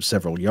distance of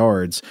several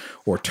yards,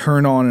 or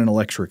turn on an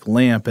electric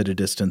lamp at a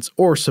distance,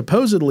 or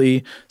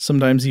supposedly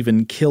sometimes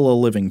even kill a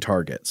living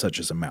target, such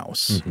as a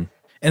mouse. Mm-hmm.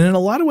 And in a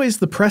lot of ways,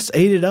 the press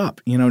ate it up.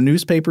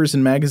 Newspapers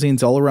and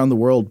magazines all around the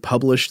world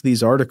published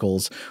these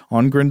articles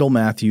on Grindel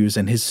Matthews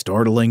and his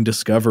startling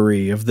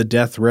discovery of the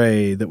death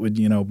ray that would,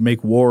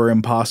 make war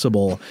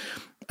impossible.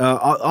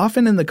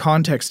 Often in the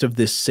context of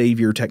this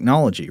savior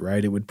technology,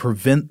 right? It would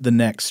prevent the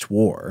next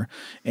war.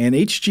 And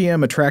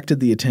HGM attracted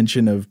the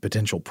attention of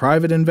potential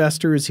private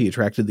investors. He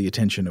attracted the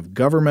attention of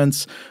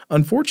governments.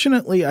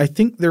 Unfortunately, I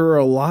think there are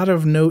a lot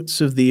of notes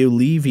of the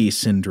Olivi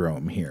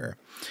syndrome here.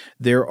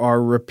 There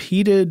are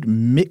repeated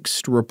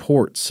mixed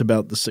reports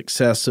about the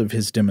success of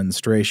his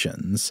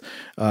demonstrations.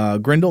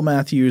 Grindel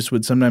Matthews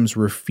would sometimes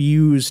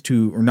refuse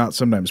to, or not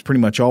sometimes,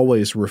 pretty much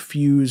always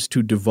refuse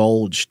to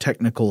divulge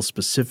technical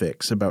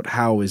specifics about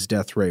how his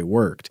death ray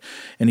worked,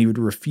 and he would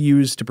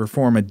refuse to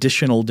perform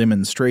additional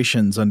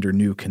demonstrations under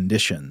new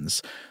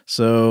conditions.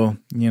 So,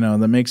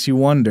 that makes you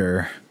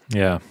wonder.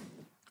 Yeah.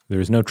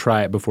 There's no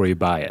try it before you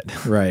buy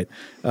it. Right.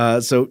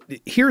 So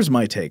here's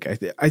my take.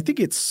 I think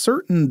it's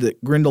certain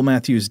that Grindel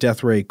Matthews'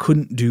 death ray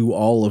couldn't do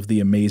all of the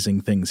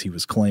amazing things he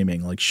was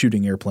claiming, like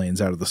shooting airplanes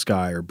out of the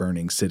sky or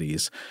burning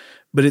cities.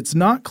 But it's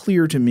not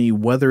clear to me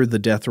whether the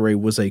death ray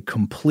was a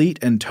complete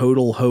and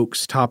total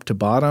hoax top to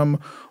bottom,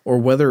 or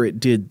whether it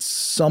did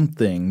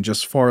something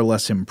just far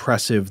less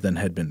impressive than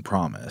had been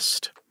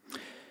promised.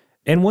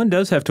 And one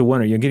does have to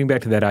wonder, getting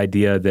back to that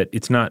idea that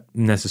it's not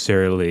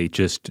necessarily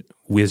just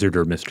wizard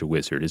or Mr.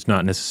 Wizard. It's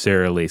not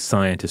necessarily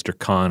scientist or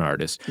con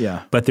artist.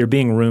 Yeah. But there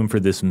being room for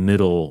this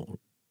middle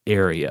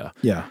area.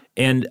 Yeah.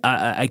 And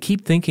I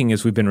keep thinking,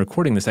 as we've been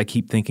recording this, I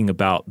keep thinking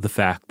about the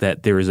fact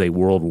that there is a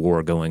world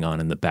war going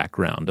on in the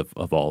background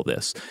of all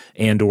this,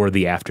 and or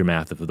the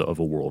aftermath of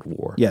a world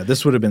war. Yeah,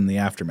 this would have been the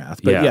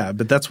aftermath. But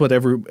but that's what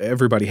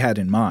everybody had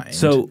in mind.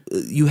 So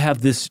you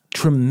have this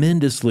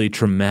tremendously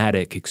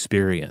traumatic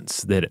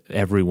experience that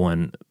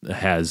everyone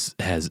has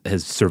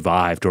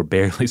survived or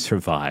barely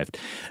survived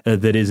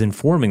that is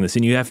informing this.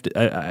 And you have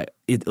to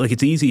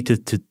it's easy to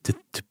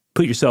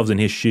put yourselves in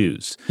his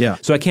shoes. Yeah.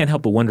 So I can't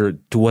help but wonder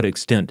to what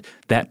extent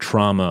that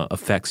trauma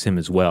affects him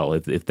as well,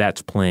 if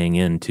that's playing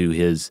into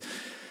his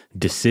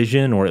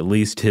decision, or at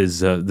least his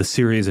the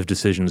series of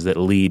decisions that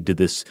lead to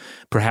this,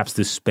 perhaps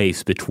this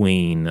space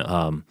between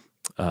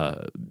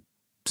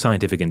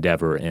scientific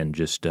endeavor and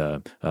just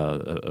a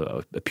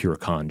pure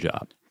con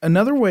job.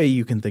 Another way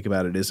you can think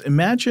about it is,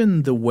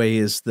 imagine the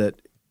ways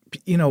that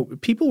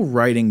people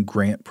writing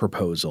grant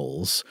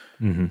proposals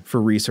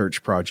for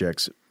research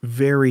projects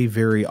very,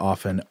 very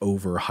often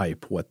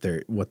overhype what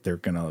they're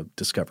going to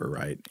discover,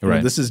 right?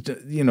 Right. This is,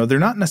 they're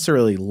not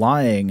necessarily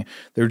lying.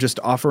 They're just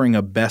offering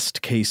a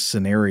best case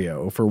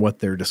scenario for what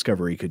their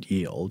discovery could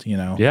yield,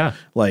 Yeah.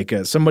 Like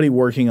somebody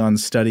working on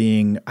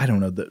studying, I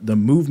don't know, the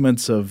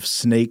movements of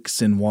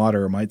snakes in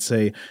water might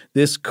say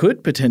this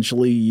could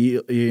potentially,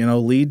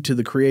 lead to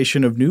the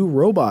creation of new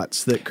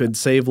robots that could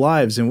save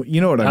lives. And you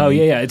know what I mean? Oh,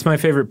 yeah. It's my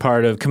favorite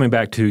part of coming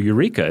back to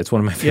Eureka. It's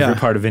one of my favorite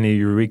part of any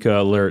Eureka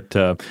Alert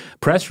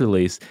press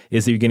release,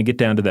 is that you're going to get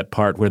down to that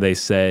part where they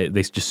say,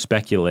 they just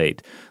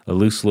speculate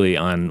loosely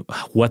on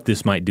what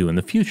this might do in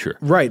the future.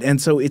 Right.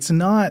 And so it's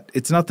not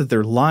that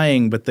they're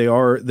lying, but they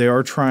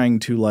are trying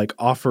to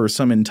offer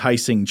some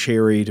enticing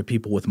cherry to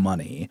people with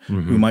money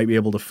who might be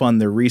able to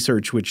fund their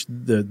research, which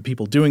the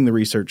people doing the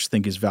research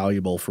think is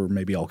valuable for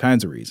maybe all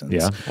kinds of reasons.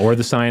 Yeah. Or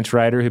the science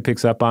writer who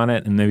picks up on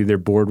it and maybe they're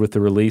bored with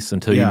the release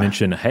until you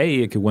mention,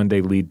 hey, it could one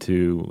day lead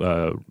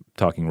to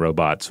talking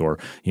robots or,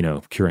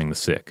 curing the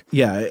sick.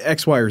 Yeah,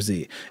 X, Y, or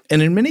Z.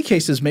 And in many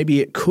cases, maybe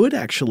it could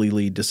actually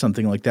lead to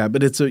something like that,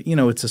 but it's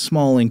a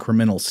small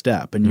incremental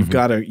step, and you've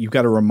got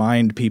to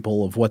remind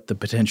people of what the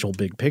potential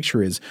big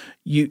picture is.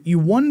 You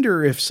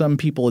wonder if some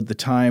people at the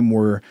time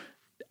were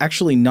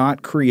actually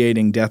not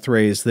creating death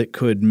rays that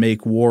could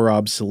make war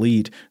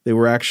obsolete. They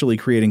were actually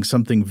creating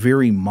something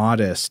very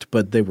modest,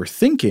 but they were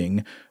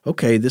thinking,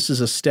 okay, this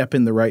is a step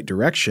in the right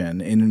direction.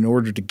 And in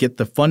order to get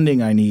the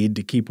funding I need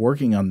to keep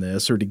working on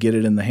this, or to get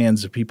it in the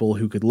hands of people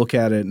who could look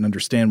at it and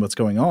understand what's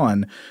going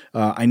on,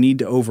 I need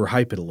to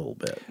overhype it a little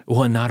bit.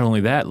 Well, and not only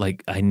that,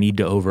 I need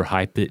to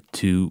overhype it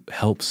to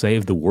help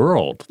save the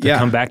world. To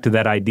come back to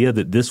that idea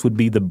that this would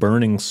be the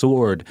burning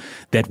sword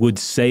that would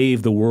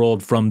save the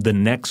world from the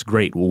next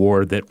great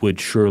war that would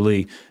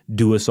surely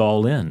do us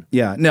all in.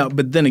 Yeah. No,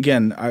 but then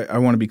again, I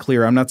want to be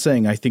clear. I'm not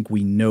saying I think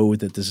we know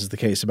that this is the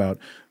case about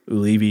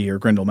Levy or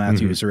Grindle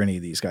Matthews or any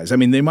of these guys. I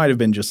mean, they might have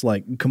been just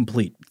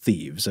complete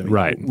thieves. I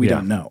mean, we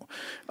don't know.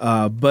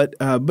 But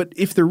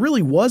if there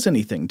really was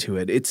anything to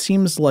it, it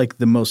seems like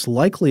the most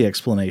likely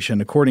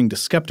explanation, according to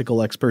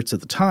skeptical experts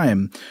at the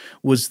time,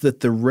 was that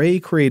the ray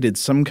created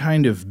some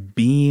kind of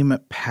beam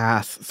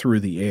path through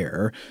the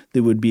air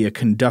that would be a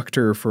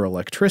conductor for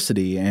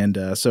electricity.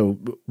 And so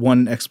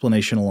one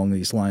explanation along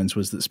these lines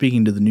was that,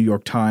 speaking to the New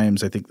York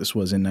Times, I think this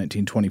was in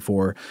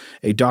 1924,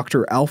 a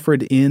Dr.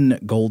 Alfred N.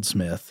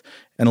 Goldsmith,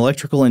 an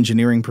electrical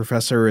engineering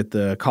professor at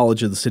the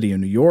College of the City of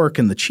New York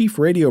and the chief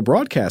radio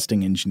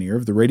broadcasting engineer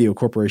of the Radio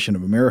Corporation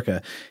of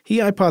America, he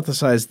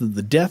hypothesized that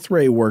the death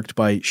ray worked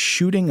by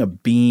shooting a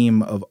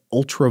beam of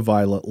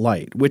ultraviolet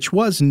light, which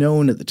was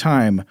known at the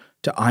time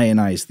to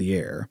ionize the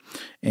air.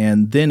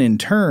 And then in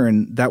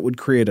turn, that would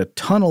create a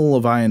tunnel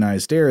of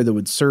ionized air that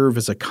would serve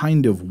as a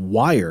kind of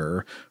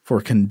wire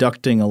for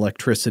conducting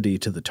electricity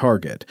to the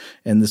target.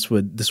 And this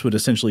would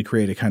essentially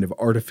create a kind of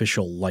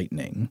artificial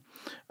lightning.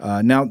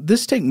 Now,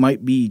 this take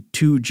might be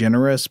too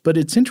generous, but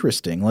it's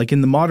interesting.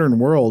 In the modern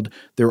world,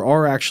 there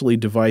are actually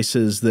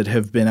devices that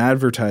have been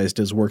advertised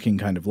as working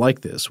kind of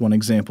like this. One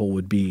example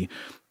would be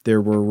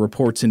there were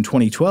reports in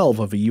 2012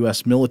 of a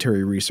U.S.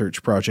 military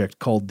research project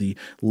called the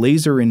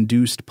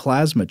Laser-Induced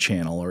Plasma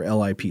Channel, or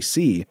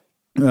LIPC,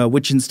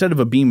 which instead of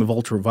a beam of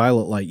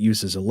ultraviolet light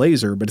uses a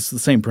laser, but it's the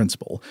same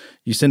principle.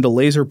 You send a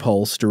laser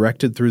pulse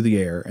directed through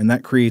the air, and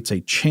that creates a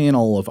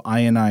channel of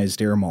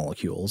ionized air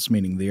molecules,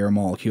 meaning the air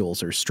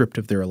molecules are stripped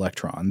of their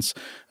electrons,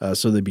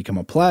 so they become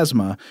a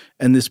plasma,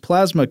 and this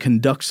plasma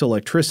conducts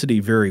electricity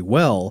very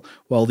well,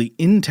 while the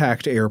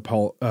intact air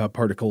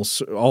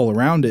particles all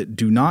around it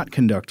do not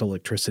conduct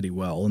electricity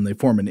well, and they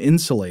form an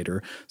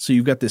insulator, so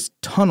you've got this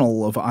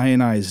tunnel of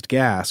ionized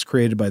gas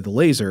created by the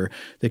laser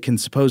that can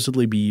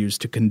supposedly be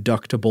used to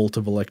conduct a bolt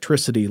of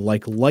electricity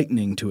like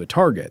lightning to a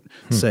target,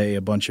 say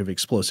a bunch of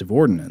explosive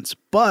ordnance.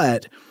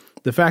 But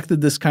the fact that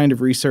this kind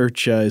of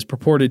research is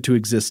purported to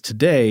exist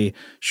today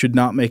should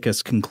not make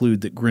us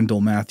conclude that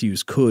Grindle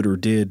Matthews could or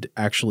did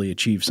actually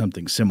achieve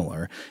something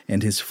similar.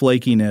 And his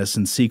flakiness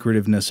and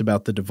secretiveness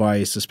about the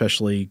device,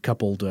 especially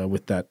coupled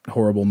with that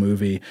horrible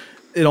movie,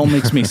 it all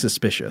makes me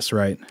suspicious,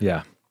 right?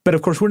 Yeah. But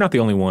of course, we're not the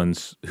only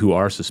ones who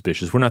are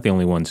suspicious. We're not the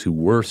only ones who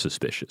were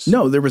suspicious.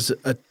 No, there was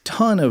a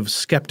ton of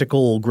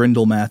skeptical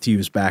Grindle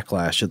Matthews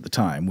backlash at the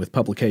time, with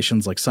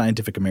publications like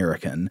Scientific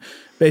American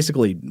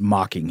basically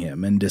mocking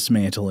him and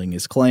dismantling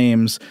his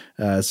claims,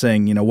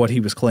 saying, what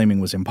he was claiming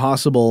was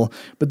impossible.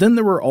 But then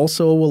there were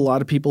also a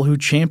lot of people who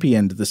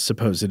championed this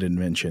supposed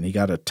invention. He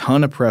got a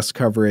ton of press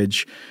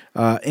coverage,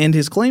 and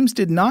his claims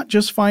did not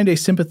just find a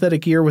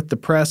sympathetic ear with the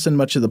press and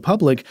much of the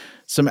public.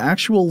 Some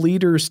actual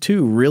leaders,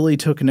 too, really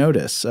took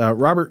notice.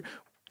 Robert,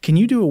 can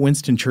you do a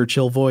Winston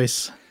Churchill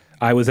voice?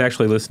 I was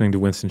actually listening to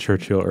Winston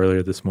Churchill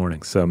earlier this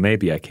morning, so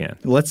maybe I can.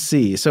 Let's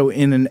see. So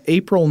in an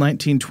April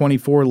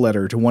 1924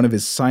 letter to one of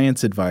his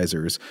science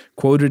advisors,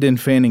 quoted in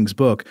Fanning's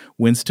book,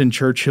 Winston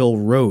Churchill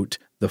wrote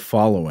the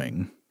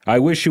following. I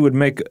wish you would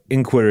make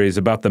inquiries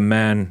about the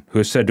man who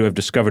is said to have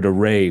discovered a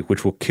ray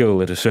which will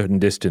kill at a certain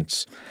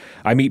distance.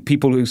 I meet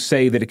people who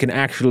say that it can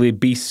actually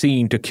be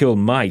seen to kill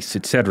mice,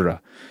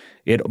 etc.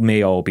 It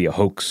may all be a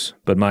hoax,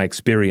 but my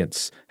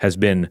experience has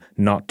been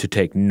not to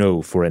take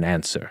no for an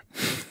answer.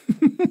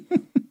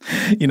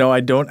 I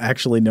don't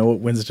actually know what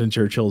Winston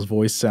Churchill's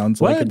voice sounds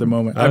like at the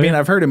moment. I mean,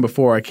 I've heard him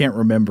before. I can't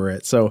remember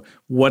it. So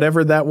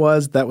whatever that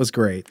was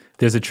great.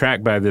 There's a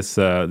track by this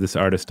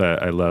artist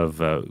I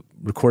love,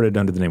 recorded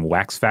under the name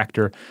Wax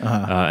Factor,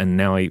 and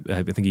now I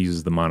think he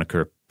uses the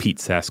moniker Pete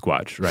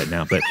Sasquatch right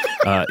now. But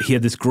he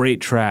had this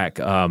great track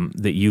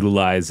that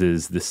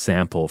utilizes the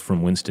sample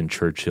from Winston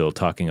Churchill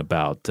talking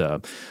about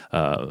about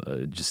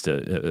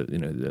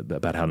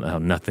how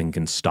nothing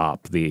can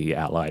stop the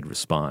Allied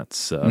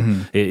response.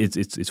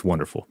 It's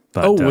wonderful.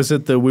 But, was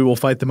it the "We will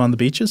fight them on the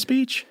beaches"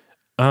 speech?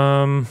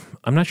 I'm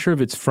not sure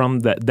if it's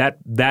from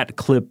that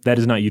clip. That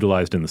is not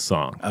utilized in the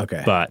song.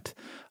 Okay, but.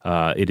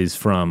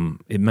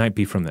 It might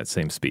be from that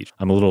same speech.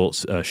 I'm a little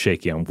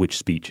shaky on which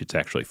speech it's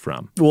actually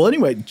from. Well,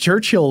 anyway,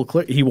 Churchill,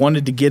 he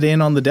wanted to get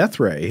in on the death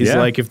ray. He's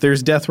like, if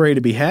there's death ray to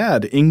be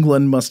had,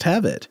 England must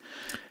have it.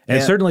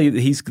 And certainly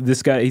he's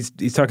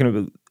talking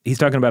about he's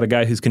talking about a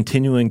guy who's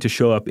continuing to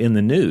show up in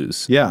the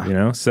news. Yeah. You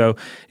know, so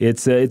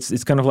it's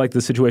kind of like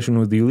the situation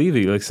with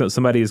Ulivi. Like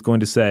somebody is going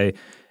to say,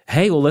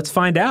 hey, well, let's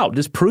find out.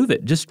 Just prove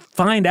it. Just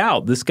find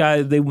out. This guy,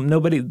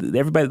 everybody,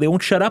 they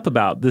won't shut up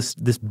about this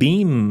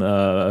beam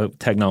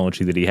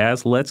technology that he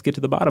has. Let's get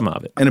to the bottom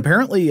of it. And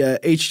apparently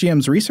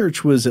HGM's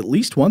research was at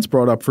least once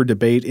brought up for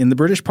debate in the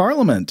British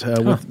Parliament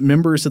with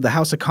members of the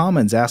House of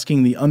Commons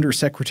asking the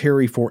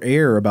Undersecretary for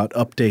Air about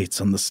updates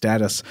on the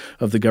status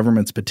of the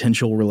government's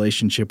potential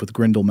relationship with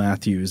Grindal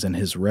Matthews and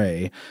his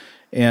ray.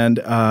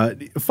 And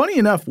funny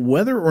enough,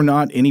 whether or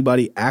not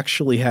anybody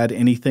actually had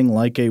anything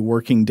like a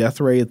working death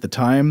ray at the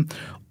time,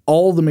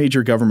 all the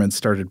major governments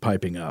started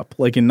piping up.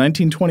 Like in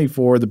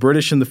 1924, the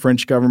British and the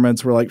French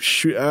governments were like,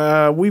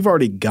 we've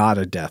already got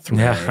a death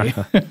ray.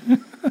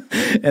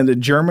 And a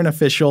German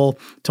official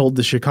told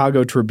the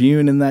Chicago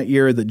Tribune in that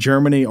year that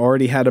Germany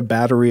already had a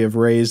battery of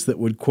rays that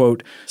would,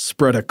 quote,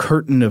 spread a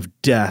curtain of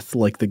death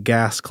like the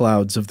gas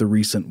clouds of the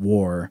recent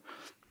war.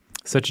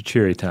 Such a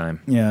cheery time.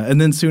 Yeah.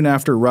 And then soon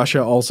after,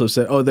 Russia also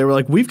said, they were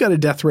like, we've got a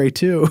death ray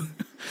too.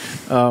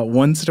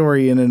 One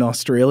story in an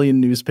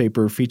Australian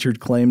newspaper featured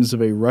claims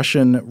of a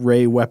Russian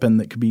ray weapon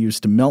that could be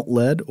used to melt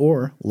lead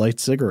or light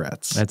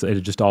cigarettes.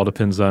 It just all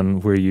depends on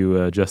where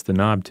you adjust the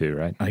knob to,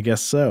 right? I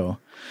guess so.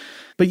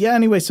 But yeah,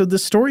 anyway, so the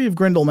story of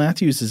Grindal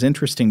Matthews is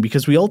interesting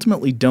because we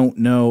ultimately don't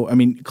know. I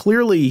mean,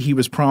 clearly he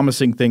was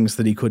promising things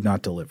that he could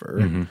not deliver.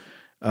 Mm-hmm.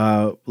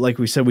 Like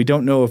we said, we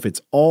don't know if it's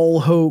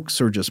all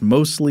hoax or just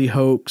mostly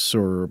hoax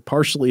or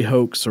partially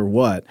hoax or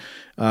what.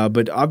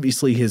 But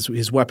obviously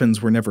his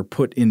weapons were never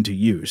put into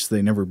use.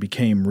 They never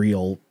became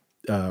real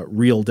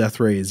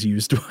death rays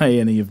used by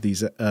any of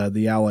these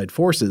the Allied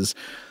forces.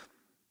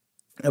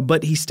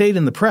 But he stayed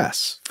in the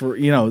press for,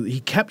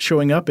 he kept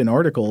showing up in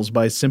articles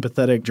by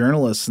sympathetic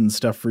journalists and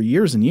stuff for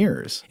years and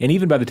years. And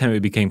even by the time it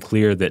became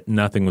clear that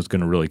nothing was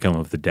going to really come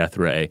of the death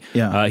ray,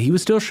 he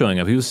was still showing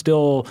up. He was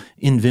still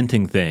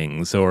inventing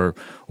things or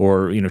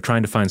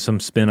trying to find some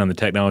spin on the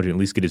technology and at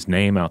least get his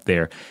name out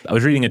there. I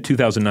was reading a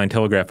 2009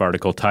 Telegraph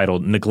article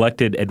titled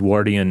 "Neglected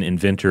Edwardian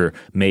Inventor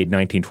Made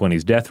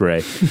 1920s Death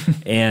Ray."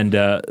 And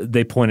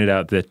they pointed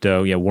out that,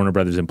 Warner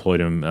Brothers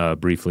employed him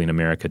briefly in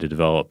America to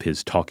develop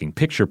his talking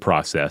picture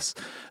process.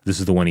 This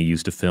is the one he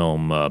used to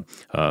film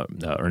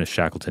Ernest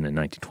Shackleton in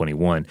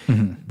 1921.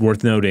 Mm-hmm.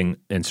 Worth noting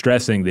and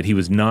stressing that he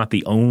was not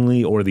the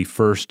only or the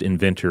first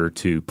inventor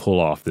to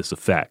pull off this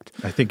effect.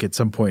 I think at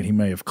some point he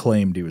may have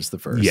claimed he was the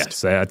first.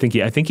 Yes, I think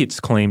it's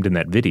claimed in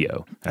that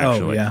video,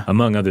 actually,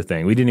 among other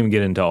things. We didn't even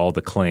get into all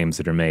the claims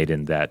that are made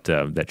in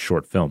that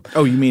short film.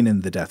 Oh, you mean in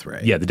the death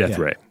ray? Yeah, the death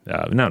ray.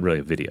 Not really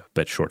a video,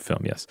 but short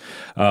film, yes.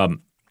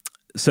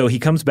 So he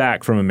comes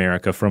back from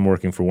America from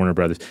working for Warner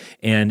Brothers,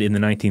 and in the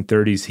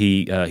 1930s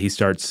he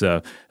starts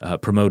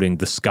promoting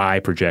the sky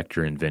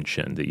projector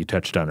invention that you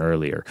touched on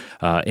earlier,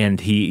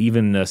 and he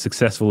even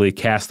successfully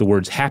cast the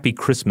words "Happy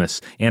Christmas"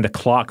 and a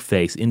clock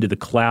face into the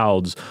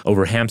clouds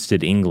over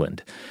Hampstead,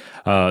 England.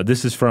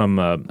 This is from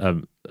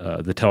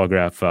the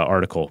Telegraph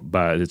article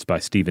it's by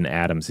Stephen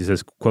Adams. He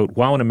says, quote,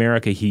 "While in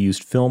America, he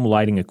used film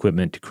lighting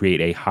equipment to create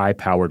a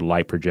high-powered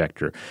light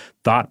projector,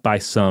 thought by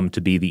some to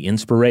be the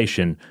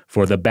inspiration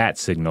for the bat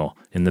signal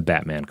in the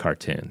Batman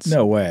cartoons."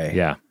 No way.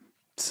 Yeah.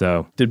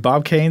 So did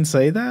Bob Kane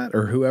say that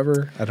or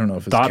whoever? I don't know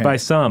if it's thought Kane. By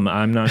some.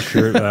 I'm not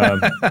sure.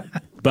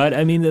 But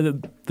I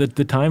mean,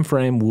 the time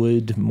frame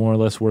would more or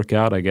less work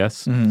out, I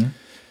guess. Mm-hmm.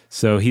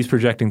 So he's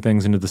projecting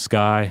things into the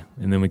sky,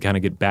 and then we kind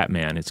of get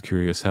Batman. It's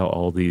curious how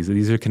all these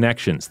are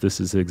connections. This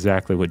is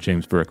exactly what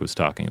James Burke was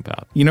talking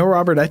about.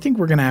 Robert, I think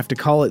we're going to have to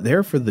call it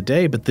there for the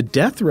day, but the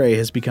death ray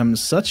has become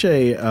such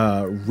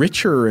a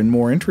richer and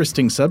more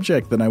interesting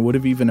subject than I would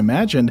have even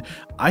imagined.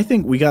 I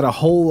think we got a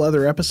whole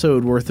other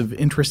episode worth of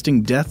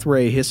interesting death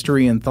ray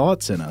history and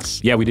thoughts in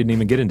us. Yeah, we didn't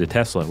even get into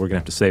Tesla. We're going to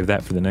have to save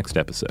that for the next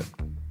episode.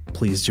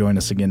 Please join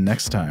us again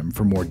next time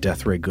for more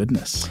Death Ray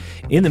goodness.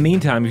 In the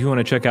meantime, if you want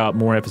to check out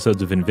more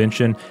episodes of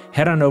Invention,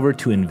 head on over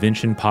to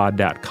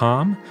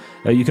inventionpod.com.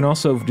 You can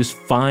also just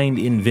find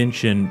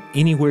Invention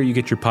anywhere you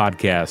get your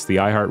podcasts, the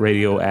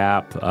iHeartRadio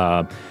app,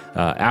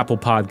 Apple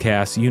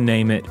Podcasts, you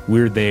name it,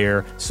 we're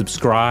there.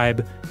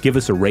 Subscribe, give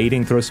us a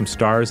rating, throw some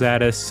stars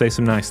at us, say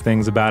some nice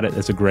things about it.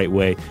 That's a great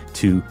way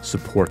to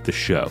support the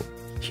show.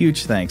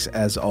 Huge thanks,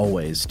 as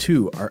always,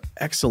 to our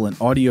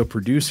excellent audio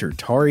producer,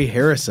 Tari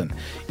Harrison.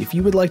 If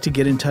you would like to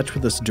get in touch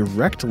with us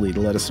directly to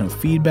let us know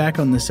feedback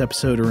on this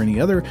episode or any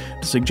other,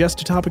 to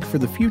suggest a topic for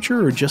the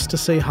future, or just to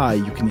say hi,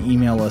 you can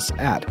email us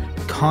at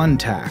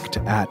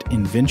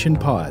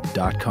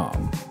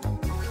contact@inventionpod.com.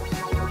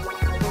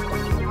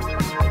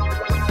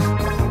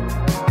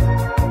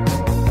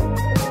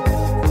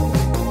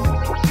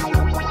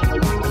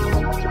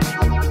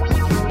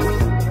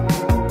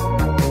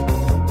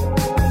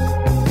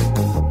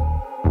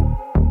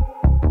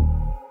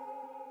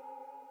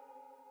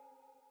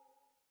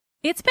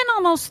 It's been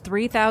almost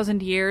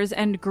 3,000 years,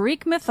 and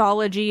Greek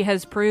mythology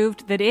has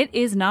proved that it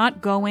is not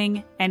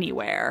going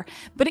anywhere.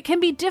 But it can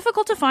be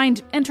difficult to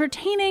find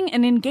entertaining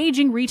and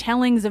engaging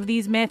retellings of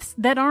these myths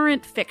that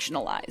aren't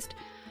fictionalized.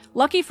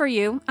 Lucky for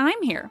you,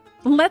 I'm here.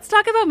 Let's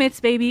Talk About Myths,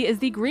 Baby is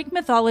the Greek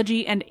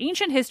mythology and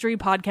ancient history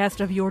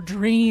podcast of your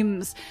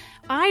dreams.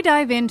 I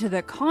dive into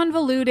the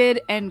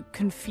convoluted and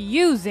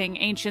confusing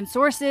ancient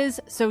sources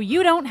so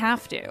you don't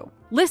have to.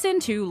 Listen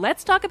to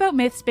Let's Talk About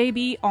Myths,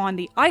 Baby on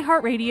the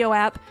iHeartRadio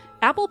app,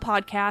 Apple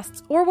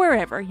Podcasts, or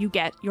wherever you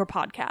get your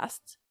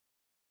podcasts.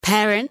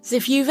 Parents,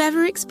 if you've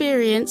ever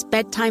experienced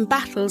bedtime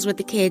battles with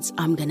the kids,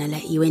 I'm going to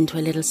let you into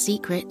a little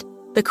secret.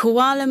 The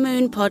Koala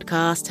Moon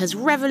podcast has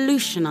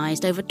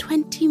revolutionized over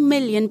 20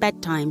 million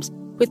bedtimes,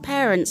 with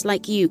parents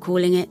like you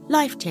calling it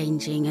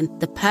life-changing and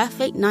the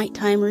perfect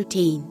nighttime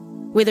routine.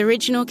 With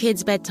original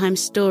kids' bedtime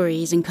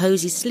stories and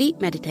cozy sleep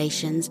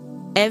meditations,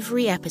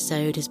 every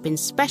episode has been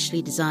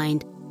specially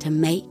designed to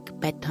make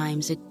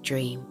bedtimes a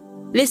dream.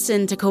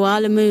 Listen to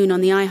Koala Moon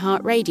on the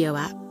iHeartRadio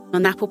app,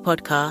 on Apple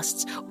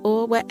Podcasts,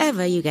 or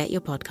wherever you get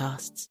your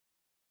podcasts.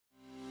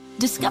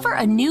 Discover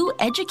a new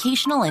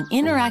educational and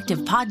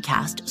interactive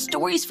podcast,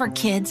 Stories for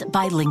Kids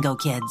by Lingo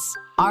Kids.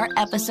 Our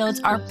episodes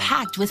are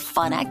packed with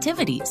fun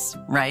activities.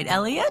 Right,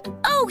 Elliot?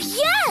 Oh,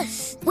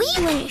 yes! We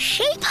went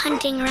shape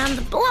hunting around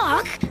the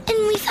block,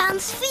 and we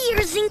found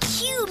spheres and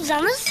cubes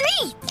on the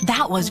street.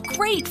 That was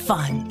great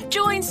fun.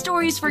 Join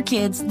Stories for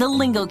Kids, the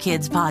Lingo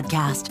Kids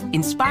podcast,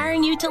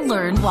 inspiring you to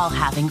learn while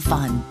having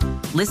fun.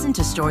 Listen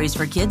to Stories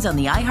for Kids on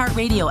the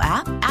iHeartRadio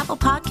app, Apple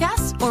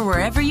Podcasts, or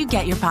wherever you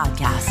get your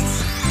podcasts.